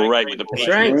Vrabel, right, with the That's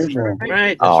Patriots.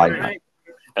 right. Oh, I know.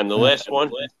 And the last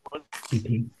one,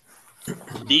 PP.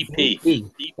 DP.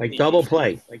 Like double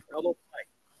play.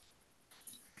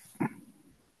 I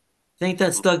think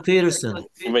that's Doug Peterson.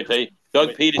 You might tell you,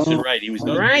 Doug Peterson, right? He was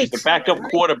the backup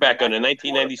quarterback on the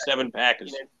 1997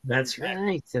 Packers. That's right. All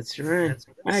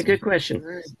right, good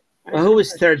question. Well, who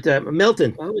was third?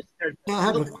 Milton. I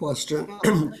have a question.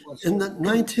 In the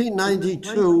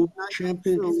 1992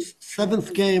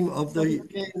 7th game of the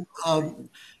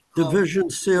division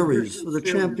series for the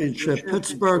championship,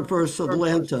 Pittsburgh versus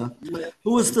Atlanta,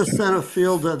 who was the center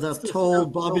fielder that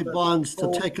told Bobby Bonds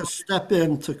to take a step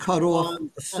in to cut off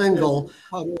a single?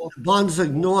 Bonds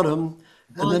ignored him,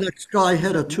 and the next guy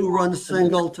hit a 2-run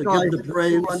single to give the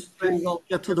Braves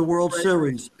get to the World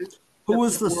Series. Who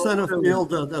was the center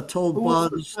fielder that told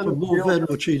Bonds to move in,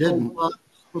 which he didn't?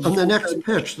 On the next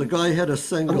pitch, the guy hit a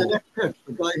single.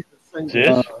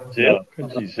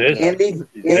 Could exist.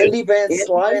 Andy Van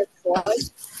Slyke.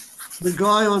 The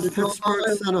guy on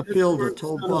Pittsburgh center fielder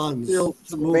told Bonds to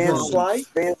move Van on.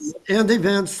 Slyke. Andy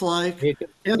Van Slyke.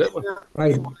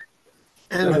 Right.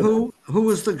 And who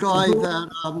was the guy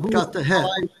that got the hit?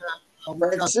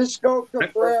 Francisco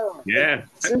Cabrera. Yeah.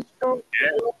 Francisco.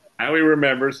 How he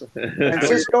remembers.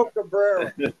 Francisco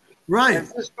Cabrera. Right.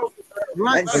 Francisco Cabrera.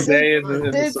 Right. And Someday in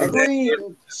the Sid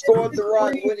Green scored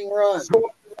the winning run.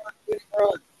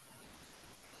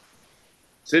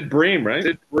 Sid Bream, right?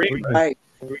 Sid Bream. Right.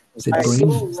 Sid A Bream.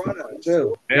 slow runner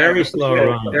too. Very slow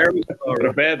run. With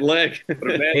a bad leg.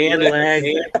 Bad leg.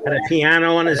 Had a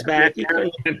piano on his back. He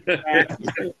couldn't get back.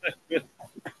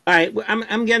 All right,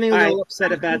 I'm getting a little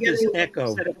upset about this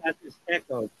echo.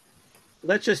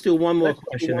 Let's just do one more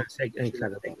question.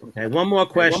 Okay, one more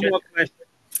question. All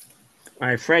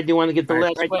right, Fred, you want to get the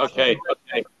last question?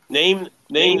 Okay. Name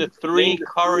the 3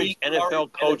 current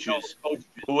NFL coaches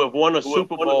who have won a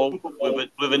Super Bowl with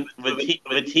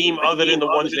a team other than the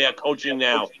ones they are coaching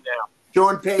now.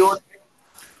 Sean Payton.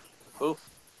 Who?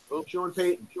 Sean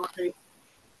Payton.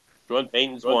 Sean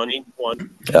Payton's one.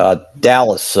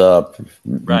 Dallas.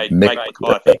 Right, Mike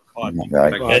McCarthy.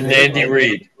 Right. And Andy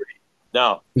Reid.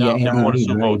 No, Yeah, never Andy won a Reid,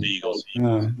 Super Bowl right. with the Eagles.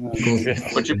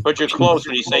 Goes- But you're close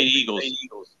when you say Eagles.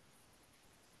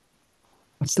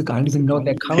 What's the guy? I didn't know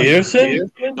that color.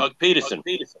 Peterson? Doug Peterson.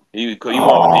 He won with the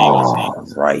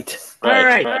Eagles. Right. All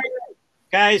right.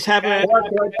 Guys, have a.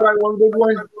 Try one good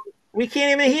one. We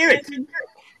can't even hear it.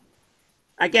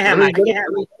 I can have it.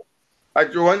 I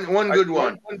drew one good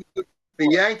one. The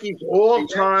Yankees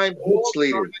all-time hits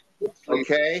leaders.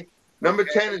 Okay, number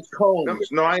 10 is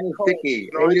Combs, 9 is Dickey,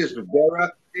 8 is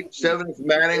Rivera, 7 is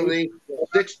Mattingly,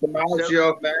 6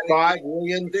 DiMaggio, 5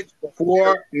 Williams,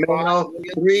 4 Mel,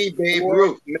 3 Babe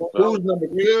Ruth. Who's number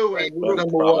 2 and who's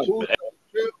number 1?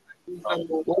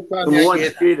 Number 1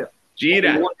 is Jeter.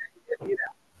 Jeter.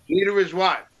 Jeter is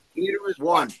what? Jeter is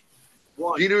 1.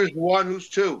 Jeter is 1. Who's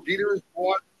 2? Jeter is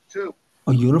 1, 2.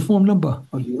 A uniform number.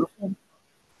 A uniform.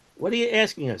 What are you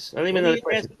asking us? I don't even know the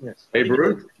question. Babe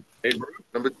Ruth.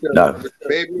 Number 2. No.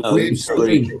 Babe Ruth. No, he's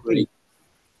 3.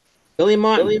 Billy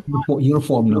Martin.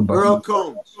 Uniform number. Earl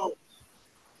Combs.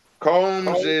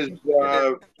 Combs is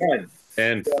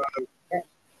 10.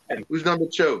 And Who's number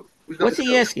 2? What's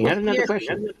he asking? I don't know the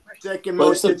question. Second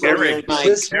most hits. Eric.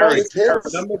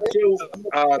 Number 2,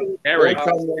 Eric.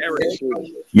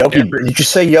 Yogi, did you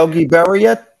say Yogi Berra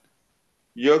yet?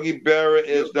 Yogi Berra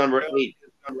is number 8.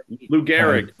 Lou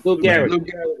Gehrig. Lou Gehrig.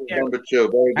 Number 2.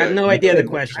 Very I have good. no idea the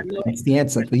question. That's the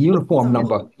answer. The uniform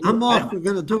number. I'm off. We're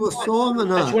going to do a song or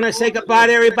I just not? want to say goodbye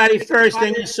to everybody first,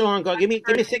 then your song. Go. Give me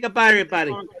say goodbye to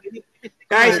everybody.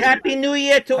 Guys, Happy New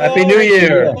Year to all. Happy New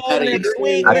Year. All next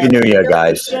week. Happy New Year,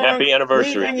 guys. Happy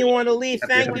anniversary. Leave when you want to leave.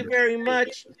 Thank you very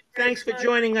much. Thanks for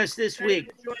joining us this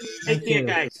week. Take care,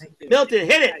 guys. Milton,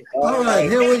 hit it. All right,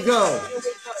 here we go.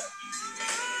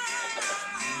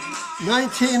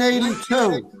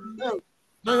 1982.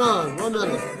 Hang on, 1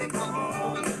 minute.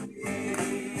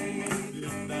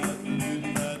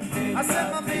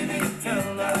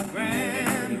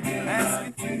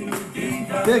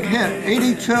 Big hit,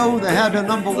 82. They had a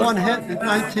number 1 hit in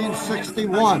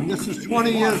 1961. This is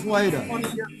 20 years later.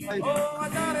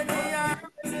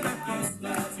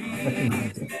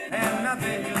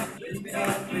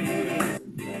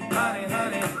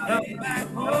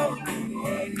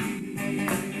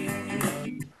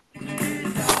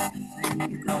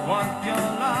 I want your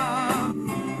love,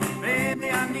 baby,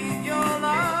 I need your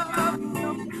love.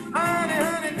 Honey,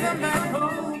 honey, come back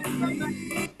home to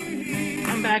me.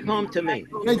 Come back home to me.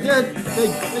 They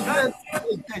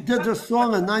did this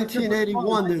song in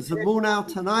 1981. There's the Moon Out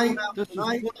Tonight. This is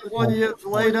 21 years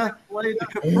later. The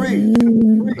Capri.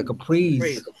 The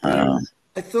Capris.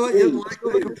 I thought you'd like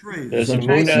the Capri. There's a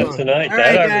moon out tonight. All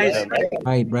That right, I guys.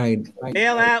 remember. Right.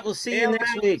 Bail out. We'll see you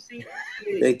next week.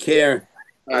 Take care.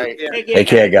 Take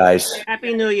care, guys.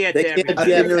 Happy New Year to Take care,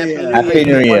 everybody. Jeff. Happy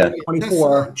New Year.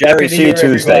 24. Jerry, see you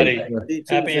Tuesday. Everybody.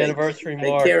 Happy anniversary, Take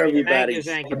Mark. care, everybody.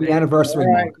 Thank you. Happy anniversary,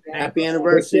 Mark. Happy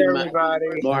anniversary, everybody. Mark.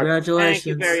 Thank you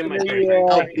Congratulations. very much.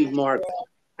 Healthy, Mark.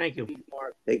 Thank you.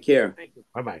 Take care.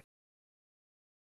 Bye-bye.